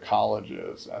the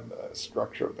colleges and the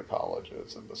structure of the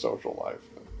colleges and the social life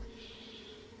and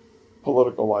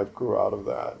political life grew out of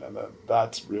that, and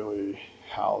that's really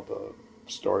how the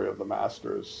story of the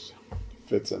Masters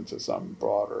fits into some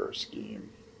broader scheme.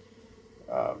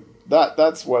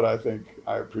 That's what I think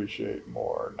I appreciate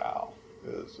more now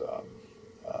is,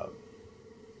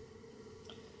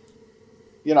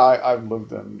 I've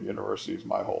lived in universities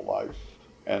my whole life,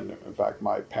 and in fact,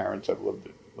 my parents have lived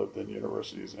in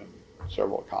universities in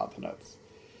several continents.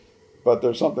 But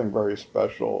there's something very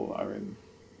special. I mean,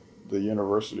 the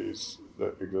universities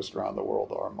that exist around the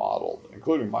world are modeled,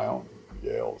 including my own.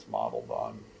 Yale is modeled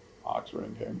on Oxford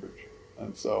and Cambridge,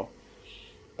 and so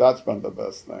that's been the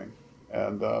best thing.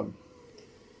 And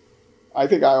I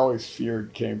think I always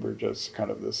feared Cambridge as kind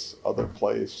of this other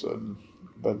place,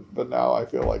 but now I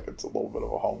feel like it's a little bit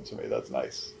of a home to me. That's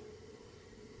nice.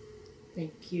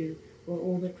 Thank you. Well,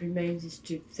 all that remains is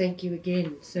to thank you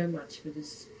again so much for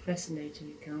this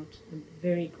fascinating account. I'm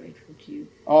very grateful to you.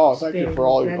 Oh, thank you for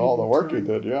all the work time. you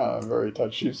did. Yeah, I'm very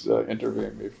touched. She's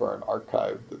interviewing me for an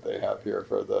archive that they have here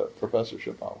for the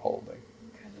professorship I'm holding.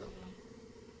 Incredible.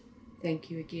 Thank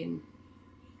you again.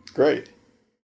 Great.